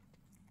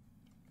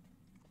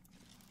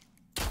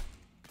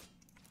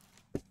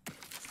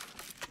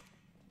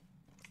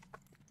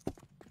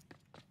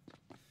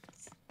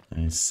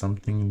 is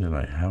something that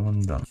I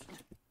haven't done.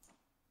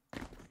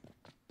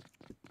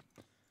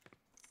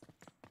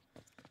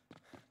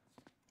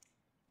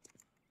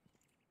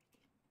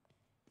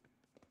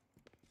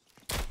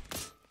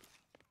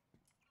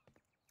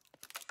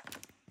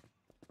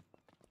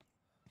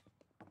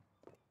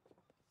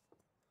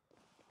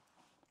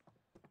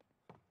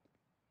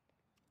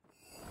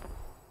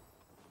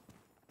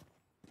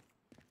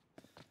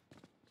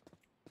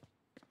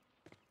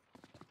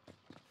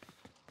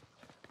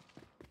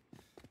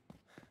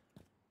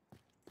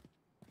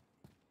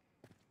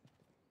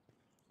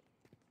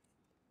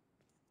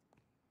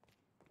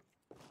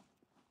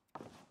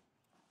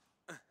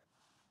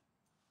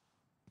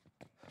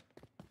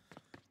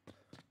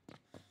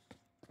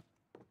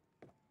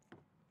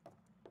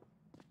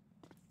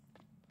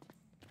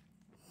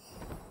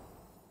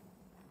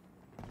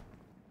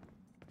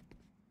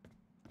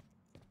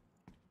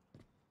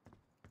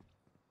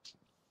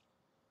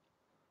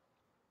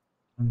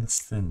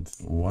 Understand.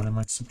 What am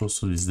I supposed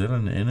to do? Is there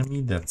an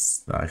enemy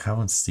that's I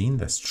haven't seen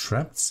that's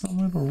trapped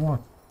somewhere or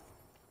what?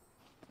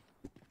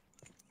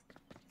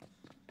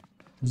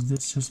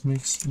 This just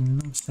makes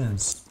no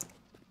sense.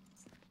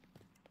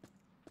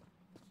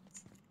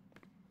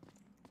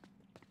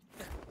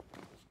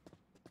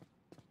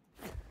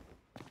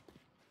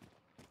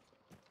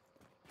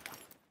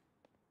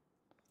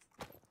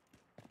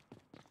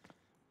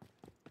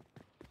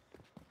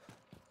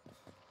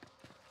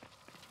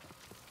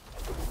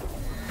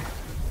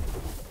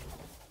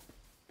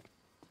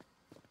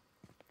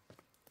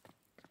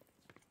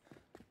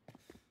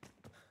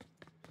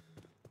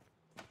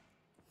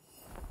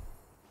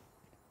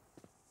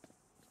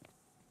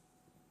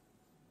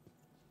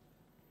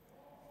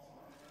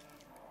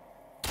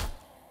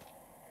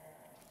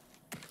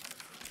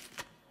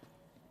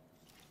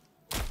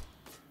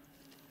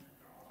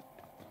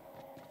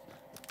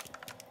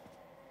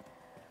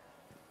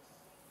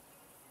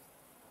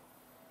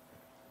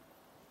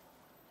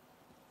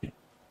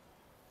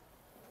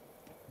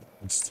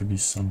 Has to be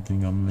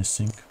something I'm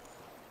missing.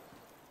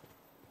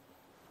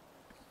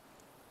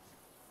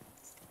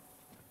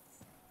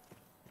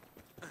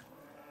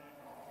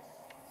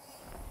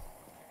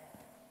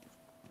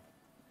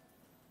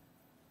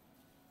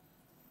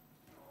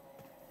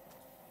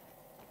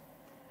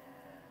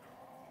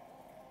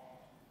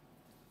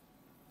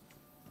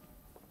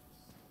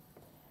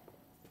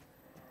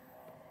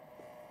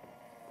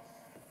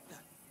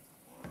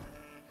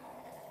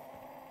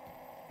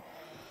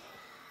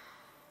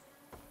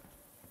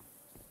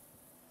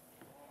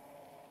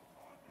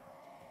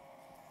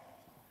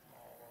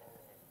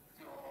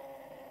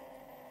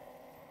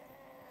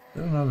 Is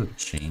there another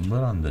chamber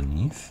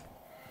underneath?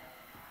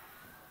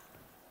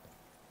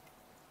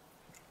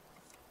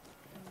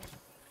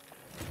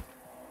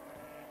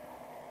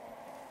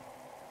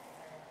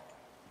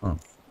 Oh.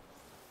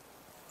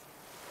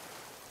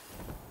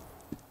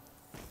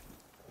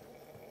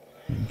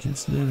 I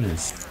guess there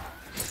is.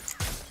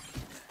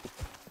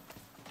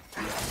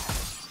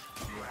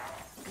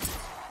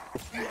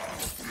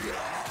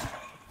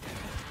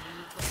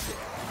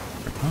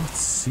 I can't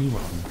see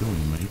what I'm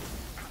doing, mate.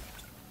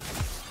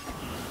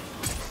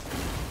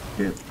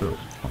 Get the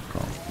fuck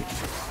off.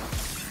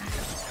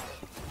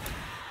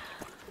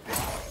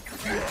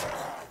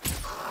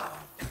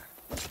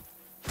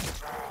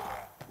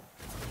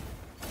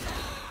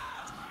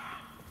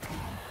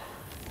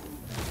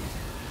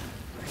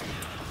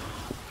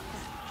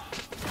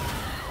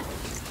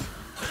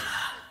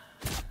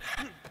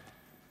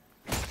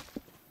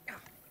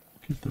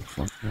 Get the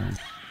fuck down.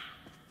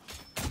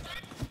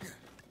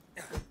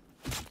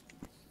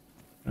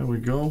 There we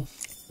go.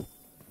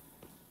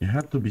 It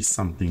had to be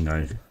something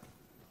I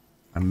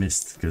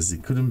missed, because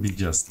it couldn't be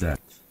just that.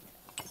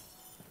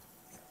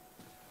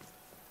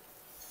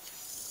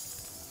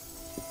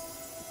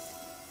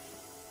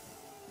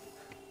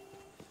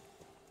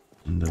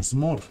 And there's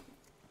more.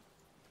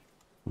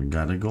 We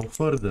gotta go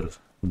further.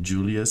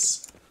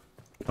 Julius,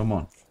 come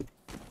on.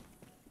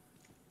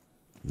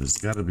 There's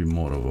gotta be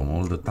more of them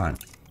all the time.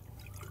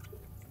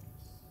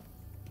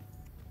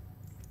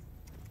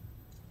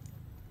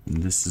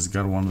 And this has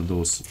got one of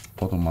those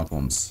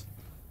automatons.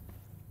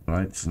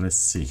 Right, let's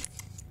see.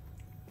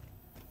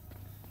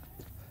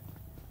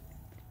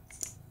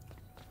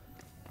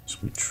 So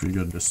we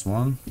triggered this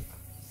one.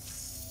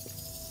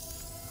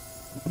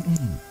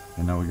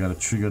 And now we gotta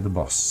trigger the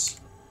boss.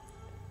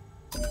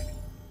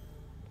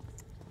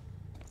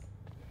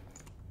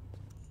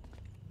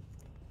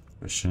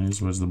 Question is,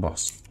 where's the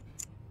boss?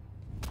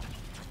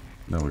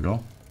 There we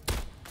go.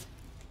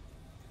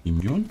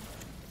 Immune?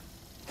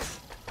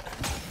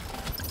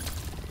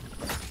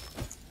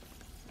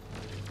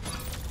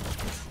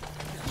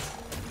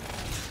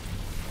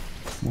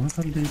 What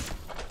are they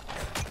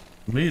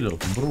made of?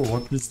 Bro,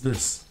 what is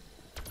this?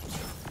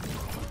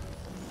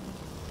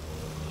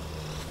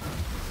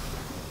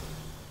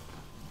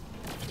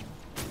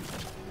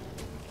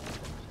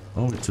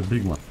 Oh, it's a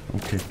big one.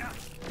 Okay.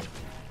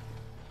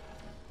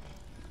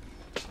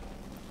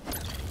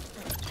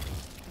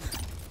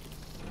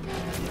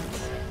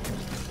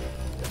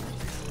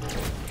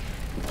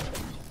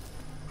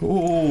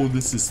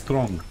 this is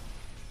strong?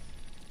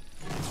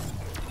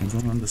 I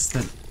don't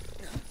understand.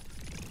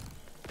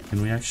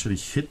 Can we actually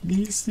hit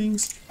these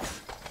things?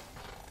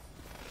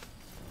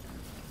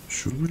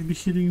 Should we be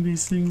hitting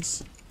these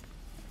things?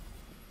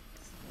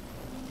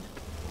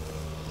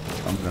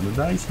 I'm gonna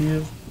die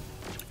here.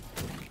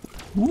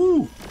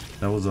 Woo!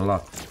 That was a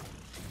lot.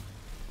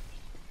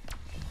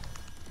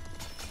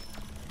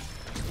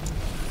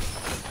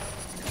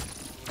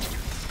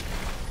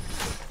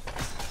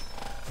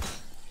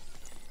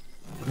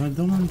 I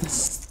don't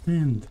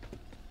understand.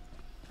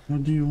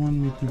 What do you want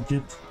me to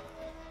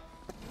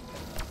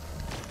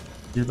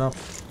get up?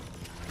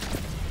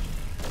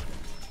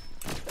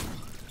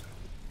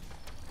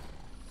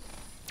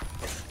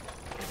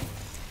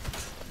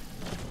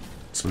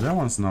 So that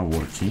one's not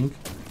working.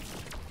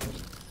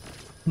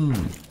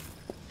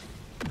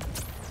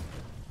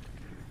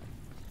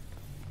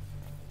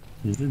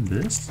 Is it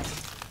this?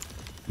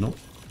 Nope.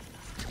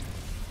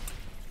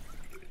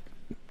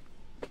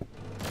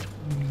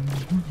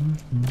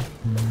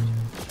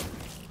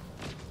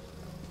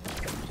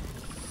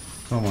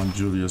 Come on,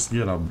 Julius,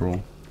 get up,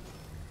 bro.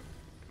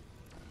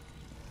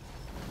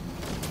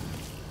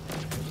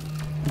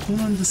 I don't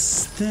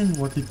understand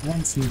what it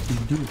wants me to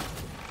do.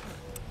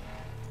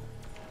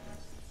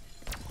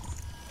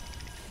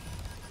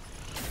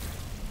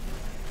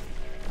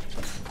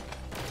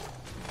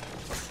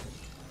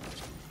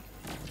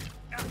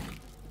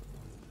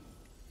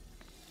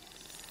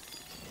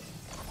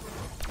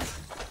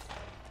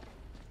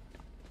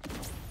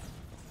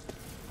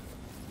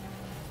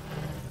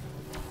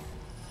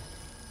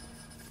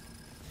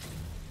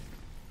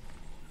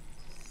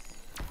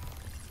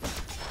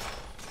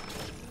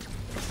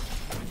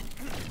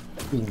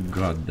 Oh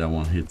god, that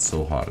one hit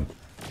so hard.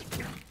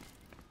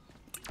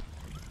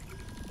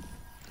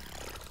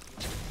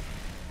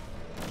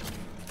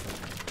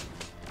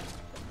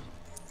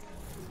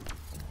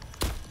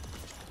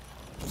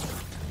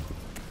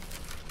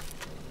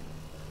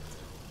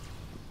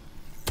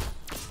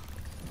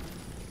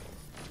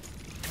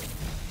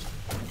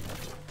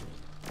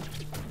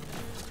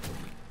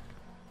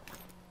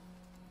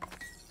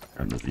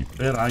 Kind of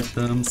repair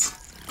items.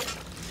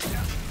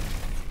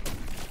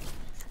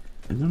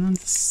 I don't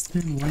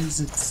understand why is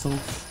it so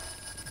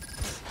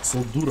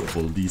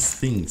durable, these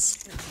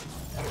things.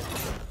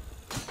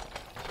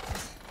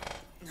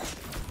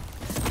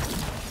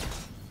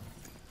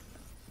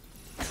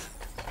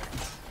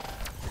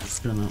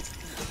 Just gonna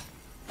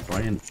try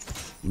and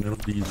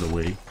melt these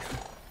away.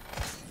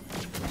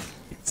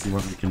 Let's see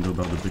what we can do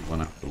about the big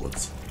one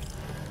afterwards.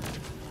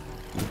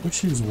 The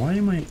question is, why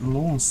am I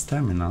low on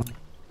stamina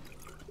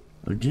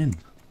again?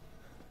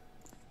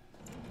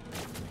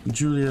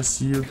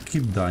 Julius, you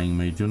keep dying,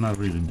 mate. You're not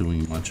really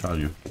doing much, are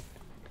you?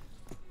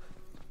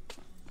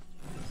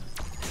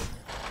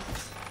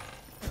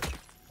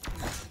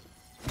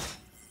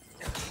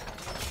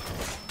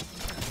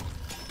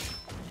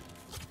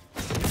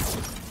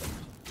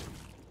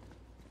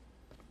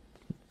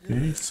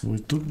 Okay, so we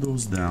took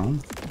those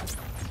down.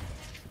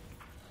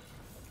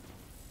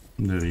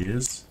 There he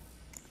is.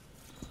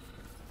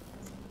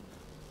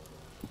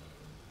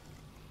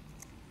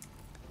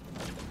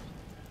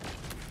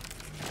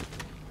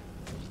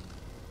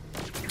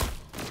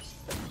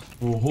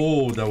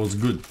 Oh, that was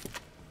good.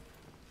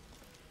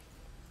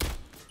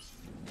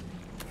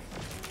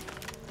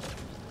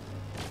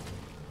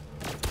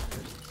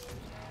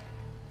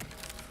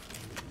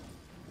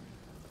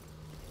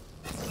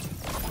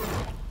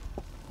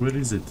 Where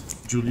is it,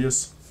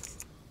 Julius?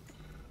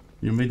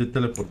 You made a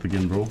teleport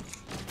again, bro.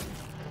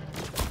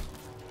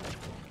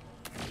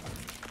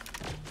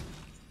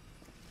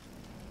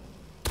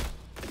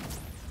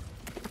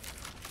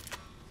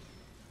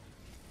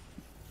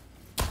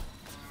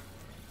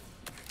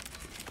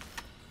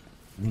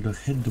 Would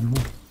have hit the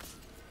moon.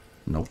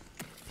 Nope.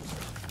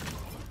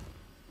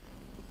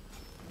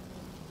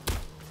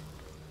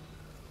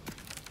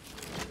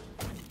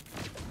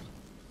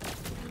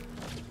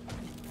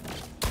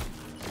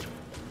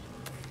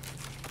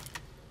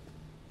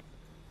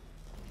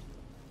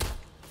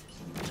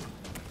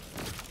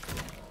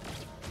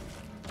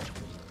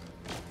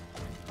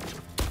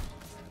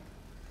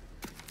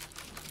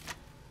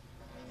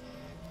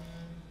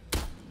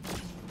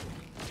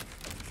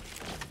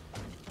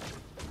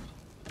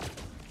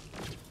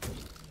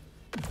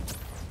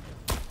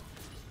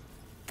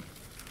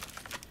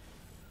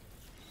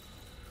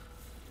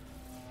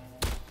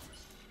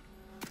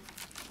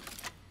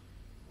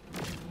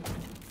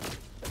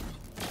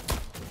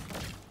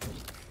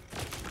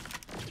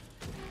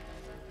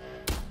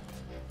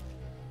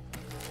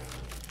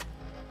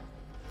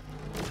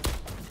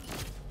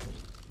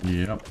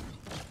 Yep.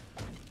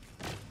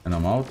 And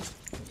I'm out.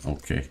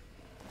 Okay.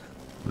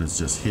 Let's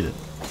just hit it.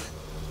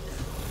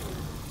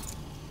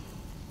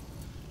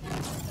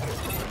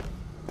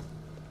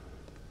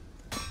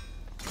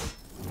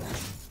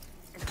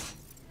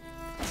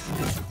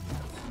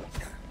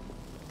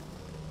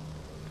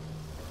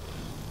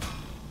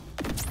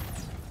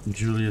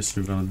 Julius,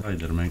 you're gonna die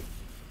there, mate.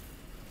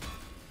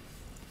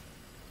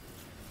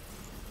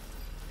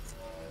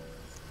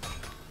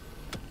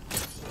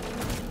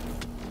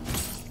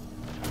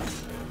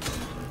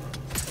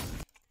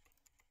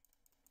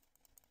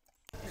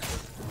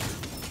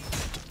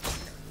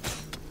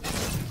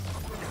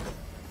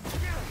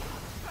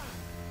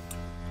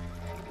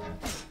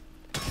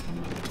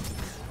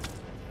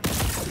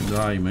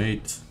 Die,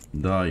 mate.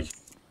 Die.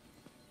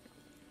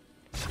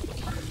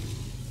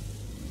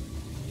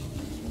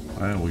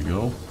 There we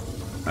go.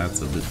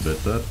 That's a bit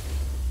better.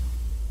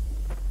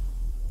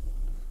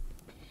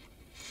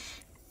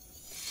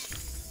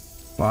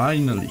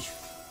 Finally.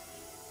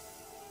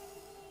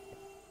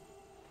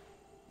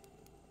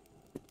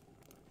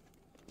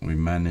 We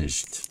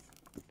managed.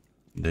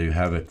 There you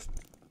have it.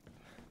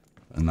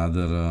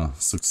 Another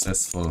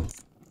successful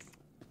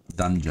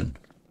dungeon.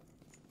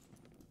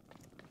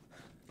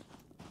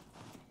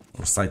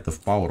 Or site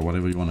of power,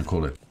 whatever you want to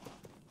call it.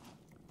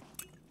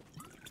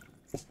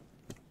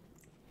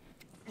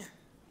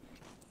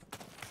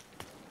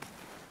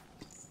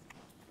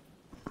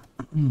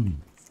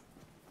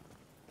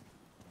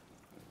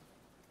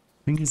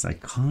 Thing is, I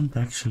can't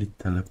actually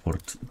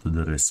teleport to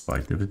the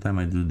respite. Every time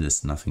I do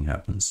this, nothing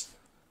happens.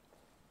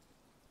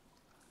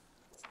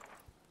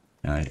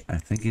 I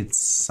think it's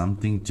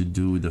something to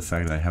do with the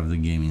fact that I have the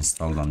game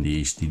installed on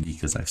the HDD,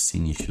 because I've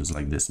seen issues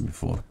like this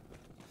before.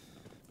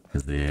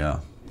 Because they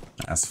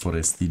ask for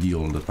STD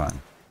all the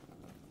time.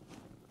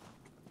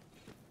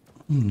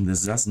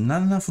 There's just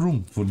not enough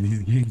room for these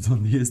games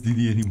on the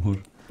STD anymore.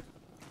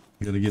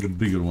 Gotta get a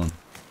bigger one.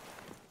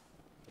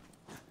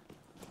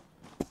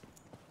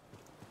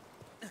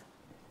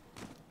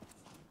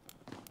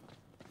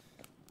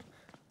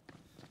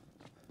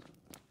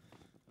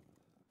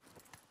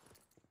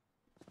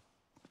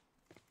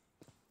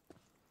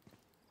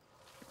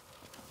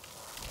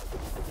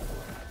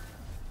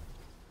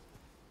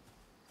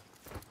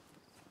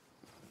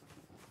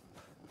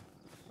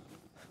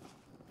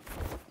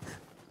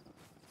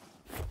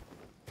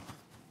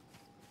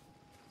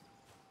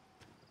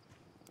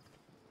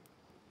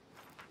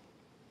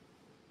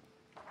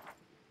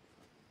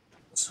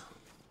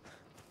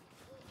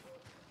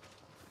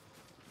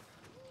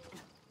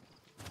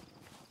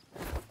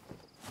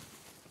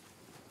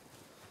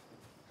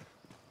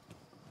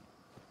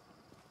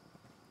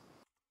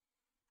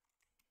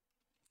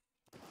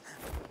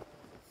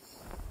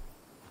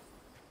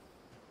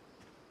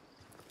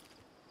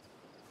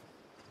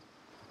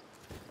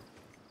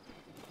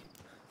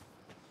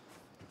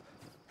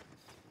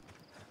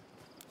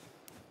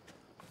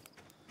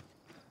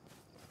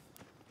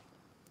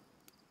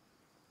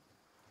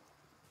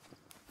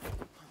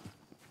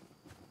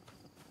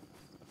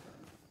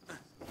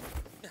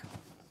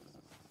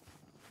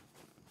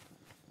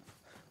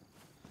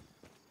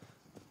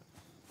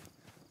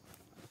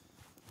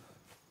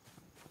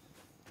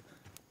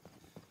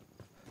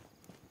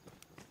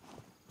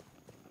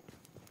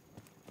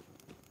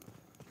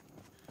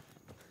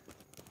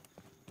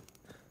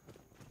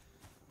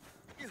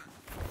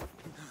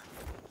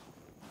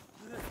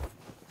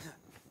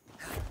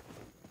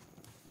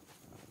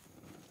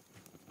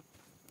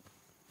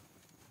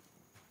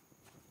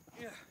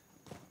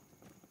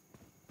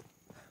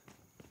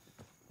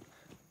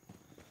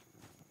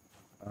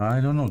 I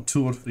don't know,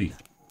 2 or 3.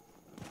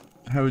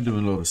 How are you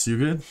doing, Lotus? You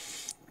good?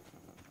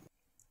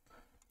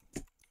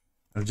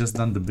 I've just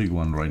done the big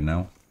one right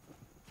now.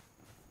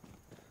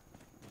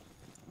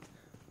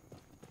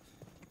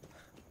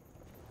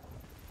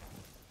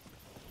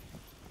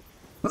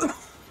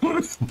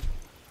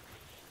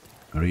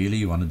 Really?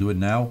 You want to do it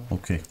now?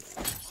 Okay.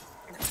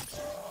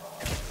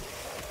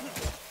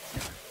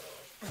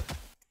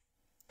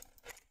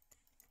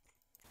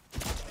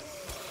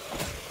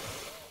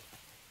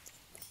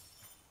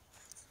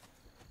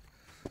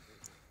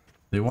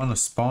 They want to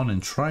spawn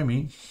and try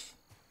me.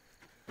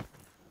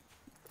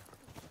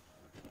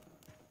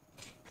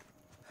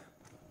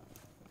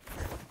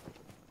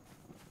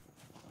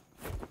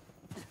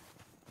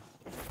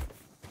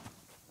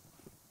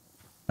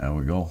 There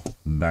we go.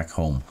 Back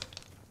home.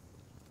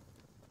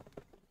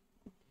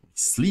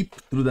 Sleep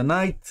through the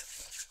night.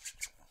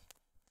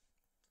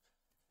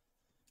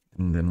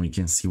 And then we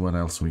can see what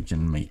else we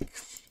can make.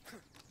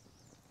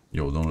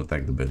 Yo, don't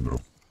attack the bed, bro.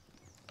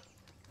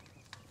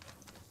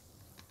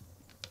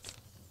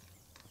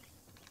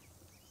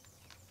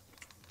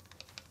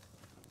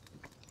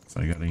 So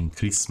I gotta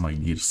increase my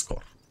gear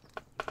score.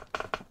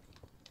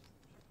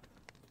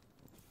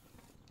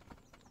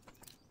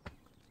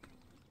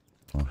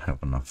 Don't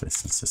have enough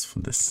essences for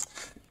this.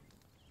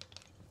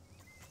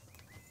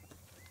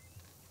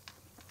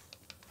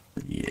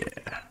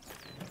 Yeah.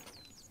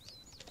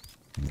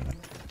 But I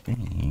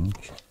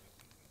think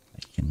I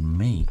can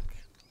make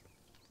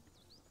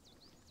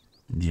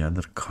the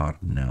other card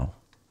now.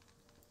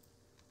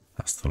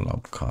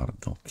 Astrolabe card,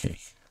 okay.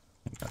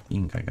 I got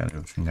ink, I got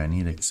everything I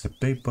need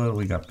except paper.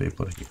 We got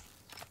paper here.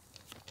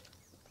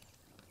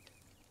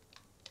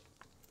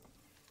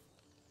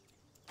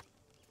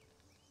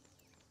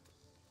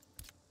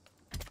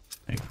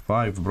 Make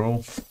 5,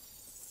 bro.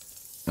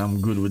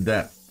 I'm good with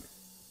that.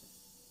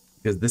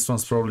 Because this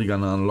one's probably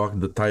gonna unlock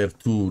the tier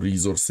 2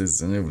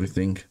 resources and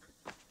everything.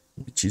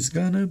 Which is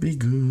gonna be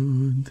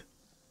good.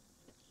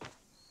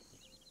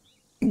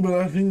 But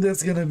I think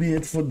that's gonna be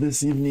it for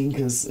this evening,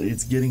 because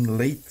it's getting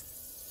late.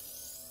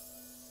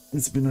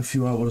 It's been a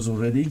few hours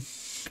already.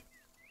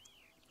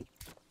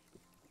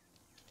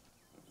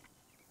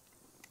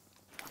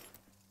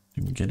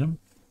 Did we get him?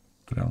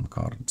 realm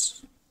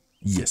cards.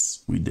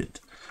 Yes, we did.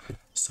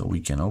 So we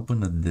can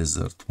open a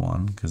desert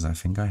one, because I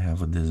think I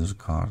have a desert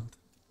card.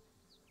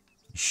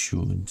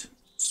 Should.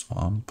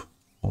 Swamp.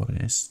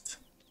 Forest.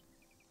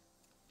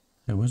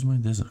 Hey, where's my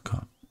desert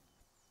card?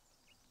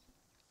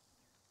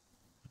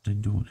 What did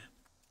I do with it?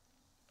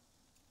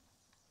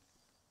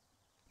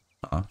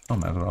 No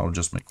matter, I'll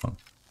just make one.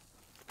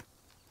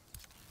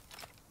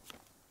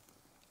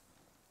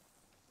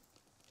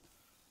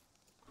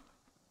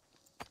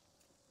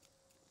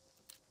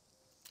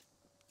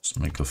 Just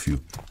make a few.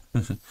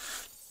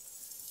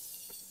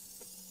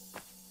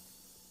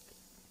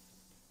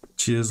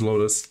 Cheers,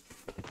 Lotus.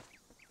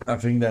 I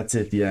think that's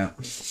it, yeah,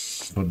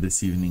 for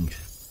this evening.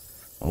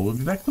 Well, we'll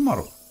be back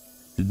tomorrow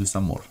to do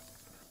some more.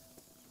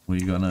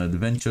 We're gonna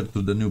adventure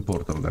to the new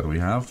portal that we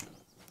have.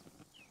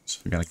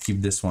 So we're gonna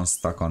keep this one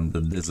stuck on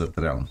the desert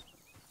realm.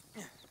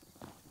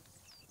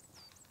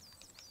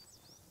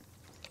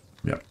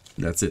 Yeah,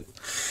 that's it.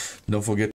 Don't forget